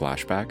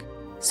flashback?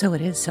 So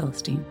it is,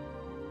 Celestine.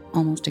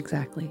 Almost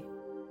exactly.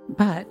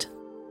 But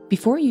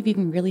before you've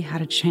even really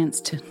had a chance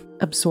to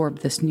absorb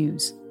this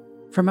news,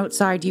 from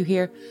outside you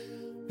hear,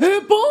 "Hey,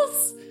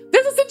 boss!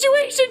 There's a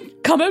situation!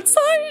 Come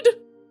outside!"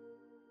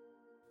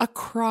 A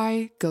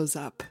cry goes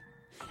up,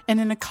 and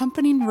an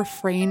accompanying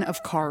refrain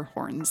of car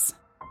horns.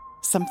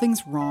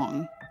 something's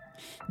wrong.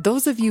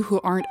 Those of you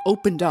who aren't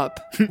opened up,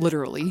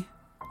 literally,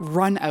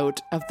 run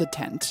out of the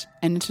tent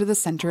and into the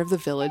center of the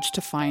village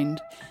to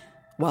find,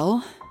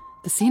 well,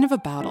 the scene of a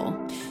battle.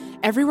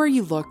 Everywhere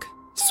you look,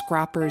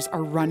 scrappers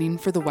are running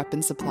for the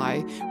weapon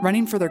supply,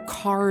 running for their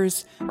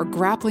cars, or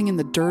grappling in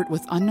the dirt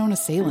with unknown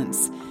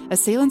assailants.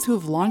 Assailants who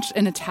have launched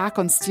an attack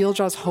on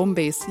Steeljaw's home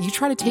base. You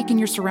try to take in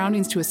your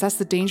surroundings to assess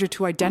the danger,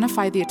 to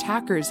identify the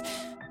attackers,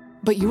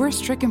 but you are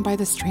stricken by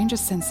the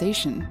strangest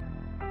sensation.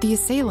 The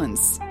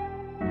assailants,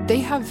 they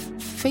have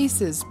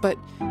faces, but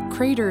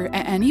Crater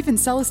and even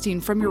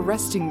Celestine, from your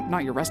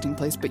not your resting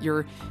place, but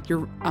your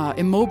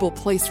immobile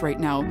place right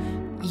now,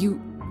 you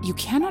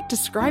cannot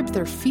describe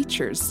their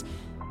features.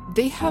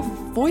 They have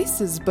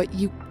voices, but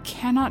you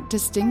cannot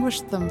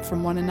distinguish them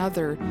from one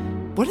another.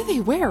 What do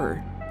they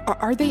wear?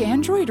 Are they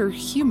android or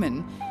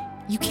human?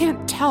 You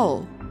can't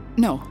tell.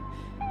 No,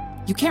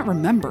 you can't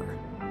remember.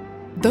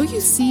 Though you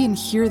see and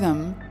hear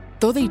them,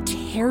 though they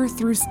tear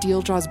through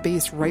Steeljaw's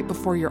base right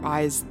before your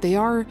eyes, they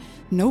are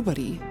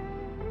nobody.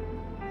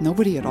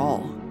 Nobody at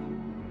all.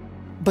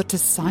 But to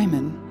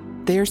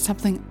Simon, they are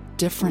something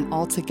different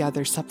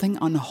altogether, something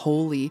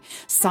unholy.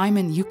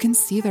 Simon, you can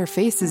see their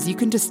faces, you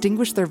can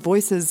distinguish their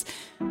voices,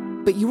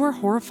 but you are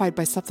horrified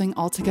by something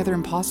altogether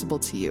impossible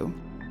to you.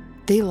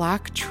 They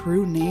lack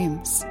true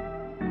names.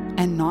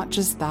 And not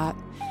just that,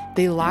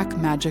 they lack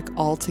magic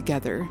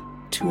altogether.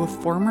 To a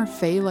former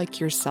fae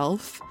like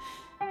yourself,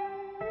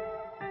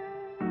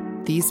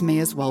 these may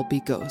as well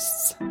be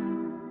ghosts.